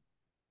came in.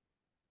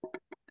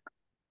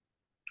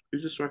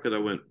 Who's the striker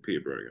that went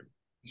Peterborough again?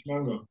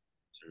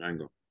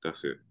 Chimango.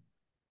 That's it.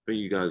 I think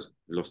you guys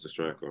lost the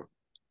striker.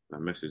 And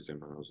I messaged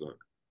him and I was like,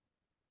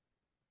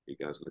 you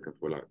guys looking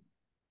for like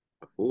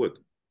a forward?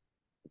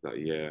 Like,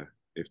 yeah,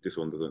 if this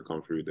one doesn't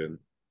come through, then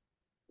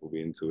we'll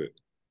be into it.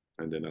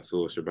 And then I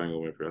saw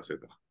Shabango went through. I said,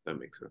 oh, that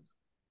makes sense.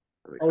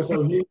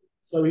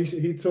 So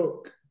he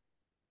took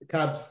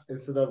cabs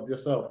instead of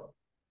yourself.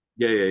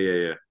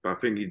 Yeah. But I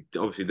think he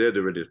obviously they'd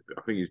already.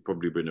 I think he's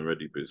probably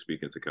been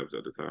speaking to cabs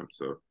at the time.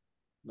 So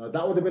no,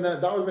 that would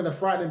have been a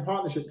frightening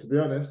partnership, to be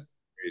honest.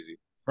 Crazy.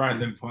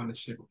 Frightening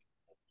partnership.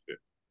 Yeah.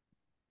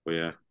 But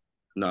yeah,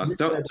 no,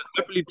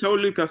 definitely tell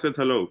Luke I said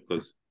hello,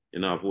 because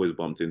I've always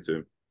bumped into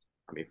him.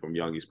 I mean, from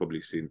young, he's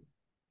probably seen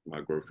my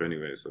growth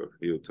anyway, so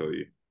he'll tell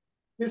you.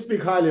 He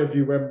speak highly of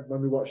you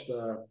when we watched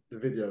the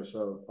video,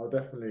 so I'll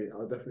definitely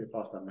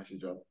pass that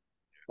message on.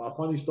 But a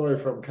funny story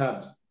from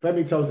Cabs.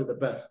 Femi tells it the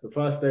best. The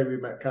first day we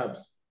met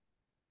Cabs,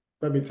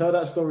 Femi, tell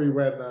that story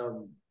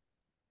when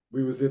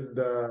we was in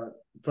the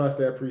first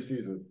day of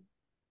pre-season.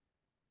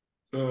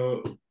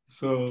 So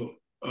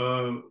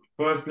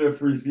first day of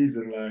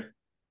pre-season, like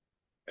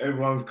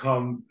everyone's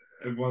come,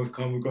 we've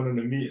gone in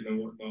a meeting and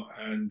whatnot,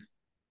 and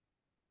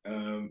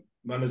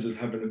managers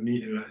having a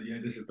meeting like, yeah,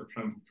 this is the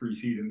plan for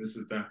pre-season, this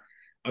is that.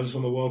 I just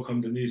want to welcome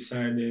the new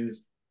signings,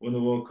 want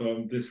to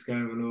welcome this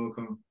guy, want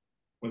to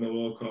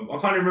welcome. I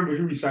can't remember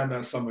who we signed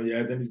that summer,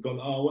 yeah. Then he's gone,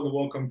 oh, I want to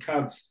welcome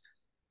Cabs.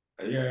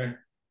 Yeah,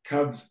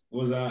 Cabs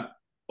was at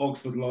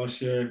Oxford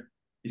last year.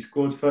 He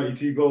scored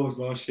 32 goals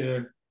last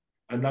year,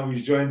 and now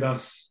he's joined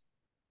us.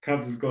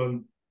 Cabs has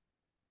gone,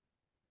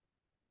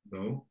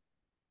 no.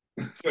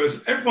 So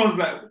everyone's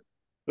like,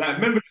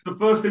 remember, it's the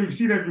first day we've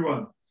seen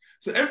everyone.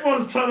 So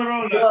everyone's turning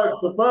around like,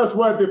 the first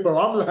word, Dipo,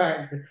 I'm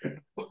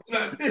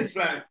like this,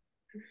 like.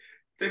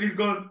 Then he's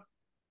gone,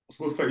 I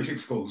scored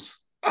 36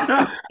 goals.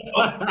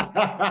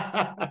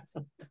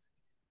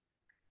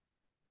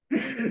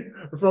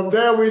 From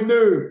there, we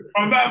knew.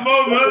 From that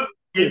moment,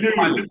 we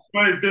knew this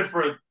one is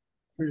different.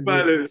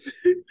 Balance.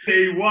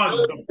 Day one,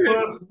 the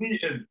first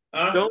meeting.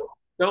 Huh?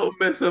 Don't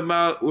mess him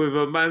out with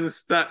a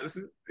man's stats.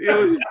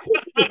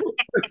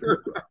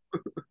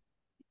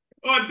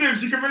 Oh, Dim,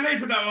 she can relate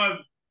to that one.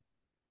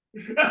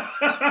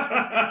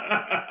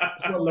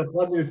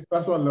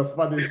 That's one of the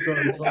funniest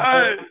stories.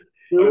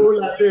 We were all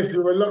like this. We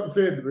were locked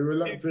in.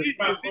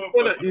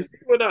 You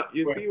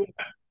see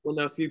when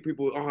I see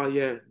people, oh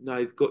yeah, no,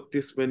 he's got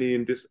this many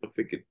in this. I'm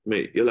thinking,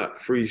 mate, you're like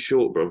 3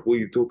 short, bro. What are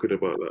you talking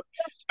about? Like,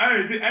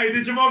 hey,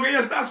 did Jamal get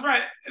your stats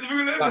right? He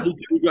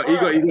got it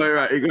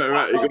right. He got it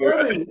right.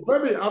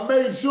 Femi, I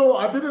made sure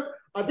I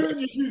didn't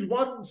just use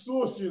one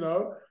source, you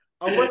know.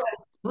 I went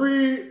on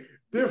 3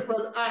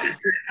 different apps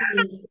to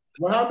see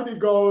how many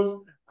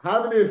goals,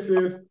 how many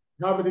assists,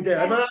 how many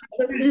games.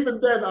 And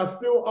even then, I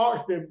still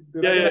asked him.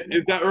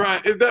 Is that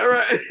right? Is that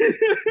right?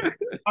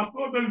 I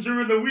saw them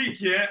during the week,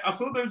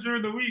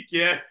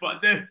 yeah.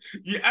 But then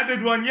you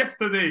added one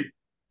yesterday.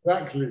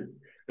 Exactly.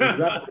 There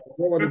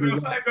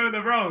was something going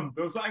around.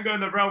 There was something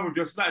going around with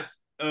your stats.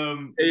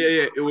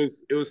 Yeah. It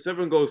was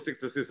 7 goals,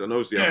 6 assists, and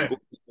obviously I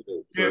scored.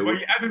 So but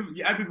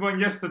you added one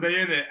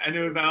yesterday, innit? And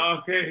it was like,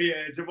 okay,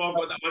 yeah, Jamal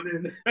got that one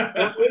in.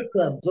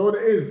 So what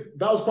it is,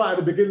 that was quite at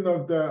the beginning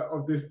of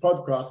this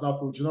podcast, and I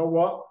thought, you know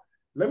what?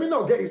 Let me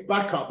not get his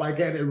back up by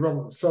getting it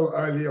wrong so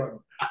early on.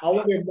 I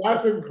want him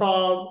nice and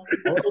calm.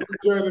 I want him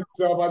enjoying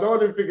himself. I don't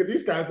want him thinking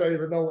these guys don't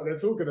even know what they're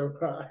talking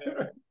about.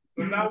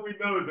 So now we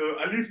know, though.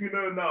 At least we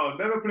know now.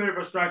 Never play with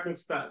a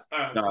striker's stats.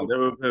 No,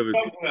 never play with.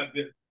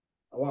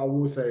 What I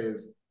will say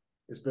is,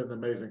 it's been an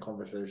amazing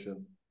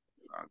conversation.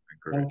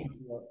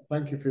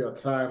 Thank you for your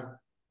time.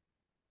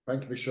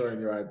 Thank you for sharing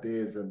your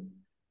ideas and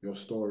your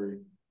story.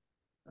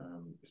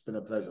 It's been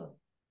a pleasure,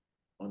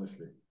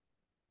 honestly.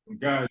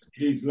 Guys,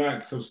 please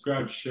like,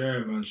 subscribe,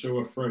 share, man. Show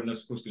a friend.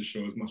 Let's push the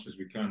show as much as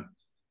we can.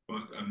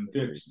 But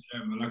Dips,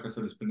 yeah, man, like I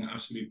said, it's been an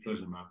absolute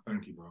pleasure, man.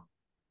 Thank you, bro.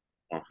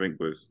 I think,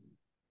 boys.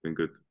 Been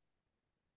good.